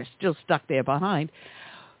out and are still stuck there behind?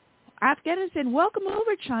 Afghanistan, welcome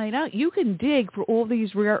over, China. You can dig for all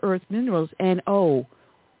these rare earth minerals. And,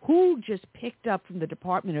 who just picked up from the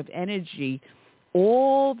Department of Energy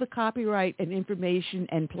all the copyright and information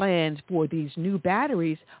and plans for these new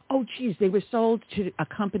batteries? Oh, geez, they were sold to a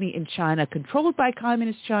company in China controlled by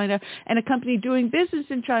Communist China, and a company doing business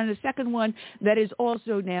in China, the second one that is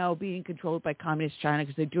also now being controlled by Communist China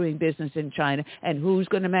because they're doing business in China. And who's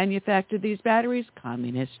going to manufacture these batteries?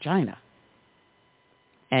 Communist China.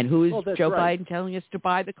 And who is Joe Biden telling us to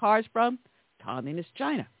buy the cars from? Communist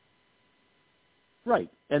China. Right.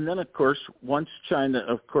 And then, of course, once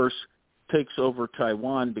China, takes over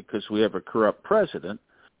Taiwan because we have a corrupt president,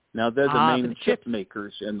 now they're the main chip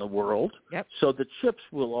makers in the world. Yep. So the chips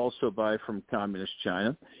will also buy from Communist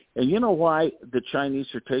China. And you know why the Chinese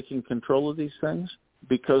are taking control of these things?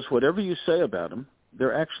 Because whatever you say about them,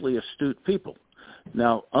 they're actually astute people.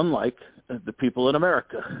 Now, unlike the people in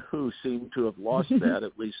America who seem to have lost that,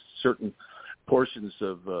 at least certain portions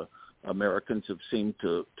of Americans have seemed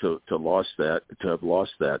to have lost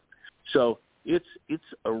that. So it's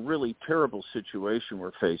a really terrible situation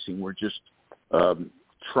we're facing. We're just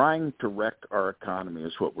trying to wreck our economy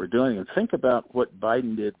is what we're doing. And think about what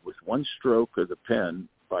Biden did with one stroke of the pen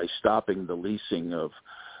by stopping the leasing of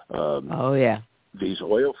these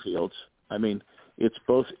oil fields. I mean, it's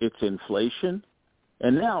inflation.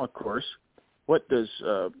 And now, of course, what does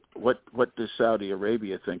Saudi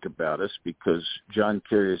Arabia think about us? Because John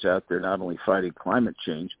Kerry is out there not only fighting climate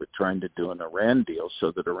change, but trying to do an Iran deal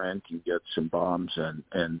so that Iran can get some bombs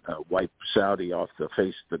and wipe Saudi off the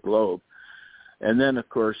face of the globe. And then, of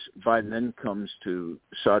course, Biden then comes to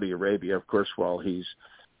Saudi Arabia, of course, while he's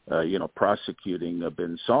prosecuting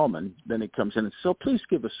bin Salman. Then he comes in and says, so please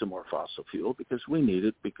give us some more fossil fuel because we need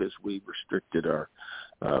it because we restricted our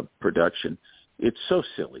production. It's so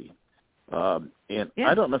silly. I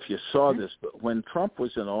don't know if you saw this, but when Trump was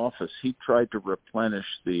in office, he tried to replenish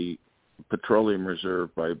the petroleum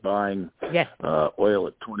reserve by buying oil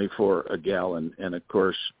at $24 a gallon. And, of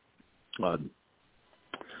course,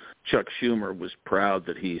 Chuck Schumer was proud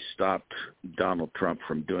that he stopped Donald Trump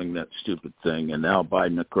from doing that stupid thing. And now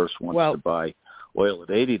Biden, of course, wants to buy oil at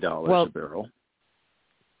 $80 a barrel.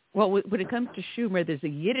 Well, when it comes to Schumer, there's a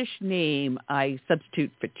Yiddish name I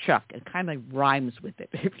substitute for Chuck. It kind of rhymes with it,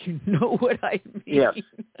 if you know what I mean. Yes.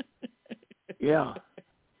 Yeah.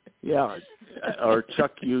 Or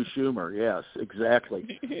Chuck U. Schumer. Yes,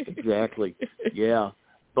 exactly. Yeah.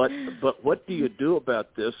 But what do you do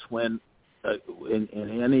about this when, and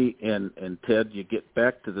Annie and Ted, you get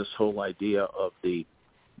back to this whole idea of the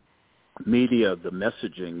media, the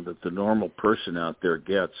messaging that the normal person out there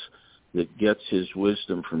gets, that gets his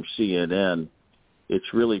wisdom from CNN,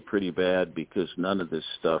 it's really pretty bad because none of this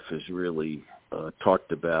stuff is really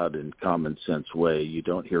talked about in common sense way. You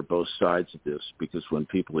don't hear both sides of this, because when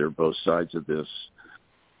people hear both sides of this,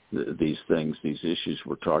 these things, these issues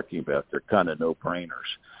we're talking about, they're kind of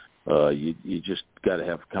no-brainers. You just got to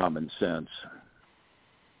have common sense.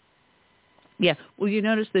 Yeah. Well, you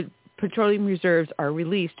notice that petroleum reserves are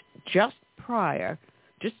released just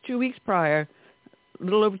 2 weeks prior, a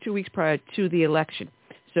little over 2 weeks prior to the election.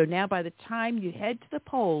 So now by the time you head to the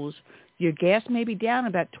polls, your gas may be down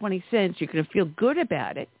about 20 cents. You're going to feel good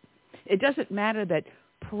about it. It doesn't matter that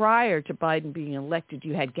prior to Biden being elected,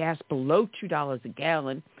 you had gas below $2 a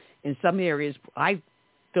gallon. In some areas, I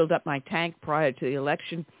filled up my tank prior to the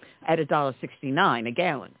election at $1.69 a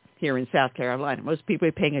gallon here in South Carolina. Most people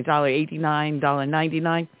are paying $1.89,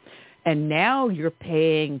 $1.99. And now you're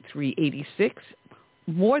paying $3.86,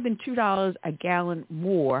 more than $2 a gallon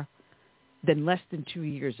more than less than 2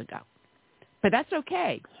 years ago. But that's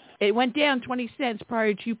okay. It went down 20 cents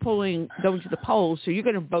prior to you going to the polls, so you're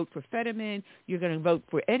going to vote for Fetterman. You're going to vote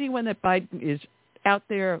for anyone that Biden is out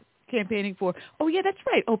there campaigning for. Oh, yeah, that's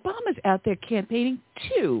right. Obama's out there campaigning,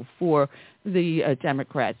 too, for the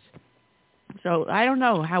Democrats. So I don't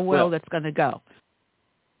know how well that's going to go.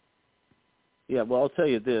 Yeah, well, I'll tell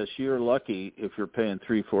you this. You're lucky if you're paying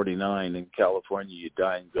 $3.49 in California. You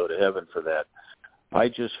die and go to heaven for that. I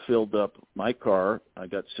just filled up my car. I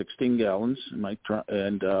got 16 gallons in my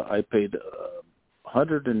and I paid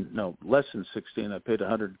less than 16. I paid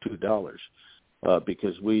 $102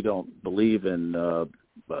 because we don't believe in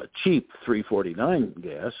cheap $3.49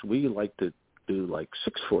 gas. We like to do like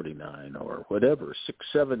 $6.49 or whatever,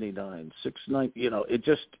 $6.79, $6.90. You know, it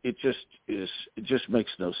just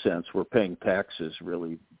makes no sense. We're paying taxes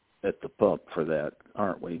really at the pump for that,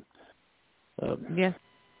 aren't we? Yes.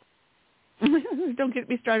 Don't get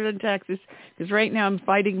me started on taxes, because right now I'm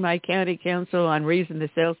fighting my county council on raising the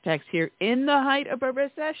sales tax here in the height of a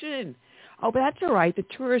recession. Oh, but that's all right. The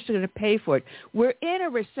tourists are going to pay for it. We're in a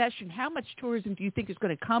recession. How much tourism do you think is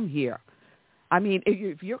going to come here? I mean,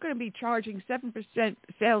 if you're going to be charging 7%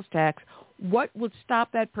 sales tax, what would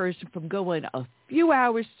stop that person from going a few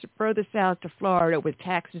hours further south to Florida with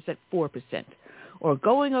taxes at 4%, or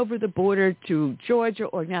going over the border to Georgia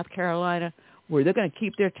or North Carolina, where they're going to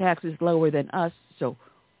keep their taxes lower than us? So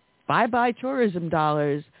bye-bye tourism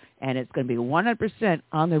dollars, and it's going to be 100%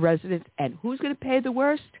 on the residents. And who's going to pay the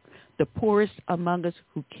worst? The poorest among us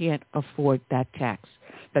who can't afford that tax.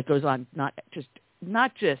 That goes on not just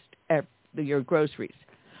your groceries,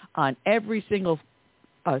 on every single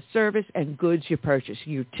service and goods you purchase,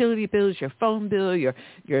 your utility bills, your phone bill, your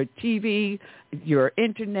TV, your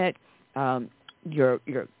internet, your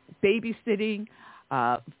babysitting.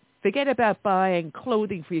 Forget about buying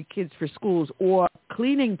clothing for your kids for schools or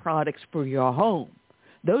cleaning products for your home.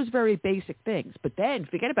 Those very basic things. But then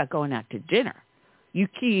forget about going out to dinner. You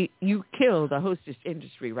kill the hostess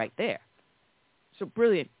industry right there. So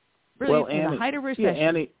brilliant. Well, in Annie, the height of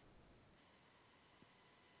recession.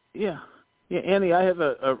 Annie, I have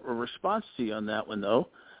a response to you on that one, though.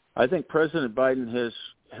 I think President Biden has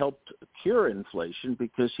helped cure inflation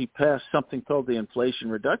because he passed something called the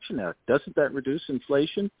Inflation Reduction Act. Doesn't that reduce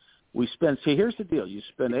inflation? Here's the deal. You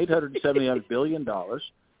spend $879 billion,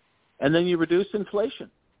 and then you reduce inflation.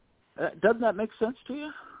 Doesn't that make sense to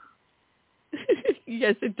you?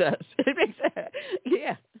 Yes, it does. It makes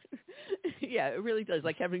yeah. Yeah, it really does,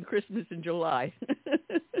 like having Christmas in July.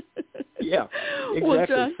 Yeah, exactly. Well,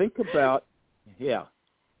 John, think about, yeah.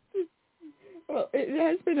 Well, it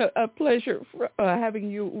has been a pleasure having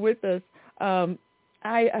you with us.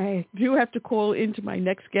 I do have to call into my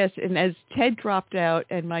next guest, and as Ted dropped out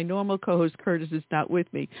and my normal co-host Curtis is not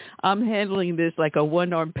with me, I'm handling this like a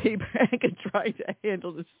one-armed paper hack and trying to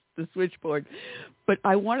handle the switchboard. But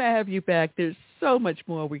I want to have you back. There's so much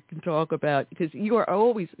more we can talk about because you are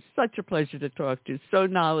always such a pleasure to talk to, so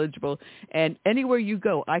knowledgeable, and anywhere you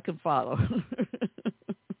go, I can follow.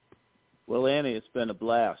 Well, Annie, it's been a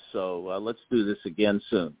blast, so let's do this again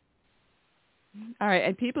soon. All right,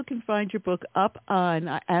 and people can find your book up on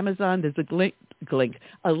Amazon. There's a link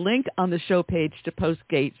on the show page to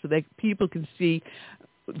Postgate so that people can see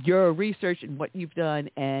your research and what you've done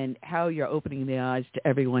and how you're opening the eyes to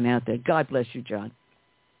everyone out there. God bless you, John.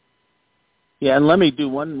 Yeah, and let me do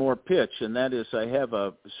one more pitch, and that is I have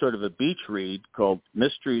a sort of a beach read called The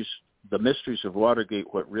Mysteries of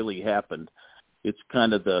Watergate, What Really Happened. It's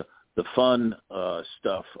kind of the fun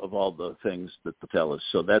stuff of all the things that they tell us.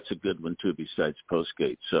 So that's a good one, too, besides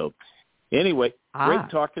Postgate. So anyway, great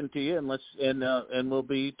talking to you, and we'll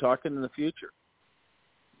be talking in the future.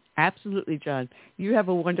 Absolutely, John. You have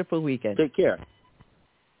a wonderful weekend. Take care.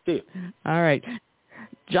 See you. All right.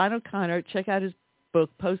 John O'Connor, check out his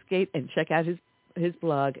book, Postgate, and check out his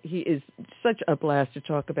blog. He is such a blast to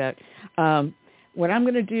talk about. What I'm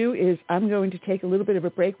going to do is I'm going to take a little bit of a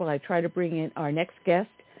break while I try to bring in our next guest.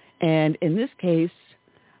 And in this case,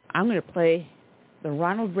 I'm going to play the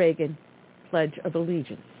Ronald Reagan Pledge of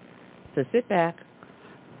Allegiance. So sit back,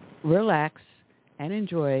 relax, and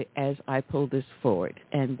enjoy as I pull this forward.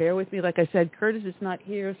 And bear with me. Like I said, Curtis is not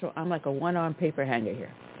here, so I'm like a one-arm paper hanger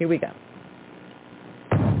here. Here we go.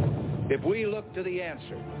 If we look to the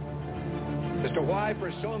answer as to why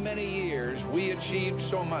for so many years we achieved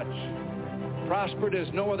so much, prospered as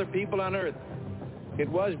no other people on earth, it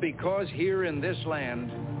was because here in this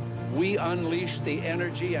land we unleashed the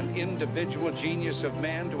energy and individual genius of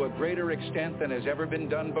man to a greater extent than has ever been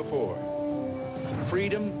done before.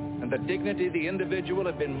 Freedom and the dignity of the individual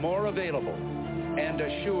have been more available and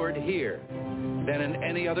assured here than in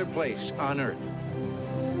any other place on earth.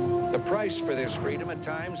 The price for this freedom at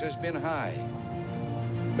times has been high,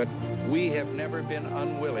 but we have never been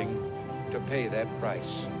unwilling to pay that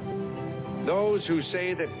price. Those who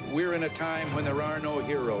say that we're in a time when there are no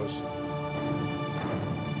heroes,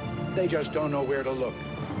 they just don't know where to look.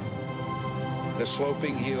 The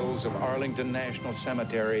sloping hills of Arlington National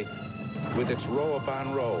Cemetery, with its row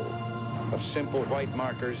upon row of simple white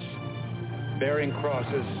markers bearing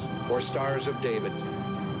crosses or stars of David,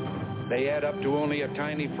 they add up to only a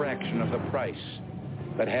tiny fraction of the price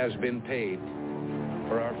that has been paid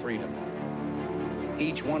for our freedom.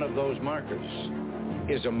 Each one of those markers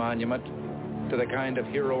is a monument to the kind of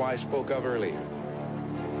hero I spoke of earlier.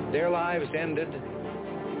 Their lives ended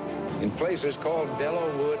in places called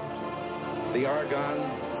Belleau Wood, the Argonne,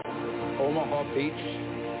 Omaha Beach,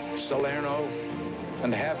 Salerno,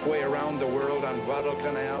 and halfway around the world on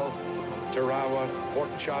Guadalcanal, Tarawa,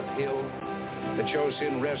 Pork Chop Hill, the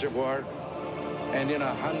Chosin Reservoir, and in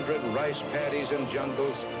 100 rice paddies and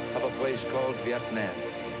jungles of a place called Vietnam.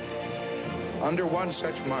 Under one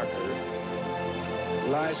such marker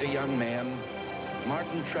lies a young man,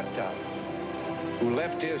 Martin Treptow, who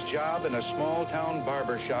left his job in a small-town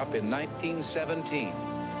barber shop in 1917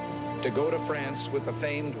 to go to France with the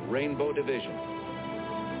famed Rainbow Division.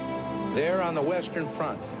 There on the Western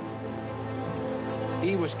Front,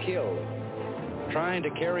 he was killed trying to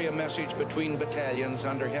carry a message between battalions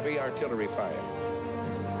under heavy artillery fire.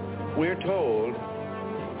 We're told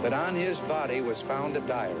that on his body was found a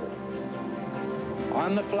diary.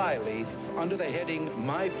 On the flyleaf, under the heading,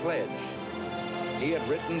 My Pledge, he had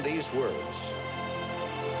written these words: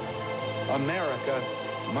 America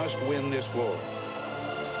must win this war.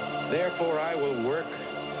 Therefore I will work,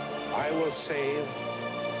 I will save,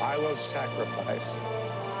 I will sacrifice,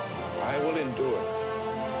 I will endure.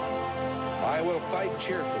 I will fight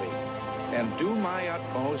cheerfully and do my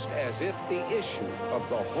utmost as if the issue of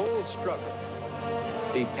the whole struggle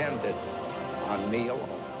depended on me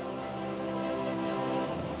alone.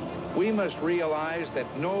 We must realize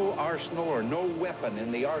that no arsenal or no weapon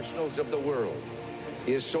in the arsenals of the world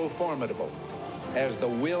is so formidable as the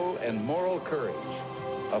will and moral courage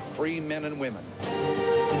of free men and women.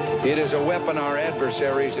 It is a weapon our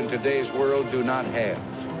adversaries in today's world do not have.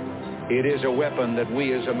 It is a weapon that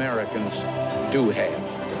we as Americans do have.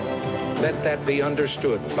 Let that be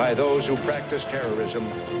understood by those who practice terrorism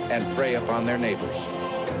and prey upon their neighbors.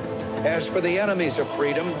 As for the enemies of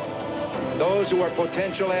freedom, those who are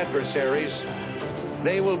potential adversaries,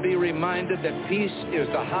 they will be reminded that peace is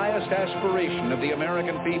the highest aspiration of the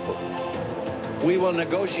American people. We will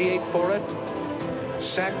negotiate for it,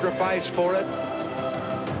 sacrifice for it.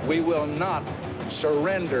 We will not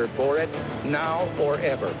surrender for it now or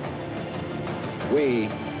ever. We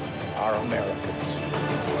are Americans.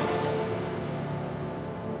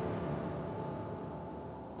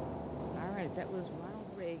 All right, that was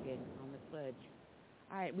Ronald Reagan on the pledge.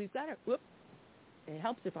 All right, we've got it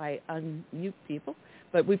helps if I unmute people,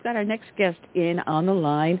 but we've got our next guest in on the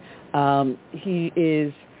line. He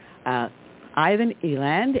is Ivan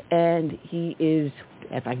Eland, and he is,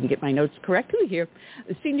 if I can get my notes correctly here,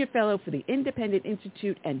 the Senior Fellow for the Independent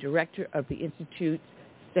Institute and Director of the Institute's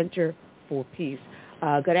Center for Peace.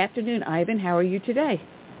 Good afternoon, Ivan. How are you today?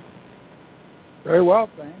 Very well,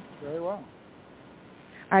 thanks. Very well.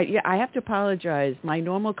 All right, yeah, I have to apologize. My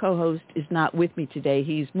normal co-host is not with me today.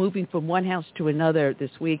 He's moving from one house to another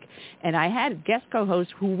this week, and I had a guest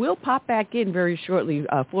co-host who will pop back in very shortly,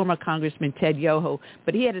 former Congressman Ted Yoho,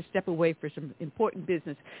 but he had to step away for some important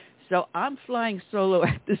business. So I'm flying solo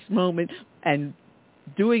at this moment and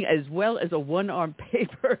doing as well as a one-arm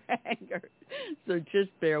paper hanger. So just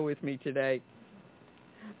bear with me today.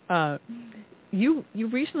 You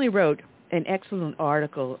recently wrote an excellent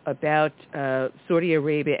article about Saudi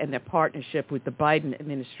Arabia and their partnership with the Biden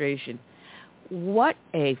administration. What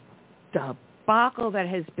a debacle that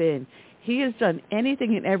has been. He has done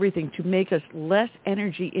anything and everything to make us less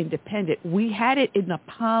energy independent. We had it in the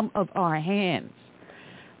palm of our hands,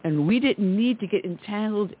 and we didn't need to get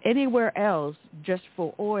entangled anywhere else just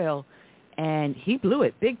for oil, and he blew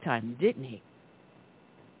it big time, didn't he?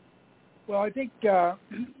 Well, I think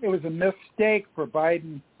it was a mistake for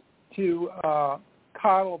Biden to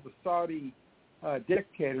coddle the Saudi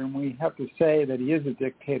dictator, and we have to say that he is a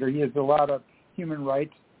dictator. He has a lot of human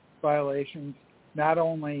rights violations, not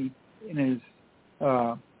only in his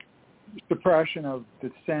suppression of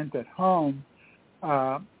dissent at home,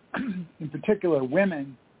 in particular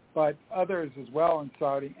women, but others as well in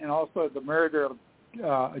Saudi, and also the murder of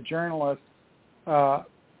a journalist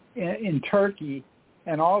in Turkey,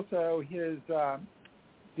 and also his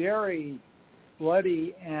very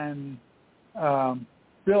bloody and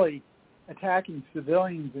really attacking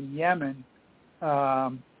civilians in Yemen.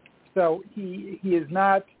 So he is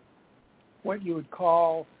not what you would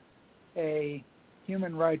call a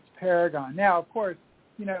human rights paragon. Now, of course,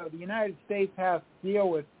 the United States has to deal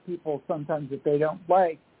with people sometimes that they don't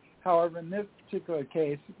like. However, in this particular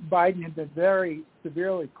case, Biden had been very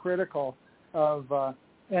severely critical of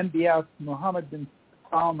MBS, Mohammed bin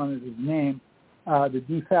Salman is his name, the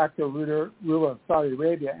de facto ruler of Saudi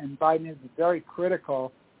Arabia, and Biden has been very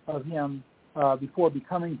critical of him before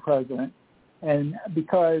becoming president. And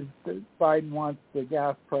because Biden wants the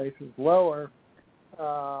gas prices lower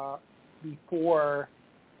before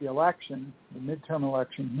the election, the midterm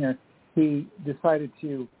election here, he decided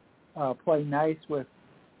to play nice with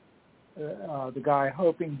the guy,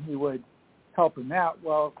 hoping he would help him out.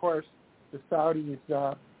 Well, of course, the Saudis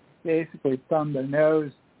basically thumbed their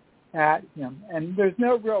nose at him. And there's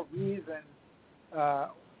no real reason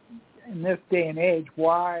in this day and age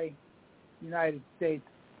why the United States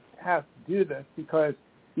has to do this, because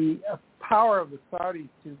the power of the Saudis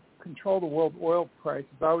to control the world oil price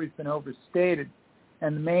has always been overstated.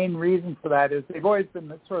 And the main reason for that is they've always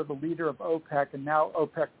been sort of the leader of OPEC and now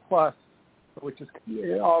OPEC Plus, which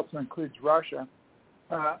also includes Russia.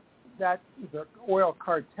 That is an oil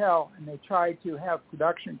cartel, and they try to have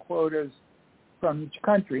production quotas from each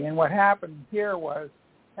country. And what happened here was,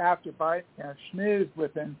 after Biden schmoozed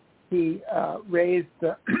with him, he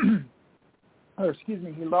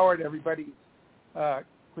he lowered everybody's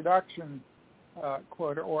production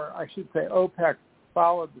quota, or I should say OPEC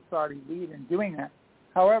followed the Saudi lead in doing that.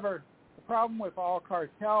 However, the problem with all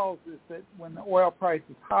cartels is that when the oil price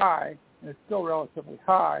is high, and it's still relatively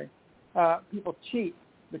high, people cheat.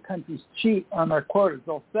 The countries cheat on their quotas.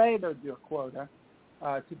 They'll say they'll do a quota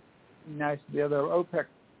to be nice to the other OPEC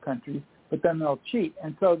countries, but then they'll cheat.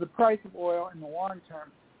 And so the price of oil in the long term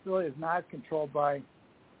really is not controlled by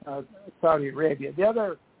Saudi Arabia. The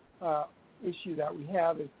other issue that we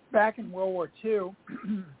have is back in World War II,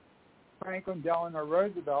 Franklin Delano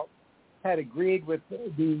Roosevelt had agreed with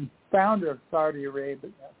the founder of Saudi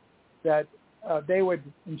Arabia that they would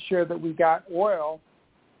ensure that we got oil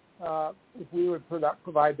if we would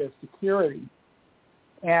provide their security.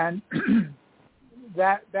 And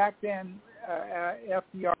that back then,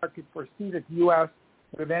 FDR could foresee that the U.S.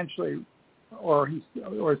 would eventually, or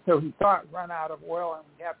so he thought, run out of oil, and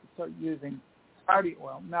we'd have to start using Saudi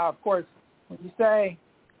oil. Now, of course, when you say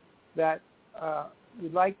that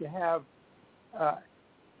we'd like to have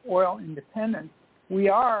oil independence, we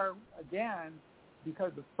are, again,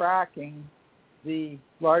 because of fracking, the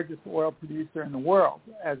largest oil producer in the world,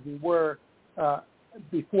 as we were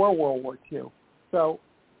before World War II. So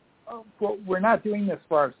we're not doing this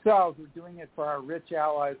for ourselves. We're doing it for our rich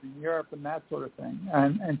allies in Europe and that sort of thing.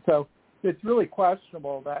 And so it's really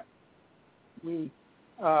questionable that we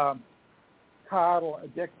coddle a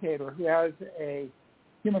dictator who has a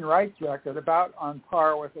human rights record about on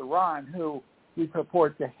par with Iran, who we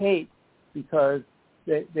purport to hate because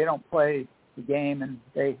they don't play the game and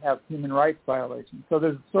they have human rights violations. So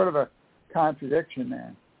there's sort of a contradiction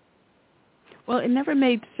there. Well, it never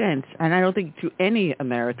made sense, and I don't think to any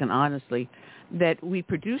American, honestly, that we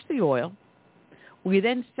produce the oil, we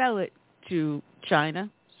then sell it to China,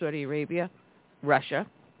 Saudi Arabia, Russia,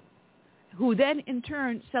 who then in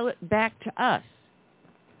turn sell it back to us.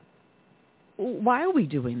 Why are we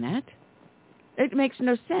doing that? It makes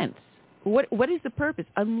no sense. What is the purpose,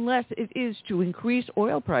 unless it is to increase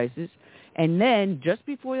oil prices and then just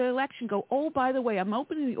before the election go, oh, by the way, I'm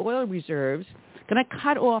opening the oil reserves, going to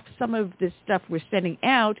cut off some of this stuff we're sending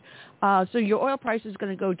out, so your oil price is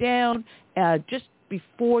going to go down just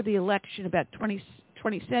before the election about 20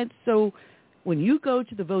 cents. So when you go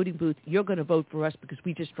to the voting booth, you're going to vote for us because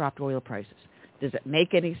we just dropped oil prices. Does it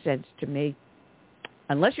make any sense to me?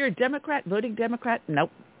 Unless you're a Democrat, voting Democrat,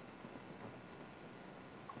 nope.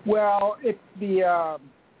 Well, it's the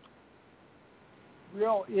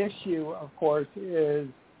real issue, of course, is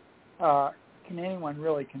can anyone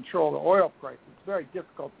really control the oil price? It's very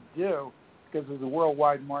difficult to do because there's a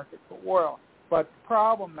worldwide market for oil. But the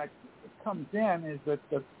problem that comes in is that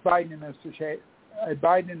the Biden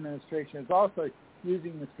administration is also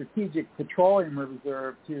using the Strategic Petroleum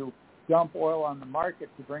Reserve to dump oil on the market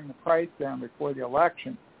to bring the price down before the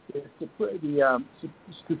election. The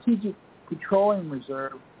Strategic Petroleum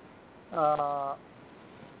Reserve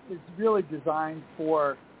is really designed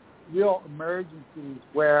for real emergencies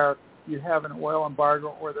where you have an oil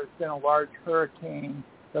embargo or there's been a large hurricane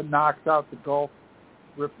that knocks out the Gulf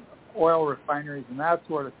oil refineries and that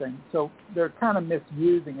sort of thing. So they're kind of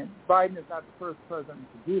misusing it. Biden is not the first president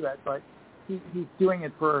to do that, but he's doing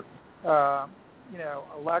it for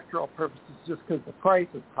electoral purposes just because the price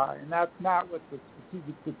is high, and that's not what the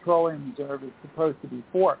Strategic Petroleum Reserve is supposed to be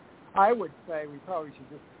for. I would say we probably should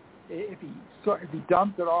just, if he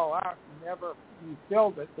dumped it all out and never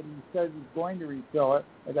refilled it, but he says he's going to refill it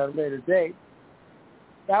at a later date,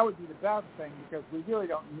 that would be the best thing because we really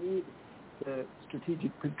don't need the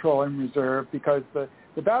Strategic Petroleum Reserve because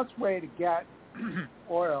the best way to get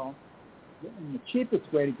oil and the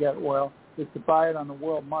cheapest way to get oil is to buy it on the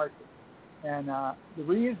world market. And the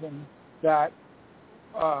reason that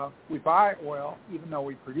we buy oil, even though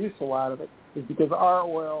we produce a lot of it, is because our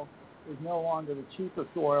oil is no longer the cheapest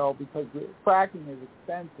oil because fracking is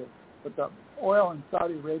expensive. But the oil in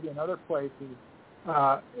Saudi Arabia and other places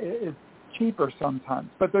is cheaper sometimes.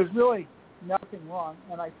 But there's really nothing wrong.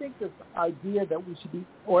 And I think this idea that we should be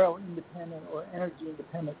oil independent or energy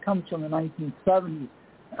independent comes from the 1970s.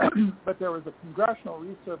 But there was a Congressional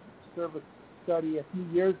Research Service study a few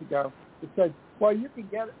years ago that said, well, you can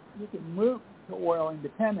move to oil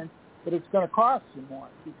independence, but it's going to cost you more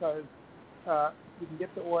because you can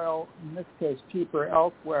get the oil, in this case, cheaper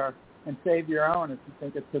elsewhere and save your own if you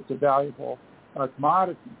think it's such a valuable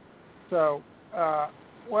commodity. So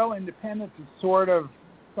oil independence is sort of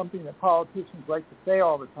something that politicians like to say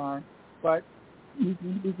all the time, but you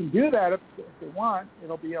can do that if they want.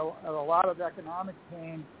 It'll be a lot of economic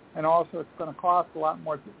pain, and also it's going to cost a lot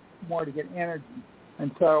more to get energy.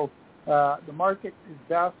 And so the market is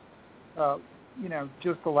best,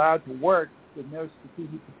 just allowed to work with no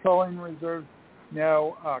Strategic Petroleum Reserve,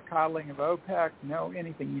 no coddling of OPEC, no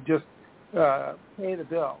anything. You just pay the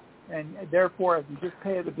bill. And therefore, if you just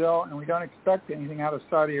pay the bill and we don't expect anything out of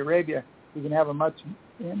Saudi Arabia, we can have a much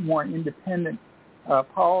more independent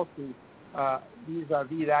policy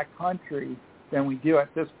vis-a-vis that country than we do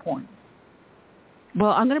at this point.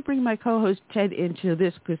 Well, I'm going to bring my co-host Ted into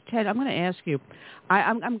this because, Ted, I'm going to ask you,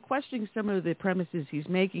 I'm questioning some of the premises he's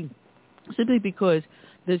making simply because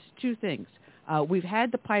there's two things. We've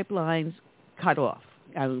had the pipelines cut off.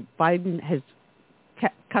 Biden has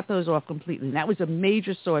cut those off completely. And that was a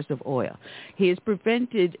major source of oil. He has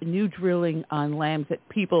prevented new drilling on lands that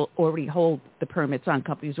people already hold the permits on,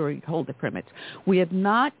 companies already hold the permits. We have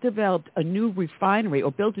not developed a new refinery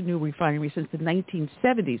or built a new refinery since the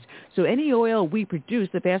 1970s. So any oil we produce,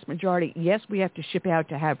 the vast majority, yes, we have to ship out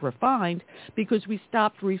to have refined because we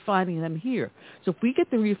stopped refining them here. So if we get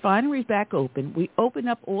the refineries back open, we open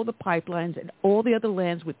up all the pipelines and all the other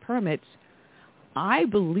lands with permits, I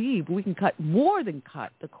believe we can more than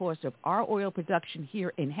cut the cost of our oil production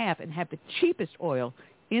here in half and have the cheapest oil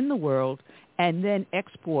in the world and then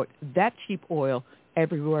export that cheap oil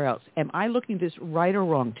everywhere else. Am I looking at this right or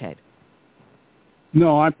wrong, Ted?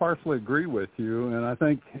 No, I partially agree with you, and I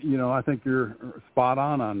think you're spot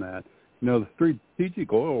on that. The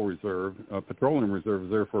Strategic Oil Reserve, Petroleum Reserve, is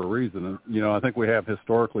there for a reason. And, I think we have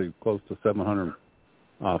historically close to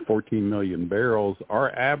 714 million barrels.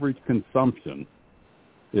 Our average consumption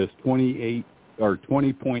is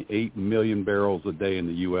 20.8 million barrels a day in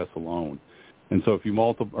the U.S. alone. And so if you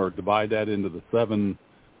multiply or divide that into the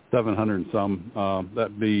 700 and some,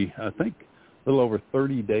 that'd be, I think, a little over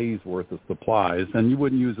 30 days worth of supplies. And you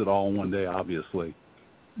wouldn't use it all in one day, obviously.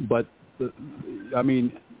 But,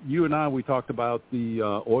 you and I, we talked about the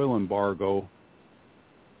oil embargo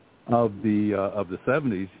of the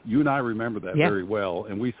 70s. You and I remember that very well.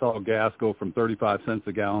 And we saw gas go from 35 cents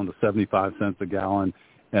a gallon to 75 cents a gallon,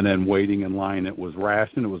 and then waiting in line. It was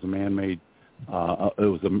rationed. It was a man-made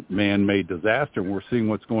disaster. And we're seeing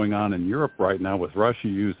what's going on in Europe right now with Russia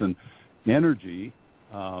using energy,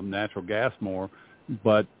 natural gas more,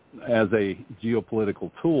 but as a geopolitical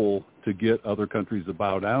tool to get other countries to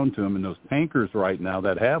bow down to them. And those tankers right now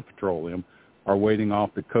that have petroleum are waiting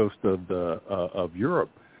off the coast of Europe.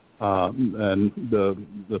 And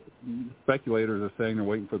the speculators are saying they're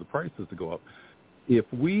waiting for the prices to go up. If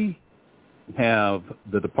we have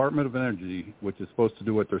the Department of Energy, which is supposed to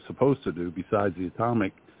do what they're supposed to do, besides the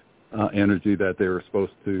atomic energy that they were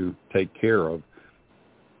supposed to take care of,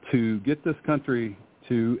 to get this country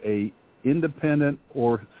to a independent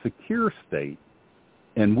or secure state,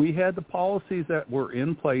 and we had the policies that were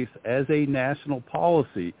in place as a national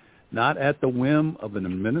policy, not at the whim of an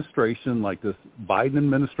administration like this Biden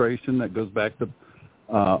administration that goes back to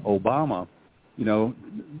Obama,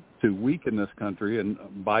 to weaken this country. And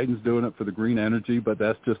Biden's doing it for the green energy, but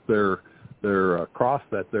that's just their cross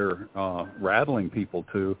that they're rattling people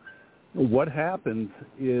to. What happens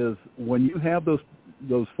is when you have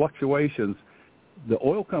those fluctuations, the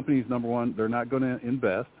oil companies, number one, they're not going to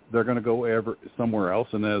invest. They're going to go somewhere else.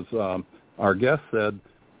 And as our guest said,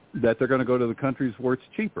 that they're going to go to the countries where it's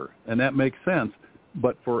cheaper. And that makes sense.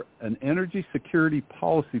 But for an energy security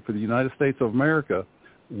policy for the United States of America,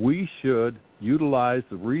 we should utilize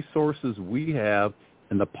the resources we have,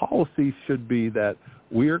 and the policy should be that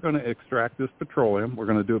we are going to extract this petroleum. We're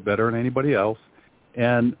going to do it better than anybody else.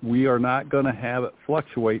 And we are not going to have it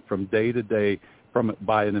fluctuate from day to day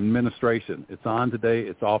by an administration. It's on today,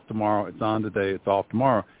 it's off tomorrow. It's on today, it's off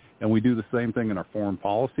tomorrow. And we do the same thing in our foreign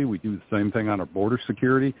policy. We do the same thing on our border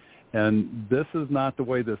security. And this is not the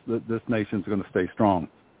way this nation's going to stay strong.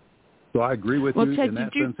 So I agree with you in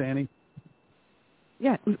that sense, Annie.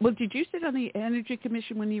 Yeah. Well, did you sit on the Energy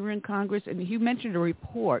Commission when you were in Congress? And you mentioned a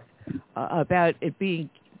report about it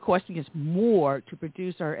costing us more to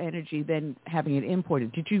produce our energy than having it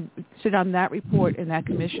imported. Did you sit on that report in that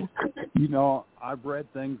commission? I've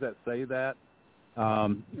read things that say that.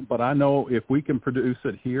 But I know if we can produce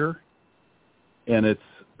it here, and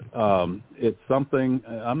it's something,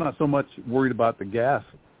 I'm not so much worried about the gas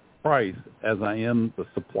price as I am the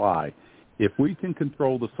supply. If we can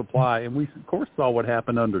control the supply, and we of course saw what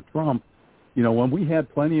happened under Trump, when we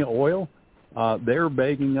had plenty of oil, they're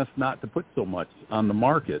begging us not to put so much on the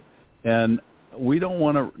market. And we don't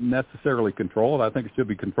want to necessarily control it. I think it should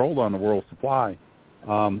be controlled on the world supply.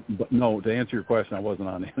 But no, to answer your question, I wasn't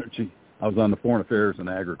on energy. I was on the foreign affairs and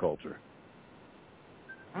agriculture.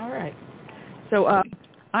 All right. So,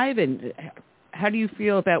 Ivan, how do you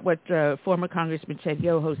feel about what former Congressman Ted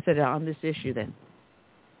Yoho said on this issue then?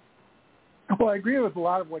 Well, I agree with a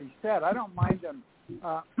lot of what he said. I don't mind them,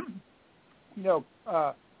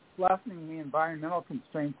 lessening the environmental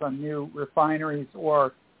constraints on new refineries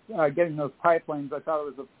or getting those pipelines. I thought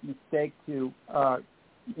it was a mistake to,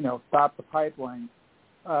 stop the pipelines.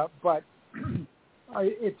 But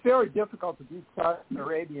it's very difficult to beat Saudi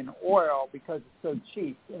Arabian oil because it's so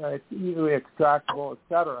cheap. It's easily extractable, et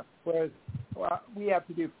cetera. Whereas we have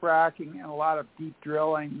to do fracking and a lot of deep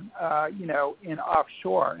drilling, in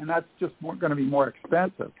offshore, and that's just going to be more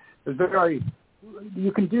expensive.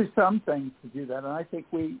 You can do some things to do that, and I think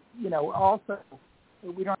also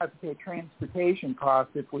we don't have to pay transportation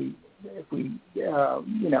costs if we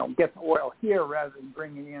get the oil here rather than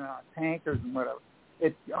bringing it in on tankers and whatever.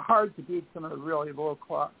 It's hard to beat some of the really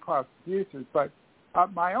low-cost producers, but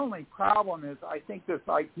my only problem is I think this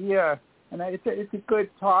idea, and it's a good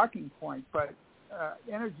talking point, but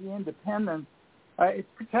energy independence, it's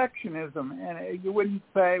protectionism, and you wouldn't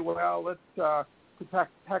say, well, let's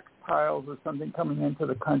protect textiles or something coming into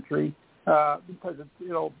the country because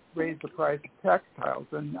it'll raise the price of textiles.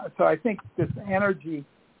 And so I think this energy,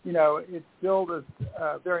 it's billed as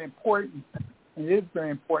very important. And it is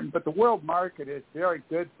very important, but the world market is very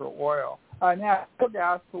good for oil. Now,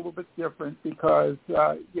 gas is a little bit different because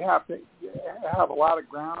you have to have a lot of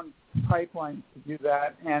ground pipelines to do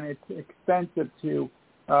that, and it's expensive to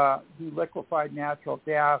do liquefied natural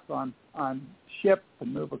gas on ships to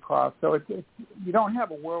move across. So you don't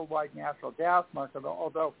have a worldwide natural gas market,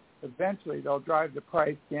 although eventually they'll drive the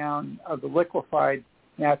price down of the liquefied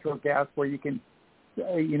natural gas where you can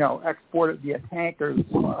export it via tankers,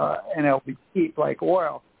 and it'll be cheap like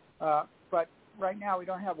oil. But right now we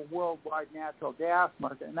don't have a worldwide natural gas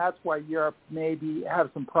market, and that's why Europe maybe have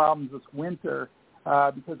some problems this winter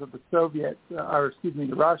because of the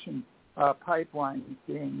Russian pipelines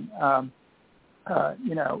being,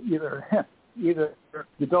 either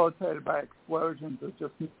debilitated by explosions or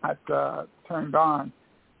just not turned on.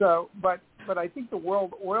 So, but I think the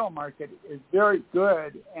world oil market is very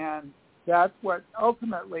good, and that's what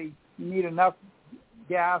ultimately you need enough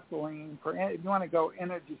gasoline for. If you want to go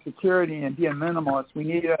energy security and be a minimalist, we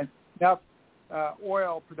need enough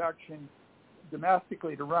oil production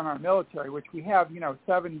domestically to run our military, which we have,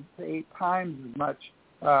 7 to 8 times as much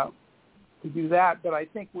to do that. But I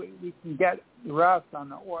think we can get the rest on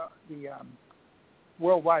the oil, the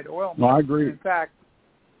worldwide oil market. No, I agree. In fact,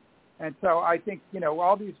 and so I think,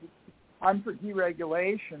 all these, I'm for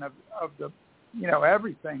deregulation of the,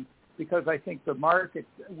 everything, because I think the market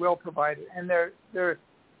will provide it. And there's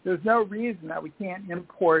no reason that we can't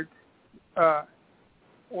import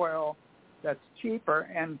oil that's cheaper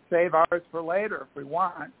and save ours for later if we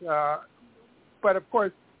want. But of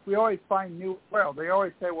course, we always find new oil. They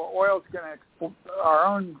always say, well, oil's going to, our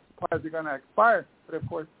own supplies are going to expire. But of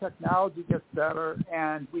course, technology gets better,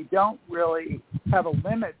 and we don't really have a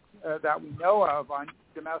limit that we know of on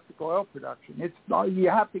domestic oil production. It's you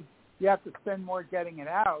have to spend more getting it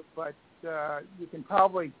out, but you can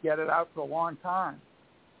probably get it out for a long time.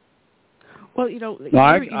 Well,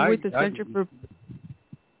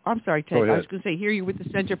 I'm sorry, Ted. I was going to say, here you're with the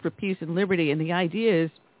Center for Peace and Liberty, and the idea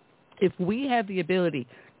is, if we have the ability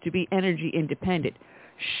to be energy independent,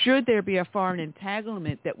 should there be a foreign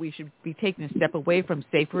entanglement that we should be taking a step away from,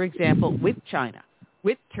 say, for example, with China,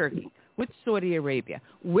 with Turkey, with Saudi Arabia,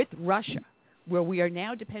 with Russia, where we are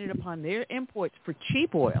now dependent upon their imports for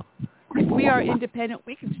cheap oil? If we are independent,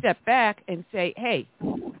 we can step back and say, hey,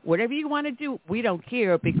 whatever you want to do, we don't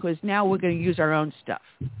care, because now we're going to use our own stuff.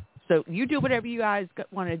 So you do whatever you guys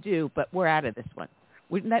want to do, but we're out of this one.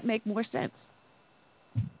 Wouldn't that make more sense?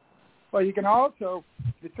 Well, you can also,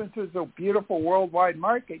 since there's a beautiful worldwide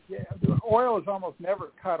market, the oil is almost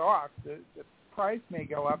never cut off. The price may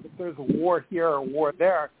go up if there's a war here or a war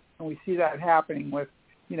there, and we see that happening with,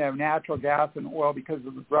 natural gas and oil because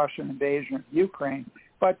of the Russian invasion of Ukraine.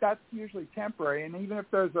 But that's usually temporary, and even if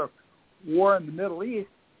there's a war in the Middle East,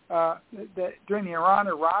 during the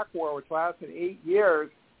Iran-Iraq war, which lasted 8 years,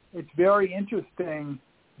 it's very interesting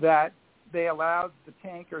that they allowed the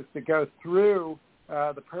tankers to go through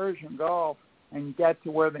the Persian Gulf and get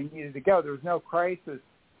to where they needed to go. There was no crisis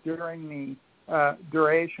during the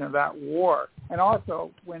duration of that war. And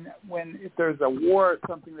also, if there's a war or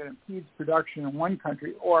something that impedes production in one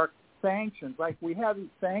country, or sanctions, like we have these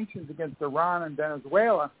sanctions against Iran and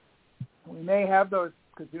Venezuela, we may have those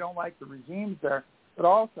because we don't like the regimes there, but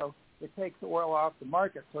also it takes oil off the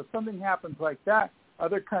market. So if something happens like that,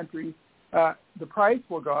 other countries, the price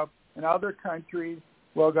will go up, and other countries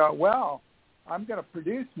will go, well, I'm going to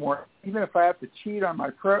produce more. Even if I have to cheat on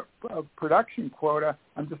my production quota,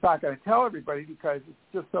 I'm just not going to tell everybody because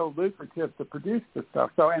it's just so lucrative to produce this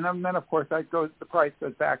stuff. So, and then of course the price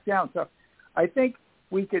goes back down. So I think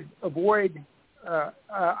we could avoid,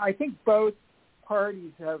 I think both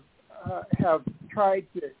parties have tried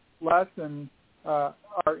to lessen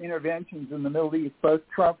our interventions in the Middle East, both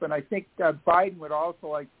Trump and I think Biden would also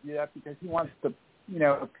like to do that because he wants to,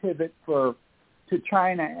 pivot to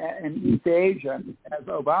China and East Asia, as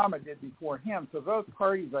Obama did before him. So those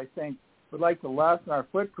parties, I think, would like to lessen our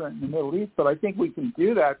footprint in the Middle East, but I think we can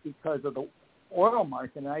do that because of the oil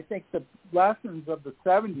market. And I think the lessons of the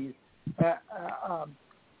 70s,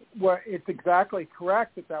 it's exactly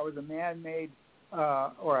correct that was a man-made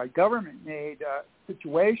or a government-made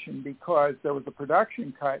situation because there was a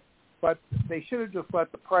production cut, but they should have just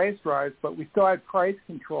let the price rise. But we still had price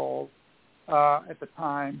controls at the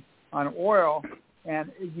time on oil, and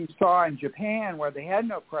you saw in Japan where they had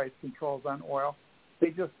no price controls on oil,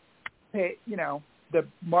 they just pay, the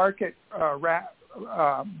market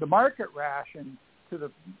ration to the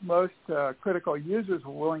most critical users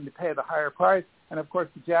were willing to pay the higher price. And of course,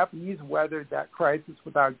 the Japanese weathered that crisis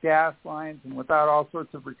without gas lines and without all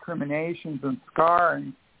sorts of recriminations and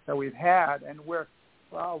scarring that we've had. And a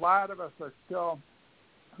lot of us are still,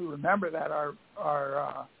 who remember that,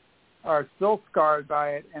 are still scarred by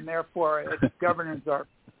it, and therefore its governance our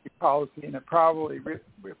policy, and it probably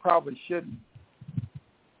shouldn't.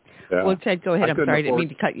 Yeah. Well, Ted, go ahead. I'm sorry, I didn't mean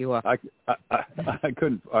to cut you off. I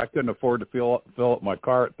couldn't afford to fill up my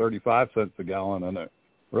car at 35 cents a gallon, and it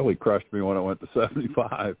really crushed me when it went to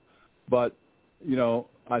 75. But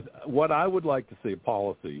what I would like to see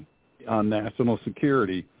policy on national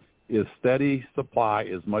security is steady supply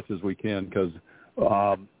as much as we can, because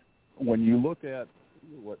when you look at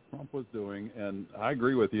what Trump was doing, and I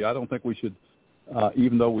agree with you, I don't think we should,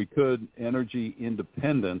 even though we could, energy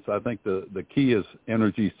independence. I think the key is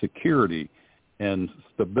energy security and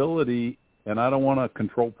stability, and I don't want to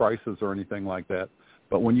control prices or anything like that.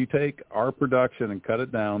 But when you take our production and cut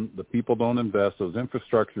it down, the people don't invest. Those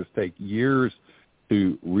infrastructures take years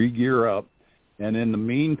to re-gear up. And in the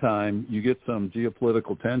meantime, you get some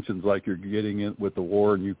geopolitical tensions like you're getting in with the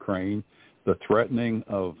war in Ukraine, the threatening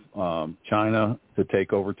of China to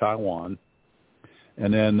take over Taiwan.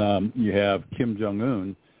 And then you have Kim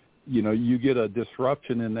Jong-un. You get a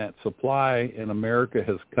disruption in that supply, and America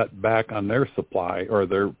has cut back on their supply or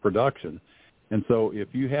their production. And so if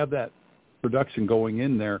you have that production going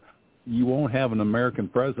in there, you won't have an American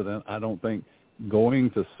president, I don't think, going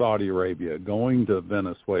to Saudi Arabia, going to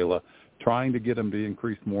Venezuela, trying to get them to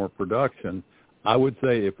increase more production. I would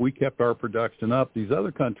say if we kept our production up, these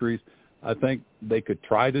other countries, I think they could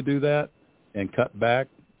try to do that and cut back,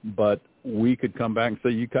 but we could come back and say,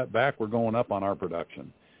 you cut back, we're going up on our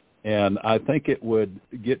production. And I think it would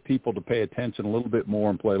get people to pay attention a little bit more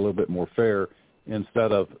and play a little bit more fair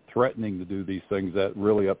instead of threatening to do these things that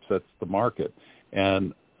really upsets the market.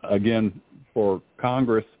 And again, for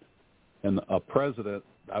Congress and a president,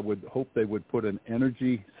 I would hope they would put an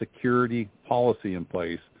energy security policy in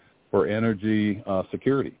place for energy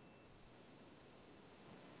security.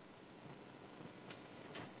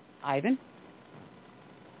 Ivan?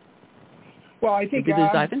 Well, I think,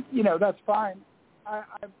 Ivan? That's fine.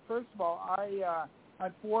 First of all,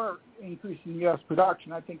 I'm for increasing U.S.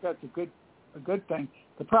 production. I think that's a good thing.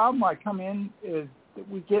 The problem I come in is that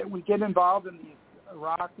we get involved in the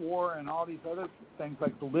Iraq War and all these other things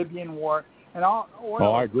like the Libyan War and all.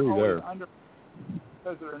 Oil I agree there.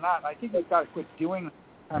 Does it or not? I think we've got to quit doing that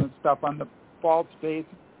kind of stuff on the false basis.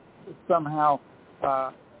 Somehow,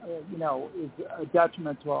 is a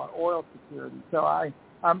detriment to our oil security. So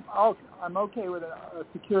I'm okay with a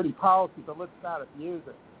security policy, but let's not abuse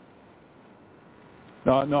it.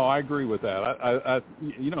 No, I agree with that.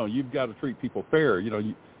 You've got to treat people fair.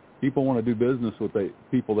 People want to do business with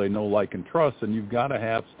people they know, like, and trust, and you've got to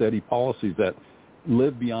have steady policies that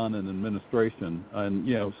live beyond an administration.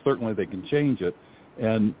 And certainly they can change it.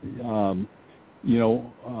 And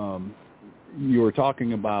you were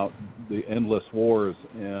talking about the endless wars,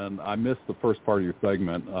 and I missed the first part of your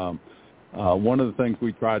segment. One of the things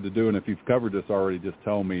we tried to do, and if you've covered this already, just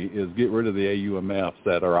tell me, is get rid of the AUMFs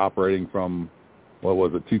that are operating from,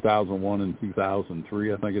 2001 and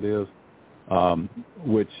 2003, I think it is,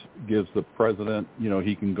 which gives the president,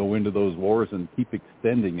 he can go into those wars and keep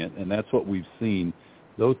extending it, and that's what we've seen.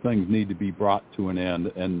 Those things need to be brought to an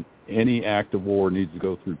end, and any act of war needs to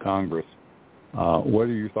go through Congress. What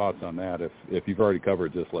are your thoughts on that? If you've already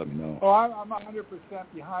covered, just let me know. Oh, I'm 100%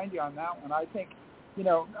 behind you on that one. I think,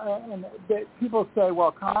 and people say,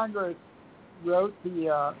 well, Congress wrote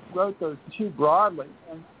those too broadly,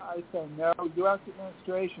 and I say no. U.S.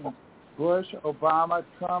 administrations, Bush, Obama,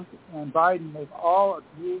 Trump, and Biden, they've all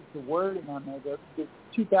abused the wording on there. The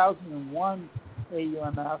 2001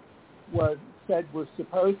 AUMF was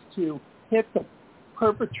supposed to hit the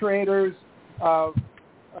perpetrators of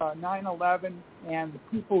 9/11 and the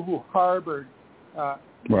people who harbored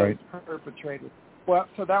those perpetrators. Well,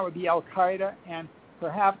 so that would be Al-Qaeda and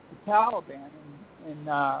perhaps the Taliban in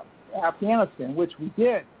Afghanistan, which we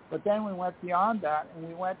did. But then we went beyond that, and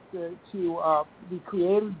we went we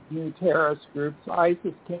created new terrorist groups.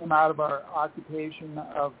 ISIS came out of our occupation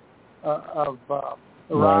of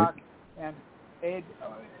Iraq, and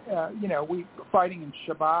we fighting in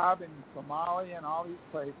Shabab and Somalia and all these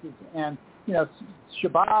places. And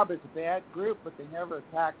Shabab is a bad group, but they never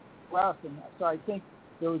attacked us. And so I think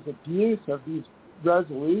there was abuse of these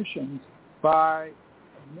resolutions by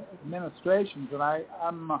administrations, and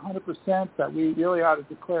I'm 100% that we really ought to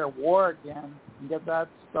declare war again and get that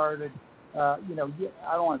started. I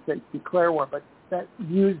don't want to say declare war, but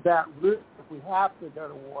use that route if we have to go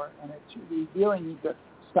to war. And we really need to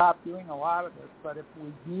stop doing a lot of this. But if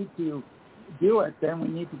we need to do it, then we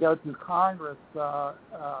need to go through Congress,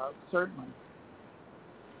 certainly.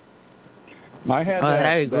 I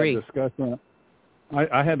agree. That discussion.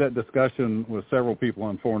 I had that discussion with several people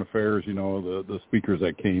on foreign affairs, the speakers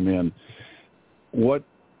that came in. What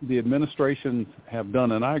the administrations have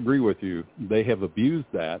done, and I agree with you, they have abused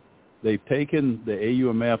that. They've taken the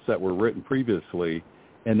AUMFs that were written previously,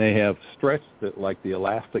 and they have stretched it like the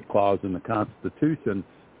elastic clause in the Constitution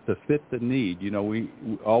to fit the need. We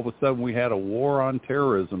all of a sudden we had a war on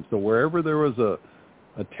terrorism. So wherever there was a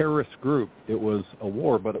terrorist group, it was a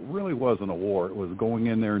war, but it really wasn't a war. It was going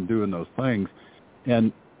in there and doing those things.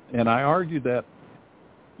 And I argue that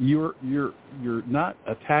you're not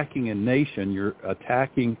attacking a nation, you're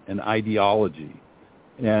attacking an ideology.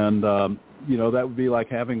 And, that would be like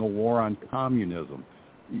having a war on communism.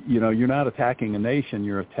 You're not attacking a nation,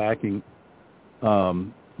 you're attacking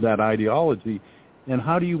that ideology. And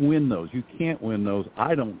how do you win those? You can't win those,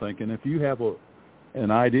 I don't think. And if you have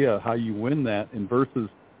an idea of how you win that and versus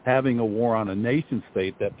having a war on a nation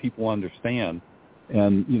state that people understand,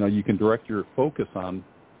 and, you can direct your focus on.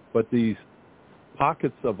 But these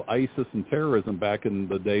pockets of ISIS and terrorism back in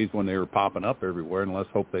the days when they were popping up everywhere, and let's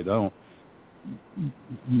hope they don't,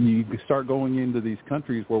 you start going into these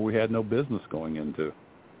countries where we had no business going into.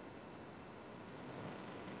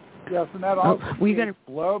 Yes, and that also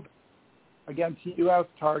blow against U.S.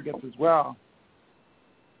 targets as well.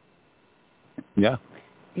 Yeah.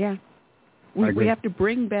 Yeah. We have to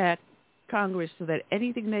bring back Congress so that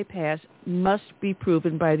anything they pass must be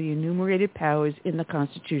proven by the enumerated powers in the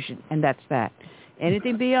Constitution, and that's that.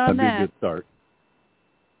 Anything beyond That'd be a good start.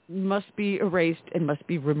 Must be erased and must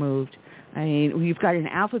be removed. I mean, we've got an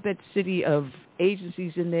alphabet city of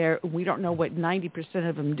agencies in there. We don't know what 90%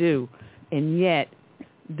 of them do, and yet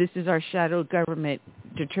this is our shadow government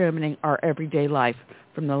determining our everyday life,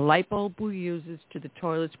 from the light bulb we use to the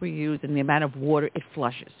toilets we use and the amount of water it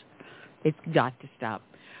flushes. It's got to stop.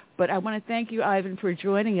 But I want to thank you, Ivan, for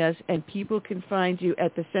joining us, and people can find you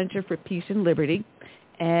at the Center for Peace and Liberty.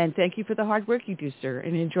 And thank you for the hard work you do, sir,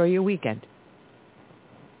 and enjoy your weekend.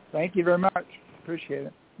 Thank you very much. Appreciate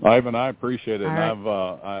it. Ivan, I appreciate it, All and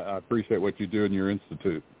right. I appreciate what you do in your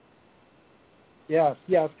institute. Yes.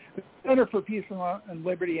 The Center for Peace and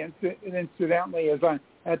Liberty, incidentally, is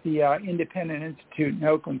at the Independent Institute in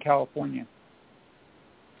Oakland, California.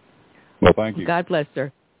 Well, thank you. God bless,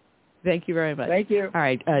 sir. Thank you very much. Thank you. All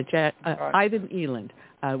right, Ivan Eland.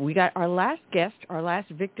 We got our last guest, our last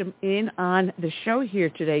victim in on the show here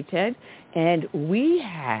today, Ted, and we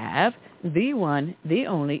have the one, the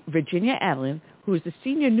only, Virginia Allen, who is the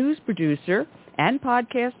senior news producer and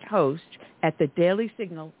podcast host at the Daily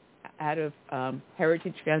Signal out of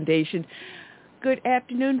Heritage Foundation. Good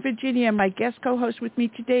afternoon, Virginia. My guest co-host with me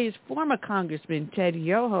today is former Congressman Ted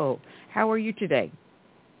Yoho. How are you today?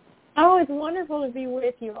 Oh, it's wonderful to be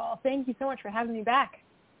with you all. Thank you so much for having me back.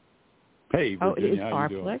 Hey, Virginia, it is how our you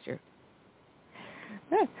doing? pleasure.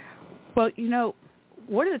 Yeah. Well, you know,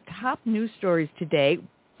 one of the top news stories today,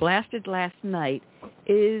 blasted last night,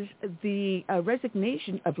 is the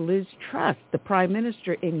resignation of Liz Truss, the Prime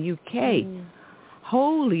Minister in UK.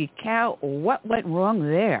 Holy cow, what went wrong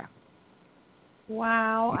there?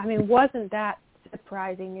 Wow. I mean, wasn't that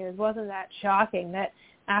surprising news? Wasn't that shocking that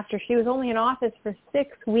after she was only in office for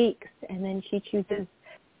 6 weeks and then she chooses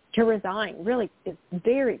to resign, really is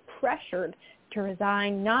very pressured to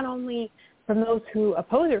resign, not only from those who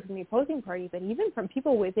oppose her from the opposing party, but even from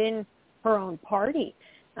people within her own party.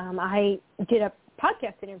 I did a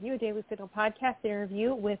podcast interview, a Daily Signal podcast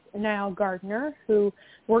interview with Niall Gardner, who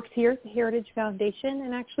works here at the Heritage Foundation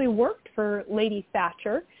and actually worked for Lady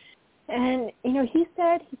Thatcher. And, you know, he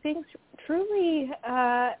said he thinks truly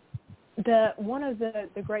one of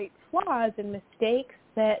the great flaws and mistakes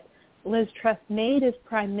that Liz Truss made as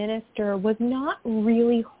Prime Minister was not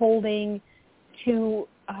really holding to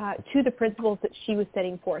the principles that she was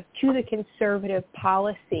setting forth, to the conservative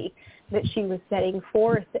policy that she was setting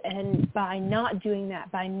forth. And by not doing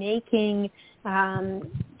that, by making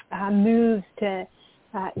moves to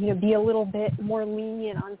be a little bit more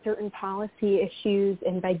lenient on certain policy issues,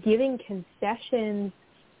 and by giving concessions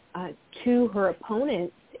to her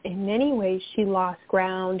opponents, in many ways she lost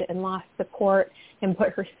ground and lost support and put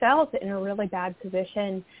herself in a really bad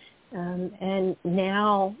position. And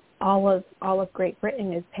now all of Great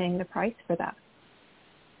Britain is paying the price for that.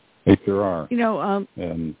 They sure are. You know,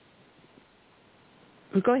 and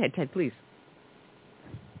go ahead, Ted, please.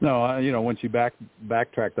 No, when she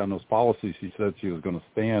backtracked on those policies, she said she was going to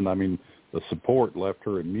stand. I mean, the support left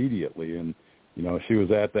her immediately, and she was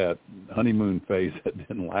at that honeymoon phase that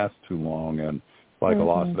didn't last too long, and like a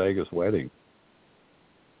Las Vegas wedding.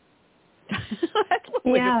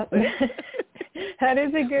 Yeah, that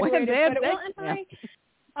is a good way to put it. Well, and yeah.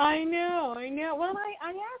 I know. Well, I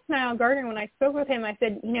asked Niall Gardner when I spoke with him, I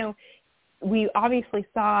said, we obviously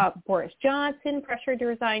saw Boris Johnson pressured to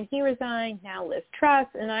resign. He resigned. Now Liz Truss.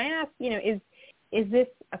 And I asked, is this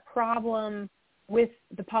a problem with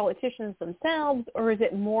the politicians themselves, or is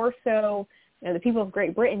it more so the people of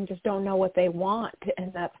Great Britain just don't know what they want,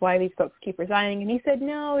 and that's why these folks keep resigning? And he said,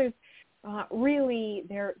 no, there's really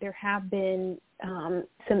there have been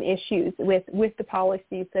some issues with the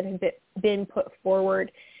policies that have been put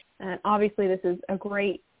forward. Obviously, this is a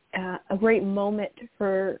great moment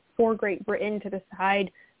for Great Britain to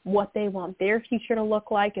decide what they want their future to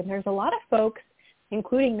look like. And there's a lot of folks,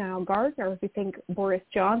 including Niall Gardner, who think Boris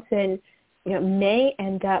Johnson may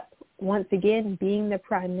end up once again being the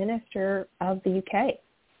Prime Minister of the UK.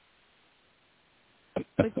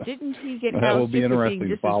 But didn't he get that will ousted be for interesting being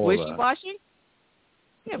to just as follow wishy-washy?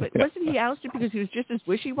 Yeah, but wasn't he ousted because he was just as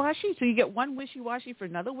wishy-washy? So you get one wishy-washy for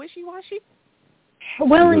another wishy-washy?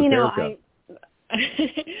 Well,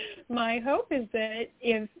 my hope is that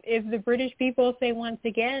if the British people say once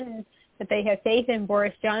again that they have faith in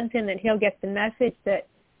Boris Johnson, that he'll get the message that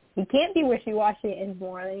he can't be wishy-washy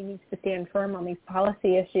anymore, that he needs to stand firm on these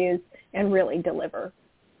policy issues and really deliver.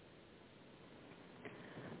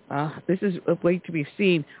 This is a way to be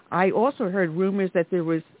seen. I also heard rumors that there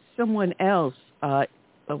was someone else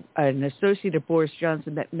an associate of Boris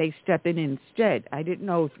Johnson that may step in instead. I didn't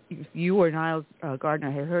know if you or Niall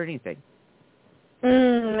Gardner had heard anything.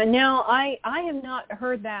 No, I have not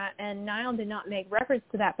heard that, and Niall did not make reference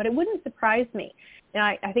to that, but it wouldn't surprise me. And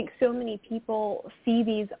I think so many people see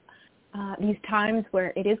these times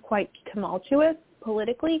where it is quite tumultuous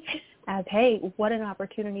politically as, hey, what an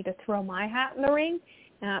opportunity to throw my hat in the ring.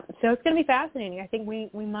 So it's going to be fascinating. I think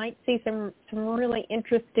we might see some really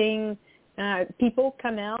interesting people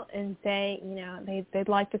come out and say, they'd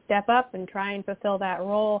like to step up and try and fulfill that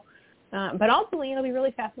role. But ultimately, it'll be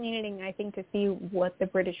really fascinating, I think, to see what the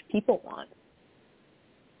British people want.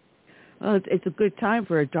 Well, it's a good time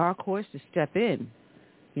for a dark horse to step in,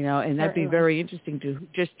 and that'd be very interesting to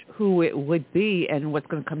just who it would be and what's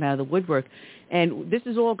going to come out of the woodwork. And this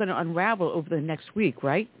is all going to unravel over the next week,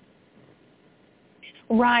 right?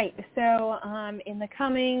 Right. So in the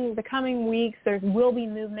coming weeks, there will be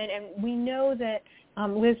movement, and we know that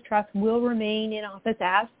Liz Truss will remain in office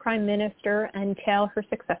as Prime Minister until her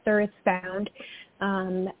successor is found.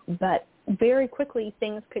 But very quickly,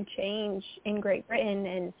 things could change in Great Britain,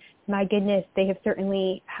 and my goodness, they have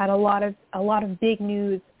certainly had a lot of big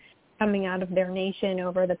news coming out of their nation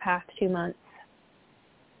over the past 2 months.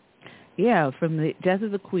 Yeah, from the death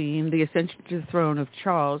of the Queen, the ascension to the throne of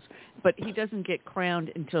Charles, but he doesn't get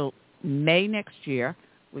crowned until May next year,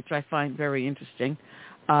 which I find very interesting.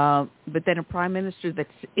 But then a prime minister that's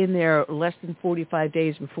in there less than 45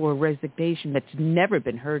 days before resignation, that's never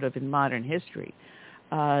been heard of in modern history.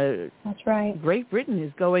 That's right. Great Britain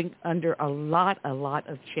is going under a lot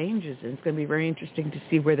of changes, and it's going to be very interesting to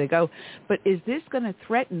see where they go. But is this going to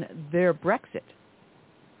threaten their Brexit?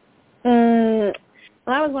 Well,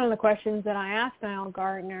 that was one of the questions that I asked Niall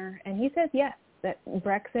Gardner, and he says yes, that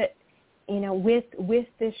Brexit, with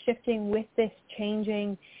this shifting, with this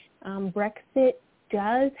changing, Brexit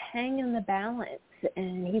does hang in the balance.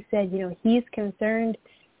 And he said, he's concerned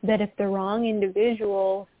that if the wrong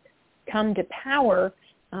individuals come to power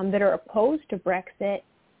that are opposed to Brexit,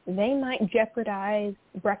 they might jeopardize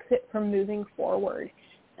Brexit from moving forward.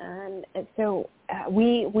 And so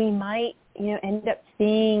we might, end up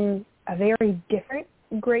seeing a very different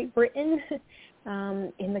Great Britain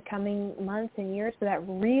in the coming months and years. So that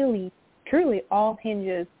really, truly all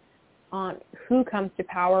hinges on who comes to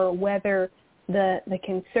power, whether the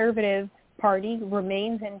Conservative Party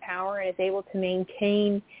remains in power and is able to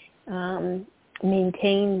maintain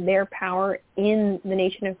their power in the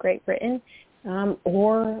nation of Great Britain,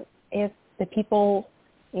 or if the people,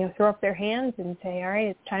 throw up their hands and say, all right,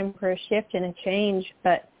 it's time for a shift and a change.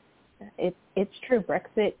 But it's true.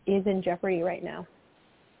 Brexit is in jeopardy right now.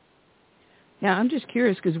 Now, I'm just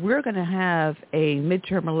curious because we're going to have a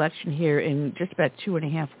midterm election here in just about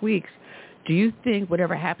 2.5 weeks. Do you think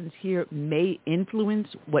whatever happens here may influence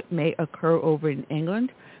what may occur over in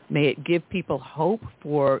England? May it give people hope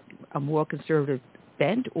for a more conservative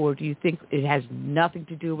bent, or do you think it has nothing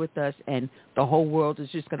to do with us and the whole world is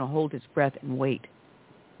just going to hold its breath and wait?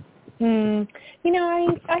 I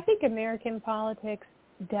think American politics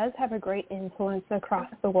does have a great influence across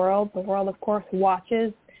the world. The world, of course,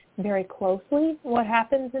 watches very closely what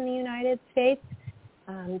happens in the United States.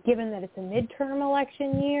 Given that it's a midterm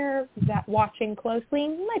election year, that watching closely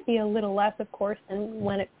might be a little less, of course, than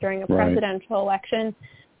when it's during a presidential election.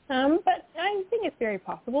 But I think it's very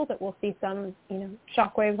possible that we'll see some,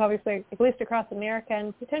 shockwaves, obviously, at least across America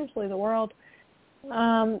and potentially the world.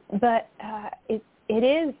 But it's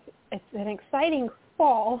an exciting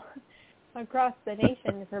fall across the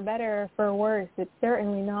nation, for better or for worse. It's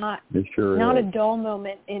certainly not a dull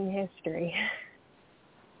moment in history.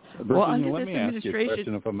 Well, let me ask you a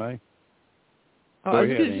question, if I may. I was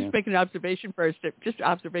just make an observation first, just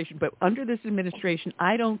observation. But under this administration,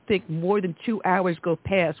 I don't think more than 2 hours go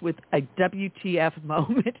past with a WTF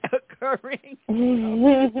moment occurring.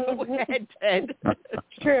 Go ahead, Ted.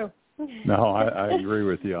 True. No, I agree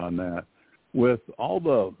with you on that. With all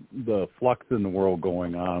the flux in the world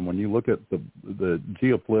going on, when you look at the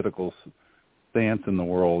geopolitical stance in the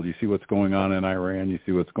world, you see what's going on in Iran, you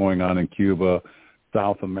see what's going on in Cuba,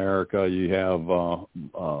 South America, you have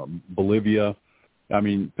Bolivia. I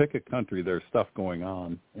mean, pick a country, there's stuff going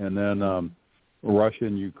on. And then Russia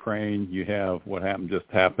and Ukraine, you have what just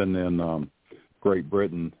happened in Great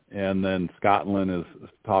Britain. And then Scotland is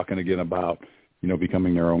talking again about,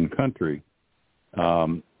 becoming their own country.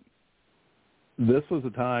 This was a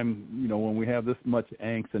time, when we have this much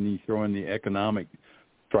angst and you throw in the economic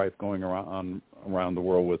strife going around the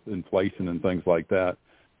world with inflation and things like that.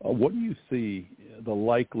 What do you see the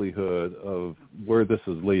likelihood of where this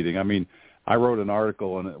is leading? I mean, I wrote an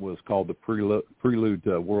article and it was called The Prelude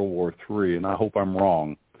to World War III, and I hope I'm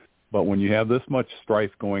wrong. But when you have this much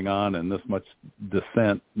strife going on and this much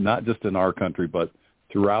dissent, not just in our country, but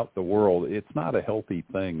throughout the world, it's not a healthy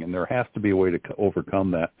thing, and there has to be a way to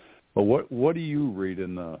overcome that. But what do you read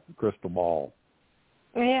in the crystal ball?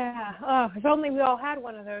 Yeah. Oh, if only we all had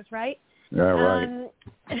one of those, right? Yeah, right.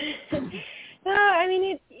 No, I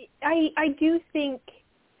mean, I do think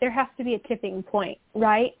there has to be a tipping point,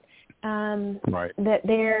 right? Right. That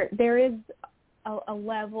there is a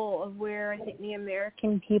level of where I think the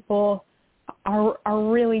American people are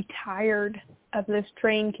really tired of this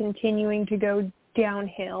train continuing to go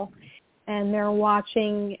downhill, and they're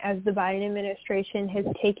watching as the Biden administration has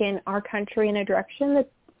taken our country in a direction that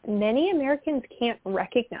many Americans can't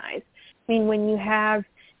recognize. I mean, when you have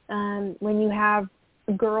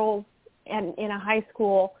girls in a high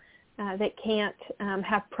school that can't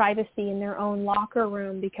have privacy in their own locker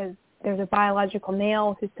room because there's a biological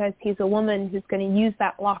male who says he's a woman who's going to use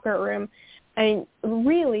that locker room. I mean,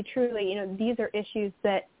 really, truly, these are issues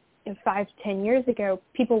that 5 to 10 years ago,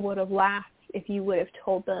 people would have laughed if you would have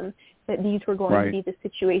told them that these were going to be the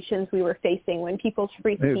situations we were facing when people's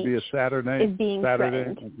free speech It'd be a Saturday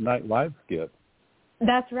threatened. Night Live skit.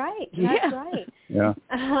 That's right. That's right. Yeah.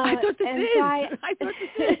 I thought this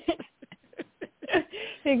is.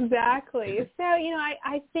 Exactly. So,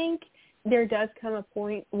 I think there does come a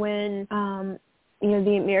point when,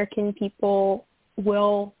 the American people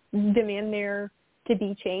will demand there to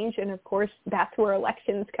be change. And, of course, that's where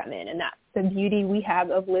elections come in. And that's the beauty we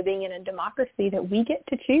have of living in a democracy, that we get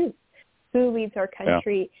to choose who leads our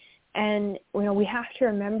country. Yeah. And, we have to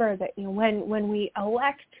remember that, when we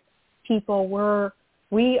elect people,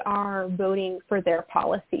 we are voting for their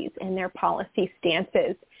policies and their policy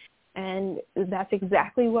stances. And that's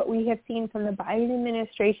exactly what we have seen from the Biden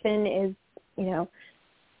administration is,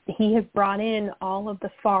 he has brought in all of the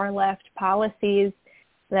far left policies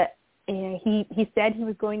that he said he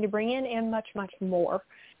was going to bring in, and much, much more.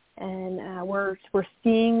 And we're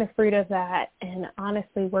seeing the fruit of that. And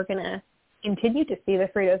honestly, we're going to continue to see the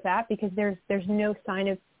fruit of that because there's no sign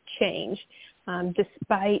of change,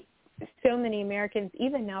 despite so many Americans,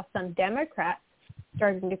 even now some Democrats,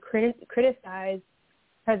 starting to criticize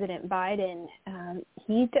President Biden.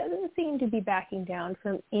 He doesn't seem to be backing down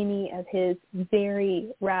from any of his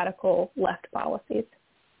very radical left policies.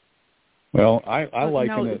 Well, I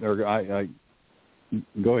liken it, or I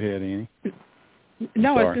go ahead, Annie.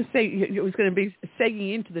 No, I was going to say, it was going to be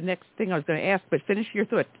segging into the next thing I was going to ask, but finish your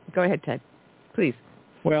thought. Go ahead, Ted, please.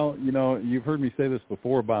 Well, you've heard me say this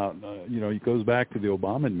before about, it goes back to the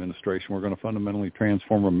Obama administration. We're going to fundamentally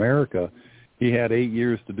transform America. He had 8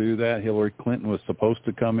 years to do that. Hillary Clinton was supposed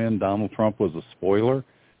to come in. Donald Trump was a spoiler.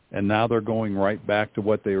 And now they're going right back to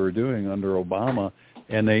what they were doing under Obama.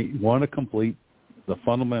 And they want to complete the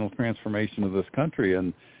fundamental transformation of this country.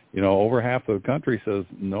 And, over half of the country says,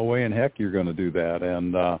 no way in heck you're going to do that.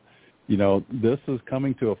 And, this is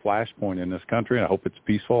coming to a flashpoint in this country. And I hope it's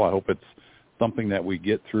peaceful. I hope it's something that we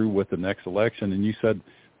get through with the next election. And you said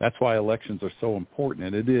that's why elections are so important.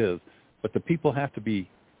 And it is. But the people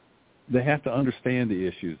they have to understand the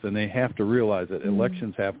issues, and they have to realize that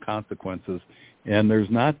elections have consequences. And there's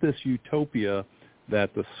not this utopia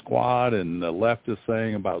that the squad and the left is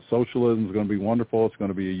saying about socialism is going to be wonderful, it's going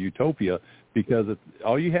to be a utopia, because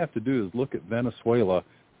all you have to do is look at Venezuela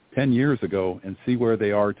 10 years ago and see where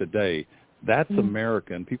they are today. That's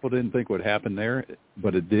America, and people didn't think it would happen there,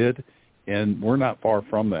 but it did, and we're not far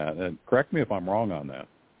from that. And correct me if I'm wrong on that.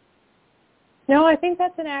 No, I think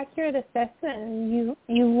that's an accurate assessment.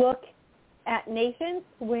 You look at nations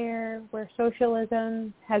where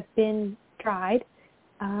socialism has been tried,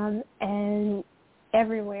 and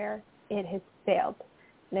everywhere it has failed.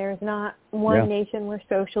 There is not one nation where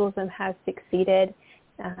socialism has succeeded,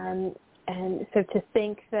 and so to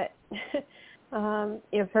think that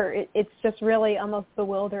it's just really almost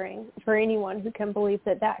bewildering for anyone who can believe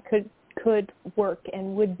that could work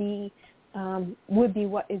and would be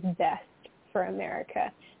what is best for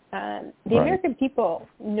America. The American people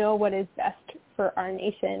know what is best for our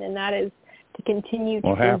nation, and that is to continue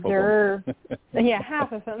to preserve.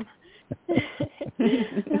 Half of them.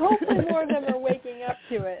 And hopefully more of them are waking up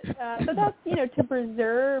to it. But that's, to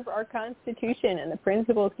preserve our Constitution and the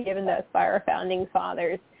principles given to us by our founding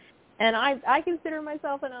fathers. And I consider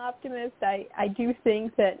myself an optimist. I do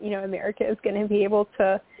think that, America is going to be able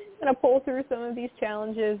to kind of pull through some of these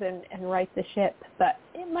challenges and right the ship. But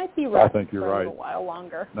it might be rough for a little while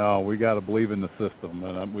longer. No, we got to believe in the system,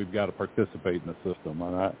 and we've got to participate in the system.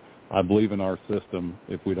 And I believe in our system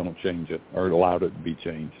if we don't change it or allow it to be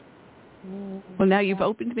changed. Well, now you've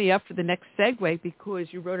opened me up for the next segue because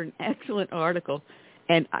you wrote an excellent article,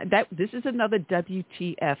 and this is another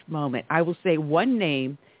WTF moment. I will say one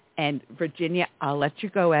name, And Virginia, I'll let you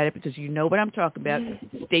go at it because you know what I'm talking about.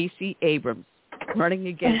 Stacey Abrams running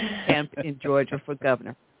against Kemp in Georgia for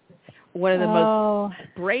governor. One of the most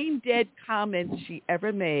brain-dead comments she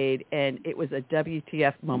ever made, and it was a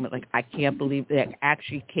WTF moment. Like, I can't believe that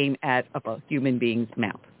actually came out of a human being's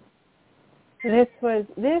mouth. This was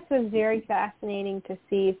very fascinating to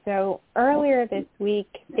see. So earlier this week,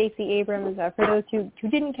 Stacey Abrams, for those who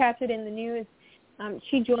didn't catch it in the news,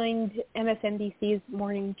 she joined MSNBC's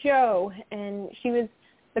Morning Joe, and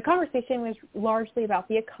the conversation was largely about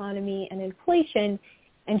the economy and inflation,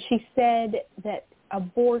 and she said that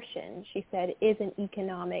abortion, she said, is an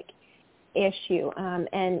economic issue.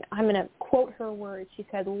 And I'm going to quote her words. She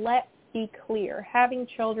said, "Let's be clear. Having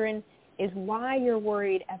children is why you're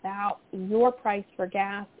worried about your price for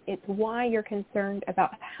gas. It's why you're concerned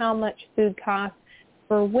about how much food costs.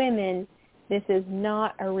 For women, this is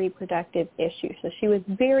not a reproductive issue." So she was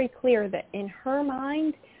very clear that in her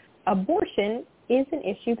mind, abortion is an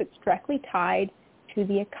issue that's directly tied to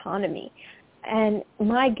the economy. And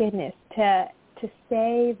my goodness, to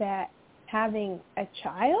say that having a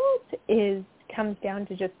child comes down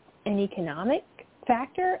to just an economic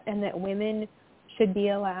factor, and that women should be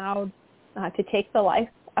allowed to take the life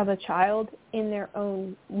of a child in their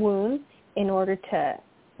own womb in order to,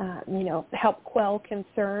 help quell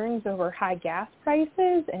concerns over high gas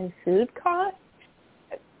prices and food costs.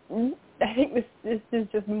 I think this is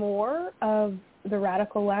just more of the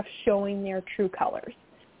radical left showing their true colors,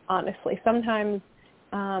 honestly. Sometimes,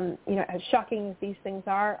 as shocking as these things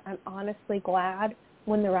are, I'm honestly glad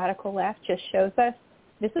when the radical left just shows us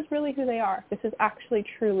this is really who they are. This is actually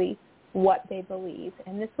truly what they believe.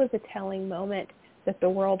 And this was a telling moment that the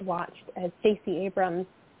world watched as Stacey Abrams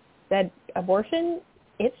said, abortion,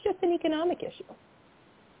 it's just an economic issue.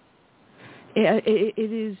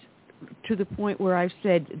 It is to the point where I've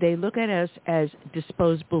said they look at us as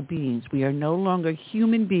disposable beings. We are no longer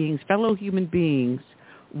human beings, fellow human beings,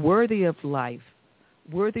 worthy of life,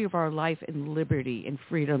 worthy of our life and liberty and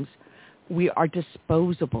freedoms. We are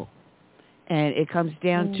disposable. And it comes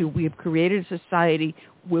down to we have created a society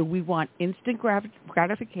where we want instant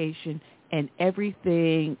gratification and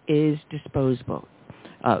everything is disposable.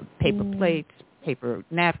 Paper plates, paper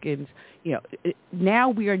napkins. Now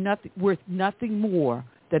we are worth nothing more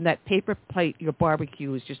than that paper plate your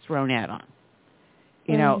barbecue is just thrown out on.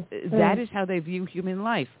 That is how they view human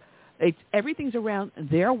life. Everything's around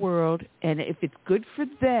their world, and if it's good for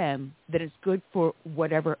them, then it's good for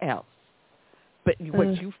whatever else. But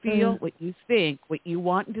what you feel, what you think, what you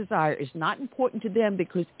want and desire is not important to them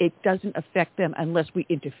because it doesn't affect them unless we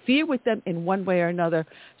interfere with them in one way or another,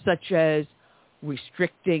 such as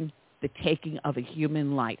restricting the taking of a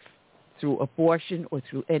human life through abortion or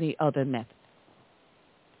through any other method.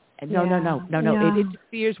 And no. It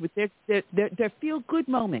interferes with their feel-good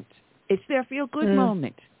moment. It's their feel-good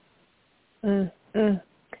moment.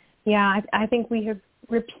 Yeah, I think we have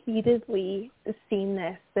repeatedly seen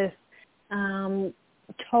this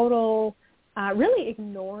total, really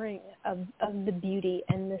ignoring of the beauty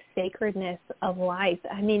and the sacredness of life.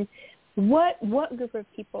 I mean, what group of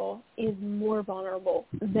people is more vulnerable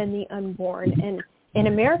than the unborn? And in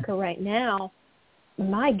America right now,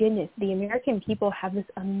 my goodness, the American people have this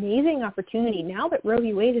amazing opportunity. Now that Roe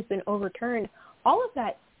v. Wade has been overturned, all of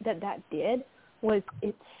that did was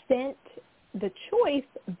it sent the choice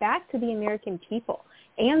back to the American people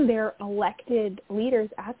and their elected leaders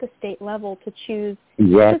at the state level to choose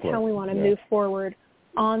this is how we want to move forward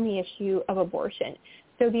on the issue of abortion.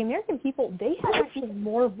 So the American people, they have actually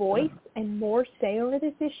more voice and more say over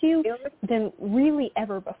this issue than really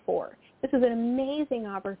ever before. This is an amazing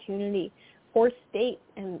opportunity for states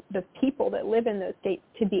and the people that live in those states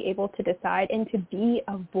to be able to decide and to be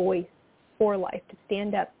a voice for life, to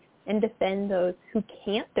stand up and defend those who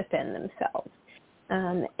can't defend themselves.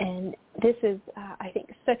 And this is, I think,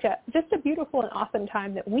 just a beautiful and awesome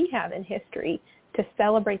time that we have in history to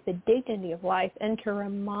celebrate the dignity of life and to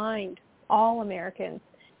remind all Americans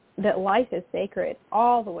that life is sacred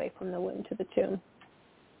all the way from the womb to the tomb.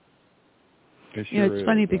 It's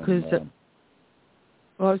funny because,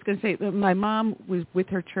 I was going to say, my mom was with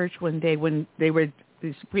her church one day when the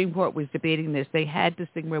Supreme Court was debating this. They had this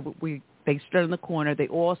thing where they stood in the corner, they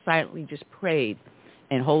all silently just prayed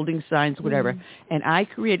and holding signs, whatever. And I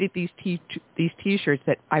created these T-shirts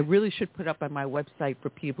that I really should put up on my website for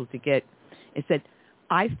people to get. It said,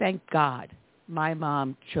 "I thank God my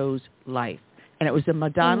mom chose life." And it was a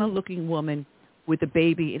Madonna-looking woman with a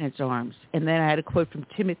baby in its arms. And then I had a quote from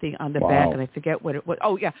Timothy on the back, and I forget what it was.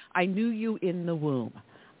 Oh, yeah, "I knew you in the womb."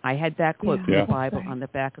 I had that quote from the Bible on the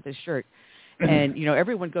back of the shirt. And,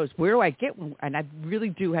 everyone goes, where do I get one? And I really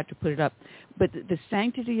do have to put it up. But the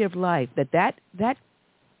sanctity of life, that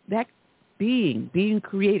being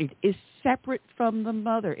created is separate from the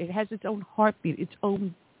mother. It has its own heartbeat, its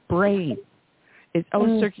own brain, its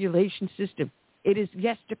own circulation system. It is,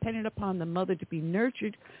 yes, dependent upon the mother to be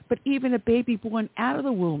nurtured, but even a baby born out of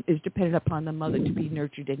the womb is dependent upon the mother to be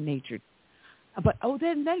nurtured and natured. But,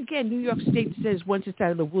 then again, New York State says once it's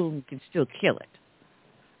out of the womb, you can still kill it.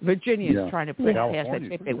 Virginia is trying to put past that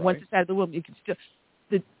same thing. Once it's out of the womb, you can still...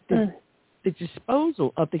 The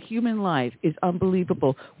disposal of the human life is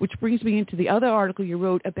unbelievable, which brings me into the other article you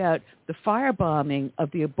wrote about the firebombing of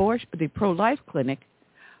the pro-life clinic.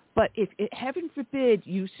 But if, heaven forbid,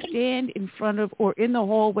 you stand in front of or in the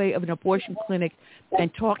hallway of an abortion clinic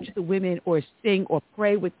and talk to the women or sing or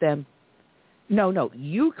pray with them, no,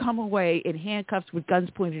 you come away in handcuffs with guns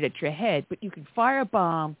pointed at your head, but you can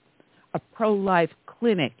firebomb a pro-life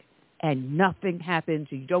clinic and nothing happens.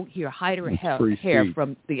 You don't hear hide or hair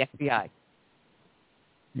from the FBI.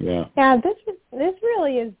 Yeah, this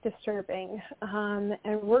really is disturbing, and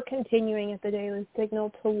we're continuing at the Daily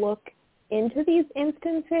Signal to look into these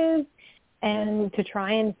instances and to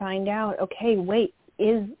try and find out, okay, wait,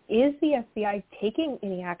 is the FBI taking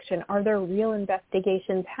any action? Are there real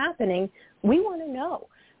investigations happening? We want to know.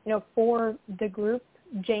 For the group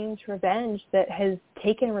Jane's Revenge that has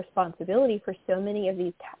taken responsibility for so many of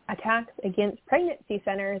these attacks against pregnancy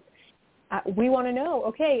centers, we want to know,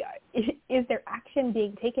 okay, is there action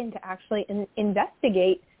being taken to actually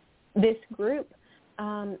investigate this group?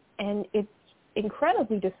 And it's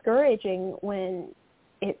incredibly discouraging when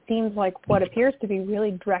it seems like what appears to be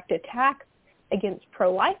really direct attacks against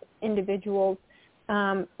pro-life individuals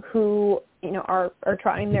who, are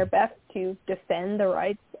trying their best to defend the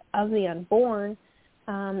rights of the unborn,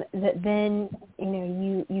 that then,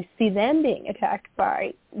 you see them being attacked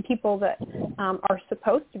by people that are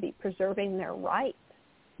supposed to be preserving their rights.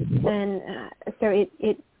 And so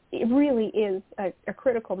it really is a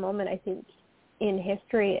critical moment, I think, in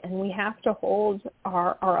history, and we have to hold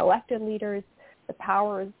our elected leaders, the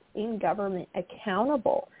powers in government,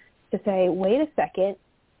 accountable to say, wait a second,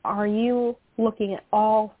 are you looking at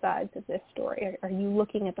all sides of this story? Are you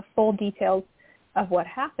looking at the full details of what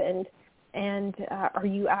happened? And are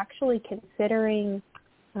you actually considering,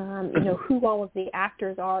 who all of the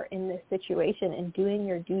actors are in this situation and doing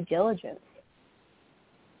your due diligence?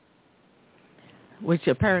 Which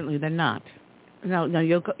apparently they're not. No,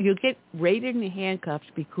 you'll get raided in the handcuffs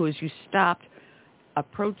because you stopped a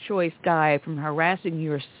pro-choice guy from harassing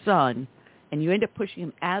your son, and you end up pushing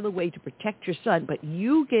him out of the way to protect your son, but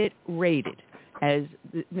you get raided, as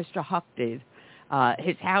Mr. Huck did.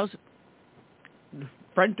 His house,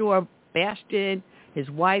 front door bashed in, his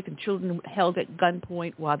wife and children held at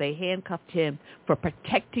gunpoint while they handcuffed him for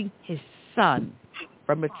protecting his son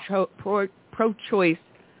from a pro-choice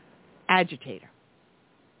agitator.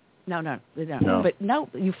 No. But no,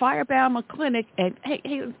 you firebomb a clinic and,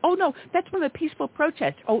 that's one of the peaceful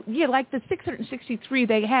protests. Oh, yeah, like the 663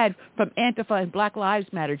 they had from Antifa and Black Lives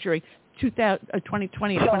Matter during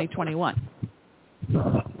 2020 and 2021.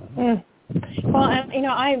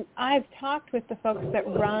 Well, I've talked with the folks that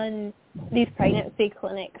run these pregnancy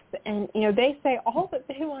clinics, and, they say all that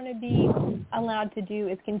they want to be allowed to do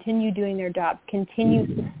is continue doing their jobs,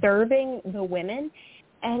 continue serving the women.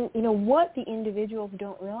 And, what the individuals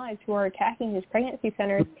don't realize who are attacking these pregnancy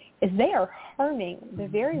centers is they are harming the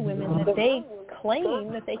very women that they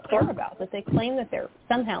claim that they care about, that they claim that they're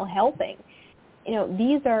somehow helping.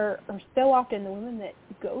 These are so often the women that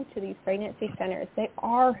go to these pregnancy centers. They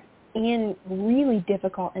are in really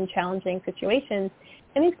difficult and challenging situations.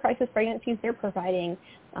 In these crisis pregnancies, they're providing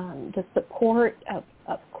the support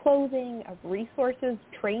of clothing, of resources,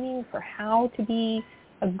 training for how to be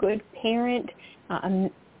a good parent,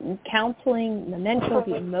 counseling, the mental,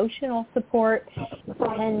 the emotional support.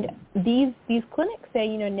 And these clinics say,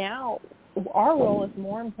 now our role is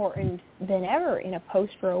more important than ever in a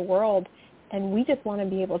post-Roe world, and we just want to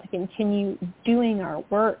be able to continue doing our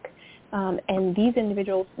work. And these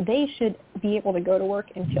individuals, they should be able to go to work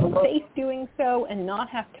and feel safe doing so and not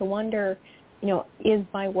have to wonder, is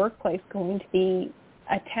my workplace going to be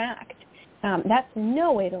attacked? That's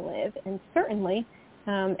no way to live. And certainly,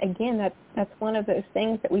 again, that's one of those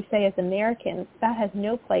things that we say as Americans, that has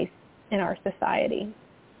no place in our society.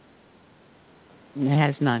 It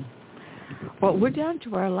has none. Well, we're down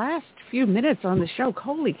to our last few minutes on the show.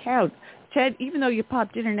 Holy cow. Ted, even though you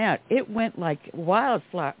popped in and out, it went like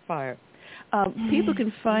wildfire. People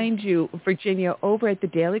can find you, Virginia, over at the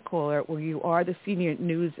Daily Caller, where you are the senior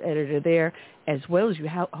news editor there, as well as you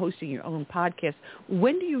hosting your own podcast.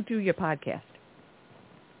 When do you do your podcast?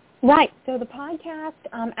 Right. So the podcast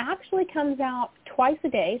actually comes out twice a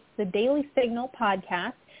day. It's the Daily Signal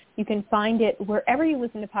podcast. You can find it wherever you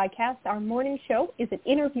listen to podcasts. Our morning show is an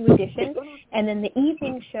interview edition, and then the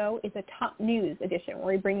evening show is a top news edition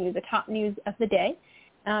where we bring you the top news of the day.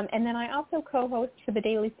 And then I also co-host for the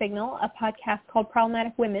Daily Signal a podcast called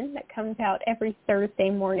Problematic Women that comes out every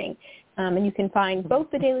Thursday morning. And you can find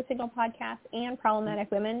both the Daily Signal podcast and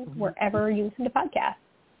Problematic Women wherever you listen to podcasts.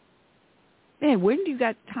 Man, when do you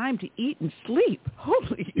got time to eat and sleep?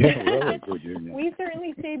 Holy really, Virginia. We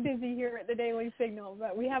certainly stay busy here at the Daily Signal,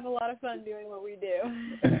 but we have a lot of fun doing what we do.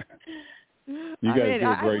 You guys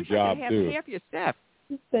do a great job, I too. half your staff.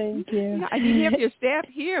 Thank you. I need half your staff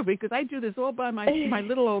here because I do this all by my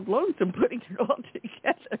little old lonesome, putting it all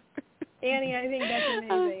together. Annie, I think that's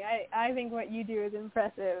amazing. I think what you do is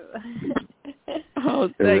impressive. Oh,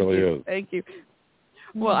 it really is. Thank you.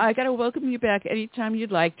 Well, I got to welcome you back anytime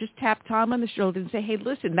you'd like. Just tap Tom on the shoulder and say, hey,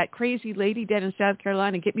 listen, that crazy lady down in South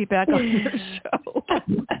Carolina, get me back on your show.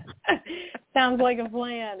 Sounds like a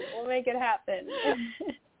plan. We'll make it happen.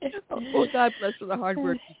 Well, God bless for the hard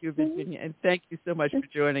work you do, Virginia, and thank you so much for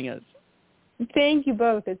joining us. Thank you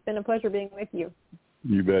both. It's been a pleasure being with you.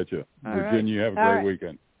 You betcha. All Virginia, right. have a great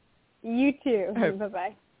weekend. You too. Right.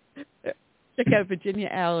 Bye-bye. Check out Virginia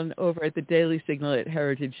Allen over at the Daily Signal at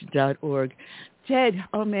heritage.org. Ted,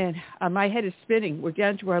 oh, man, my head is spinning. We're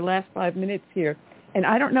down to our last 5 minutes here. And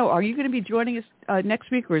I don't know, are you going to be joining us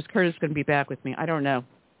next week, or is Curtis going to be back with me? I don't know.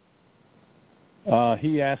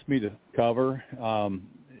 He asked me to cover.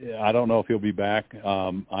 I don't know if he'll be back.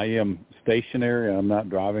 I am stationary. I'm not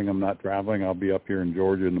driving. I'm not traveling. I'll be up here in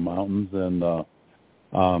Georgia in the mountains. And,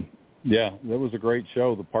 yeah, that was a great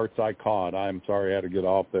show. The parts I caught, I'm sorry I had to get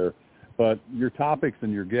off there. But your topics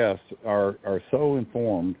and your guests are so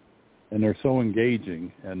informed, and they're so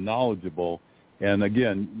engaging and knowledgeable. And,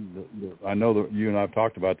 again, I know that you and I have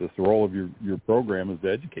talked about this. The role of your program is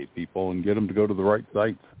to educate people and get them to go to the right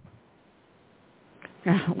sites.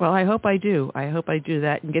 Well, I hope I do. I hope I do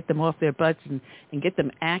that and get them off their butts and get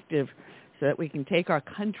them active so that we can take our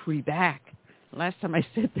country back. Last time I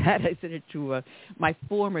said that, I said it to my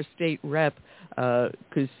former state rep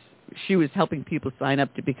because she was helping people sign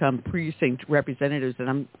up to become precinct representatives,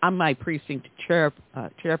 and I'm my precinct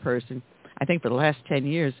chairperson, I think, for the last 10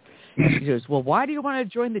 years. And she goes, well, why do you want to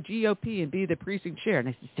join the GOP and be the precinct chair? And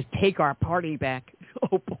I said, to take our party back.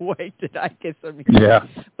 Oh, boy, did I get some. Yeah.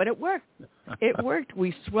 But it worked. It worked.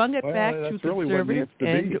 We swung it back to really conservative,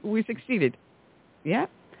 and we succeeded. Yeah.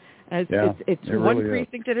 It's one really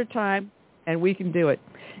precinct at a time, and we can do it.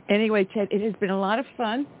 Anyway, Ted, it has been a lot of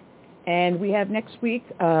fun. And we have next week,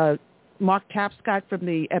 Mark Tapscott from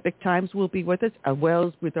the Epic Times will be with us, as well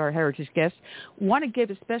as with our Heritage guests. Want to give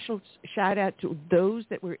a special shout-out to those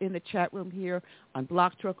that were in the chat room here on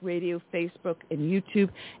Blog Talk Radio, Facebook, and YouTube,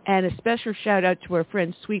 and a special shout-out to our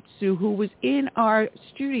friend Sweet Sue, who was in our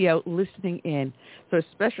studio listening in. So a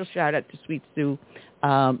special shout-out to Sweet Sue.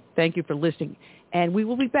 Thank you for listening. And we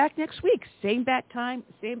will be back next week. Same bat time,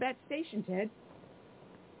 same bat station, Ted.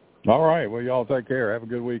 All right. Well, y'all take care. Have a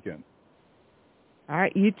good weekend. All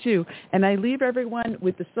right, you too. And I leave everyone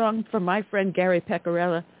with the song from my friend Gary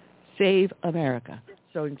Pecorella, Save America.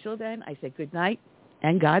 So until then, I say good night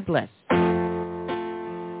and God bless.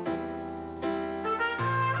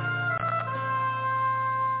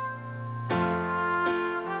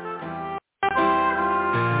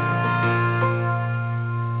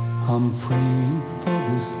 I'm praying for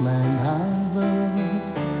this land I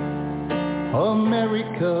love,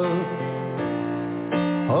 America.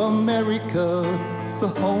 America, the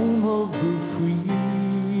home of the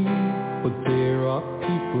free. But there are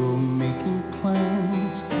people making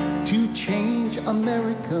plans to change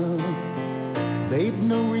America. They've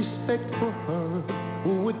no respect for her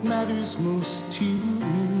or what matters most to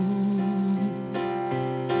me.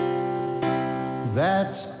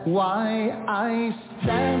 That's why I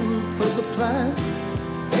stand for the flag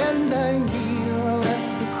and I kneel at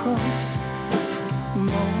the cross.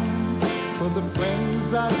 Lord, for the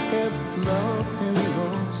friends I have loved and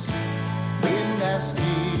lost, and I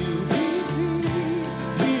still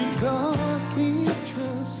believe God we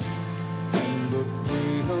trust, and the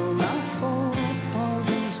freedom I fought for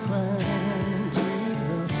is granted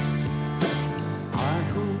us. I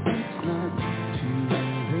hope it's not too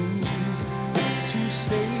late to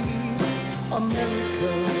save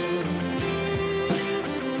America.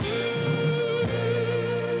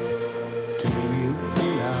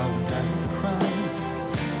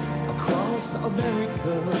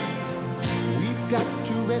 America, we've got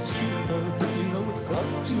to rescue her. You know it's up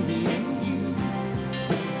to me and you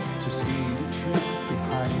to see the truth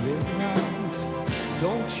behind their lies.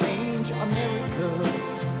 Don't change America,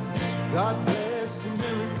 God bless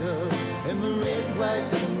America and the red,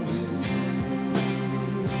 white, and blue.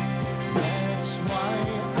 That's why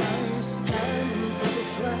I stand for the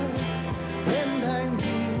flag and I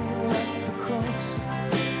kneel at the cross.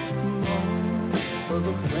 Long for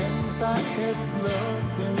the friends I have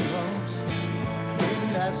loved and